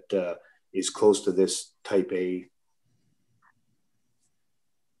building that is close to this type A.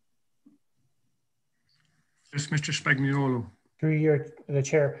 Yes, Mr. Spagnuolo. Through the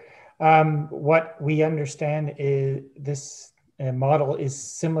chair. What we understand is this model is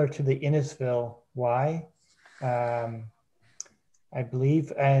similar to the Innisfil Y, I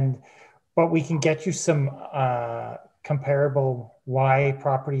believe, but we can get you some comparable Y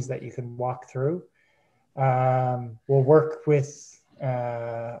properties that you can walk through. We'll work with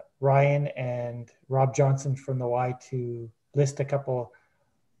Ryan and Rob Johnson from the Y to list a couple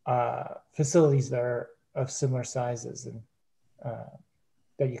facilities that are of similar sizes and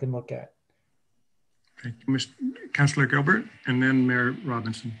that you can look at. Thank you, Councillor Gilbert, and then Mayor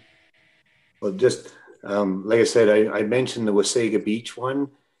Robinson. Well, just like I said, I mentioned the Wasaga Beach one,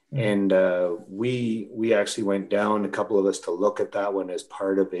 and we actually went down, a couple of us, to look at that one as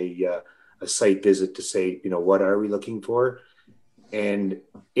part of a site visit to say, you know, what are we looking for? And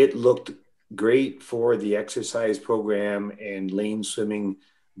it looked great for the exercise program and lane swimming,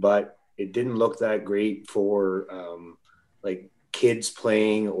 but it didn't look that great for like kids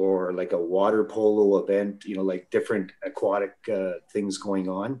playing or like a water polo event, you know, like different aquatic things going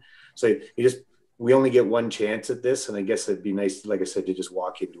on. So we only get one chance at this. And I guess it'd be nice, like I said, to just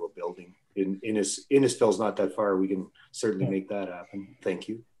walk into a building. Innisfil's not that far. We can certainly make that happen. Thank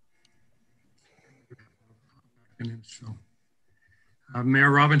you. Mayor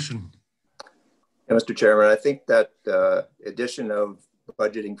Robinson. Yeah, Mr. Chairman, I think that addition of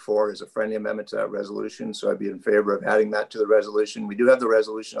budgeting for is a friendly amendment to that resolution. So I'd be in favor of adding that to the resolution. We do have the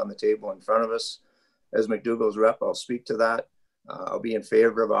resolution on the table in front of us. As McDougall's rep, I'll speak to that. I'll be in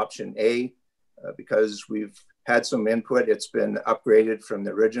favor of option A because we've had some input. It's been upgraded from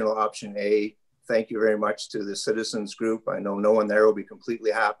the original option A. Thank you very much to the citizens group. I know no one there will be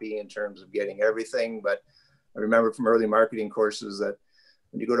completely happy in terms of getting everything, but I remember from early marketing courses that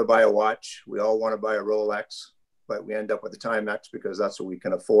when you go to buy a watch, we all want to buy a Rolex, but we end up with a Timex because that's what we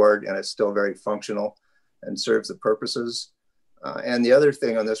can afford, and it's still very functional and serves the purposes. And the other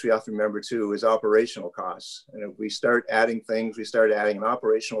thing on this we have to remember too is operational costs. And if we start adding things, and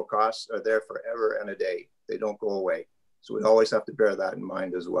operational costs are there forever and a day. They don't go away. So we always have to bear that in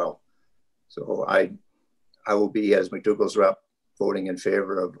mind as well. So I will be, as McDougall's rep, voting in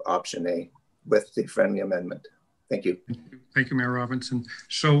favor of option A with the friendly amendment. Thank you. Thank you, Mayor Robinson.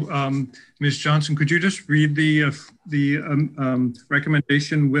 So, Ms. Johnson, could you just read the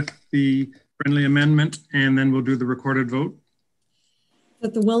recommendation with the friendly amendment, and then we'll do the recorded vote?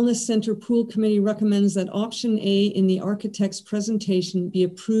 That the Wellness Center Pool Committee recommends that option A in the architect's presentation be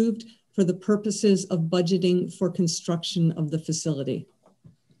approved for the purposes of budgeting for construction of the facility.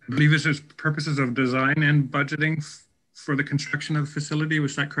 I believe this is purposes of design and budgeting for the construction of the facility.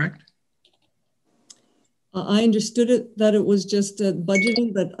 Was that correct? I understood it that it was just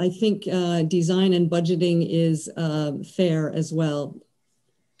budgeting, but I think design and budgeting is fair as well.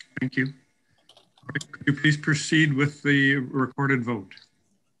 Thank you. Right, could you please proceed with the recorded vote?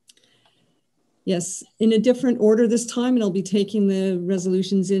 Yes, in a different order this time, and I'll be taking the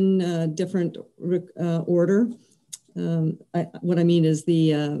resolutions in a different order. What I mean is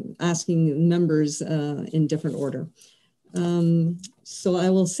the asking members in different order. So I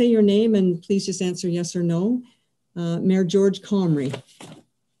will say your name and please just answer yes or no. Mayor George Comrie.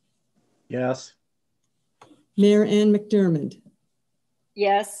 Yes. Mayor Ann McDermott.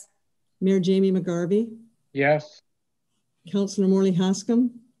 Yes. Mayor Jamie McGarvey. Yes. Councillor Morley Hascom.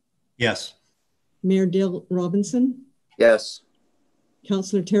 Yes. Mayor Dale Robinson. Yes.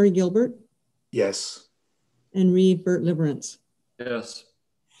 Councillor Terry Gilbert. Yes. And Reeve Burt Liberance. Yes.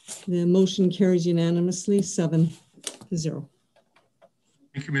 The motion carries unanimously 7-0.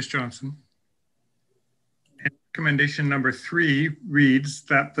 Thank you, Ms. Johnson. And recommendation number 3 reads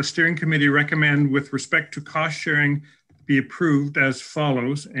that the steering committee recommend with respect to cost sharing be approved as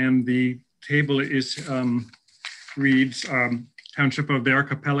follows. And the table is reads Township of the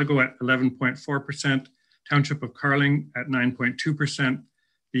Archipelago at 11.4%, Township of Carling at 9.2%,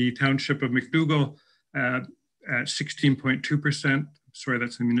 the Township of McDougall at 16.2%. Sorry,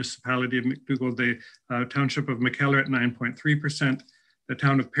 that's the municipality of McDougall. The Township of McKellar at 9.3%, the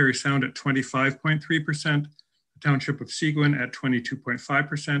Town of Parry Sound at 25.3%, the Township of Seguin at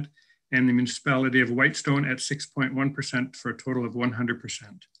 22.5%, and the municipality of Whitestone at 6.1% for a total of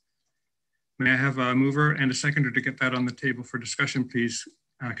 100%. May I have a mover and a seconder to get that on the table for discussion, please?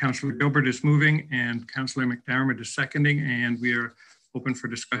 Councillor Gilbert is moving and Councillor McDermott is seconding, and we are open for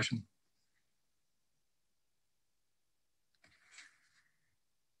discussion.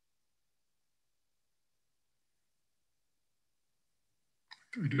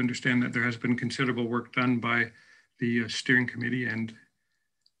 I do understand that there has been considerable work done by the steering committee, and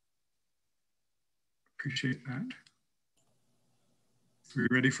appreciate that. Are we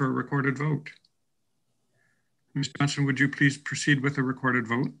ready for a recorded vote? Ms. Johnson, would you please proceed with a recorded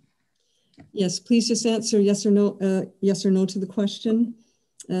vote? Yes, please just answer yes or no to the question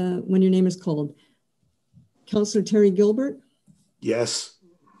when your name is called. Councillor Terry Gilbert? Yes.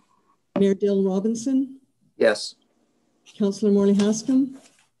 Mayor Dale Robinson? Yes. Councillor Morley Hascom?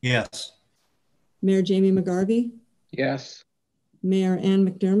 Yes. Mayor Jamie McGarvey? Yes. Mayor Ann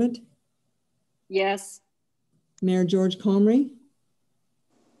McDermott? Yes. Mayor George Comrie?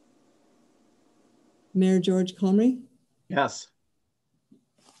 Mayor George Comrie? Yes.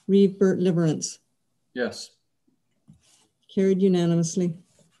 Reeve Burt Liverance? Yes. Carried unanimously.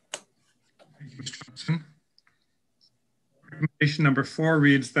 Thank you, Ms. Johnson. Recommendation number 4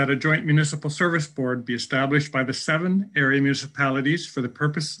 reads that a joint municipal service board be established by the 7 area municipalities for the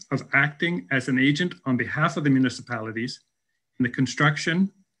purpose of acting as an agent on behalf of the municipalities in the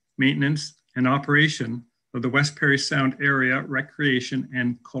construction, maintenance, and operation of the West Parry Sound Area Recreation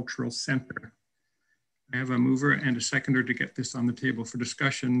and Cultural Center. I have a mover and a seconder to get this on the table for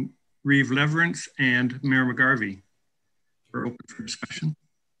discussion. Reeve Leverance and Mayor McGarvey. We're open for discussion.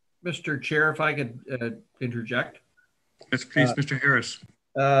 Mr. Chair, if I could interject. Yes, please, Mr. Harris.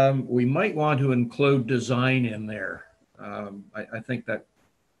 We might want to include design in there. I think that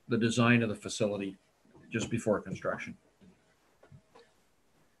the design of the facility just before construction.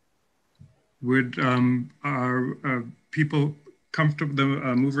 Would people comfortable,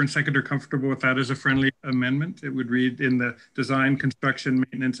 the mover and seconder comfortable with that as a friendly amendment? It would read in the design, construction,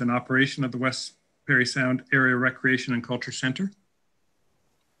 maintenance, and operation of the West Parry Sound Area Recreation and Culture Center.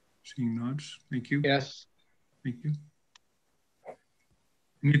 Seeing nods, thank you. Yes. Thank you.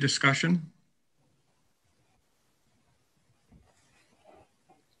 Any discussion?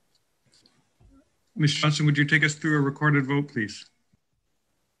 Ms. Johnson, would you take us through a recorded vote, please?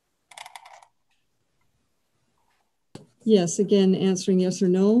 Yes, again, answering yes or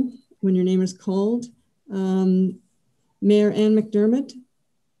no when your name is called. Mayor Ann McDermott?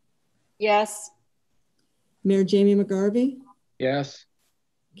 Yes. Mayor Jamie McGarvey? Yes.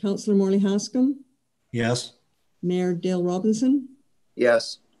 Councillor Morley Hascom? Yes. Mayor Dale Robinson?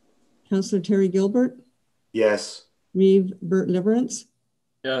 Yes. Councillor Terry Gilbert? Yes. Reeve Burt Liverance?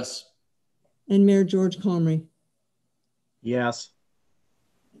 Yes. And Mayor George Comrie? Yes.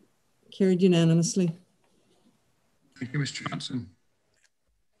 Carried unanimously. Thank you, Mr. Johnson.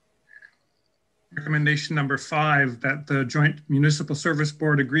 Recommendation number 5, that the Joint Municipal Service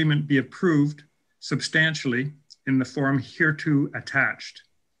Board Agreement be approved substantially in the form hereto attached.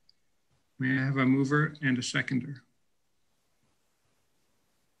 May I have a mover and a seconder?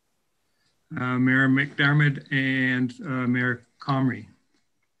 Mayor McDermott and Mayor Comrie.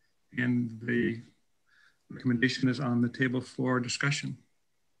 And the recommendation is on the table for discussion.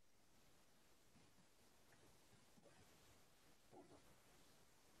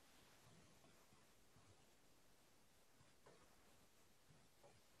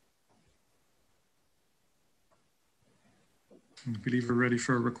 I believe we're ready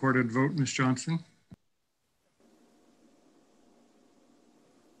for a recorded vote, Ms. Johnson.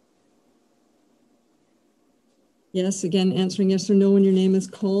 Yes, again, answering yes or no when your name is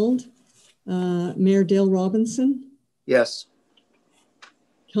called. Mayor Dale Robinson? Yes.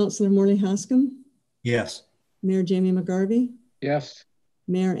 Councillor Morley Hascom? Yes. Mayor Jamie McGarvey? Yes.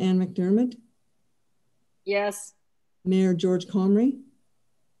 Mayor Ann McDermott? Yes. Mayor George Comrie?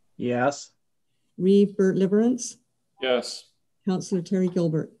 Yes. Reeve Burt Liverance? Yes. Councillor Terry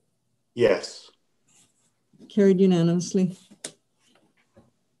Gilbert? Yes. Carried unanimously.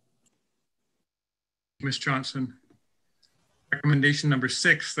 Ms. Johnson. Recommendation number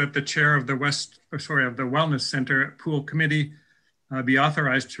 6, that the chair of the Wellness Center Pool Committee be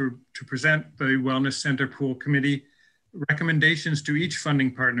authorized to present the Wellness Center Pool Committee recommendations to each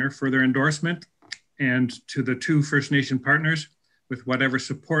funding partner for their endorsement and to the 2 First Nation partners with whatever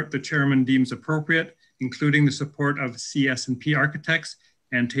support the chairman deems appropriate, including the support of CS&P Architects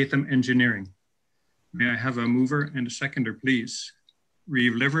and Tatham Engineering. May I have a mover and a seconder, please?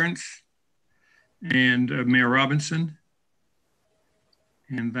 Reeve Liverance and Mayor Robinson.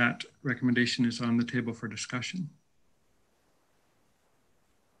 And that recommendation is on the table for discussion.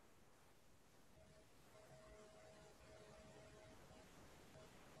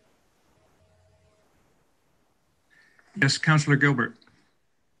 Yes, Councillor Gilbert.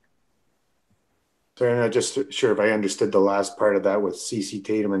 Sorry, I'm not just sure if I understood the last part of that with CC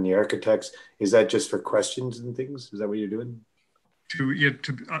Tatum and the architects. Is that just for questions and things? Is that what you're doing?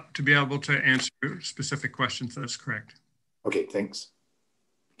 To be able to answer specific questions, that's correct. Okay, thanks.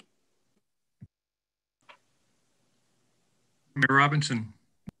 Mayor Robinson.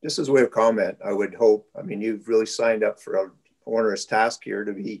 Just as a way of comment, I would hope, I mean, you've really signed up for a onerous task here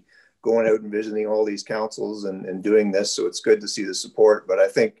to be going out and visiting all these councils and doing this. So it's good to see the support. But I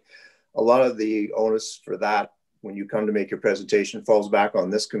think a lot of the onus for that, when you come to make your presentation, falls back on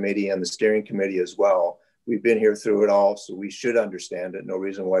this committee and the steering committee as well. We've been here through it all, so we should understand it. No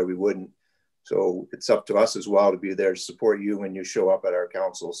reason why we wouldn't. So it's up to us as well to be there to support you when you show up at our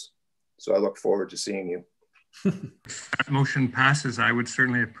councils. So I look forward to seeing you. If that motion passes, I would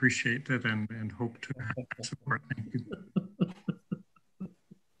certainly appreciate it and hope to have support. Thank you.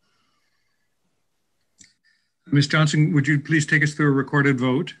 Ms. Johnson, would you please take us through a recorded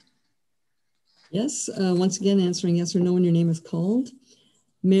vote? Yes, once again, answering yes or no when your name is called.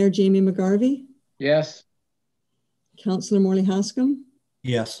 Mayor Jamie McGarvey? Yes. Councillor Morley Haskam?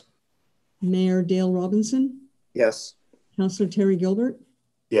 Yes. Mayor Dale Robinson? Yes. Councillor Terry Gilbert?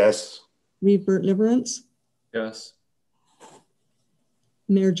 Yes. Reeve Burt Liverance? Yes.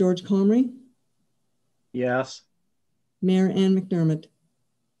 Mayor George Comrie? Yes. Mayor Ann McDermott?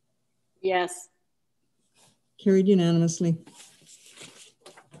 Yes. Carried unanimously.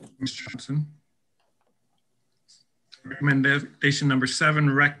 Ms. Johnson. Recommendation number 7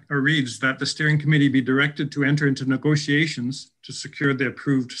 reads that the steering committee be directed to enter into negotiations to secure the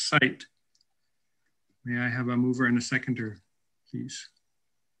approved site. May I have a mover and a seconder, please?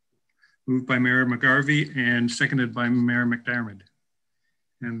 Moved by Mayor McGarvey and seconded by Mayor McDermott.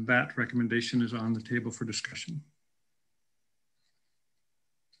 And that recommendation is on the table for discussion.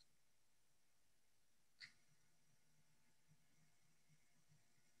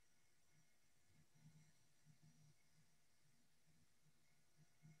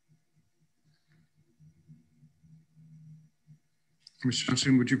 Ms.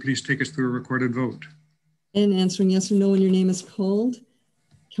 Johnson, would you please take us through a recorded vote? And answering yes or no when your name is called.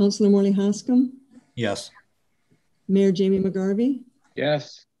 Councillor Morley Haskam? Yes. Mayor Jamie McGarvey?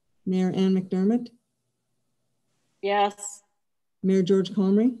 Yes. Mayor Ann McDermott? Yes. Mayor George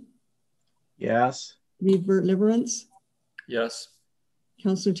Comrie? Yes. Reeve Burt Liverance? Yes.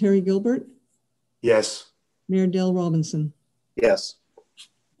 Councillor Terry Gilbert? Yes. Mayor Dale Robinson? Yes.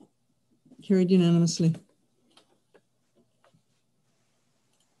 Carried unanimously.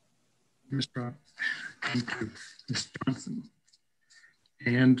 Ms. Rob, thank you, Ms. Johnson.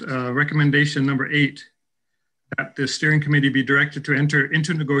 And recommendation number 8, that the steering committee be directed to enter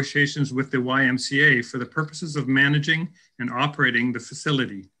into negotiations with the YMCA for the purposes of managing and operating the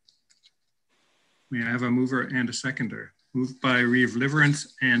facility. May I have a mover and a seconder? Moved by Reeve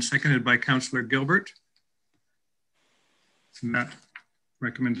Liverance and seconded by Councillor Gilbert. And that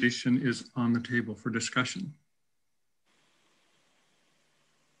recommendation is on the table for discussion.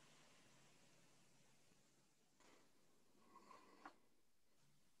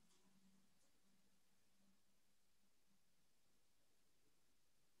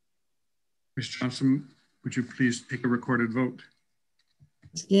 Ms. Johnson, would you please take a recorded vote?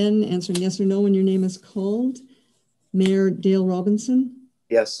 Again, answering yes or no when your name is called. Mayor Dale Robinson?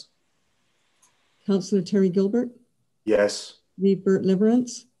 Yes. Councillor Terry Gilbert? Yes. Reeve Burt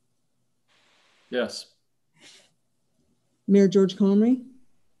Liverance? Yes. Mayor George Comrie?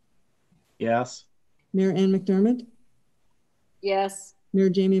 Yes. Mayor Ann McDermott? Yes. Mayor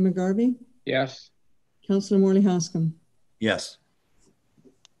Jamie McGarvey? Yes. Councillor Morley Haskam? Yes.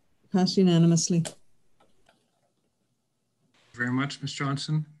 Passed unanimously. Thank you very much, Ms.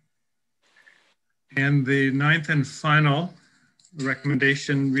 Johnson. And the 9th and final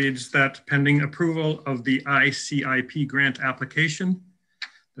recommendation reads that pending approval of the ICIP grant application,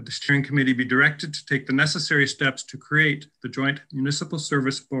 that the steering committee be directed to take the necessary steps to create the Joint Municipal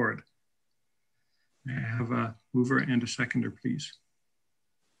Service Board. May I have a mover and a seconder, please?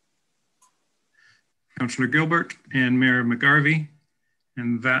 Councillor Gilbert and Mayor McGarvey.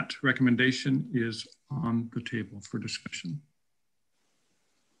 And that recommendation is on the table for discussion.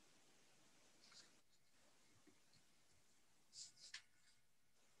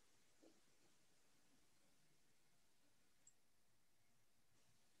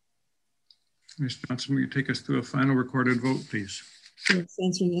 Ms. Johnson, will you take us through a final recorded vote, please? Yes,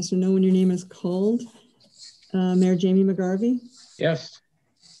 answering yes or no when your name is called. Mayor Jamie McGarvey? Yes.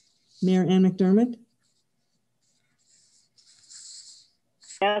 Mayor Ann McDermott?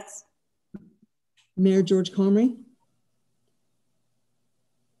 Yes. Mayor George Comrie?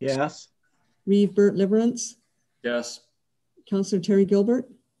 Yes. Reeve Burt Liverance? Yes. Councillor Terry Gilbert?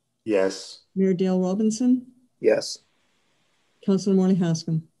 Yes. Mayor Dale Robinson, Yes. Councillor Morley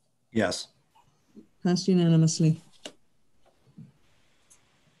Hascom. Yes. Passed unanimously. Thank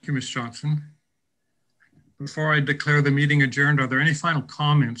you, Ms. Johnson. Before I declare the meeting adjourned, are there any final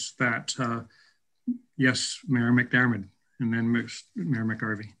comments that, yes, Mayor McDermott and then Mayor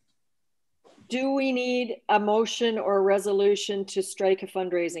McGarvey. Do we need a motion or a resolution to strike a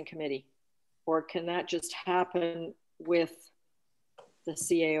fundraising committee? Or can that just happen with the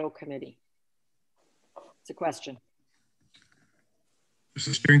CAO committee? It's a question. Does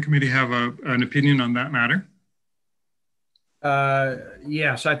the steering committee have an opinion on that matter?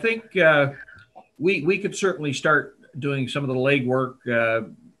 Yes, I think we could certainly start doing some of the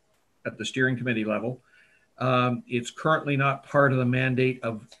legwork at the steering committee level. It's currently not part of the mandate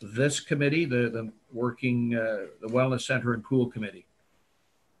of this committee, the Wellness Center and Pool Committee.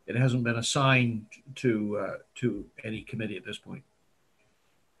 It hasn't been assigned to any committee at this point.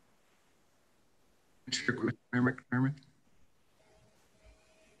 Mayor McDermott?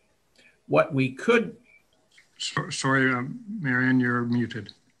 What we could... Sorry, Marianne, you're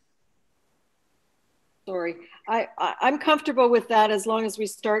muted. Sorry, I'm comfortable with that as long as we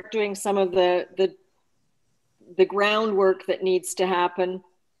start doing some of the groundwork that needs to happen.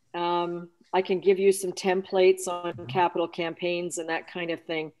 I can give you some templates on capital campaigns and that kind of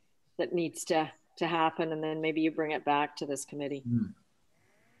thing that needs to happen, and then maybe you bring it back to this committee.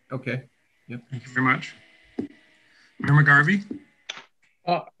 Okay. Yep. Thank you very much. Mayor McGarvey?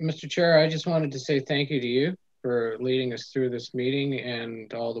 Mr. Chair, I just wanted to say thank you to you for leading us through this meeting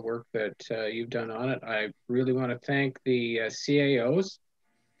and all the work that you've done on it. I really want to thank the CAOs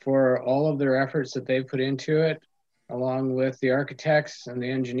for all of their efforts that they've put into it, along with the architects and the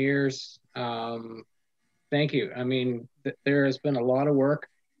engineers. Thank you. I mean, there has been a lot of work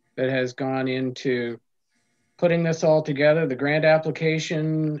that has gone into putting this all together, the grant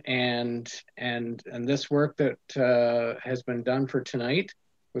application and this work that has been done for tonight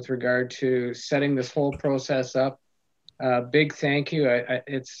with regard to setting this whole process up. Big thank you.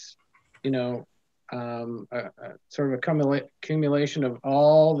 It's, you know, sort of a accumulation of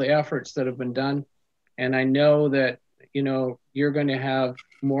all the efforts that have been done. And I know that, you know, you're going to have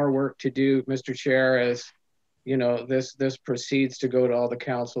more work to do, Mr. Chair, as, you know, this proceeds to go to all the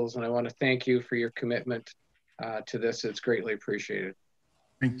councils. And I want to thank you for your commitment to this. It's greatly appreciated.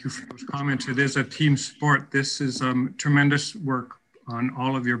 Thank you for those comments. It is a team sport. This is tremendous work on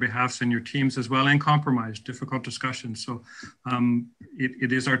all of your behalfs and your teams as well, and compromise, difficult discussions. So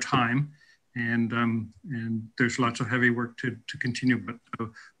it is our time, and there's lots of heavy work to continue, but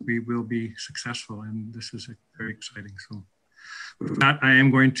we will be successful, and this is very exciting. So with that, I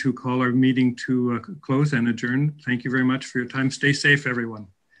am going to call our meeting to close and adjourn. Thank you very much for your time. Stay safe, everyone.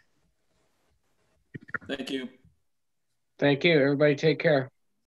 Thank you. Thank you. Everybody take care.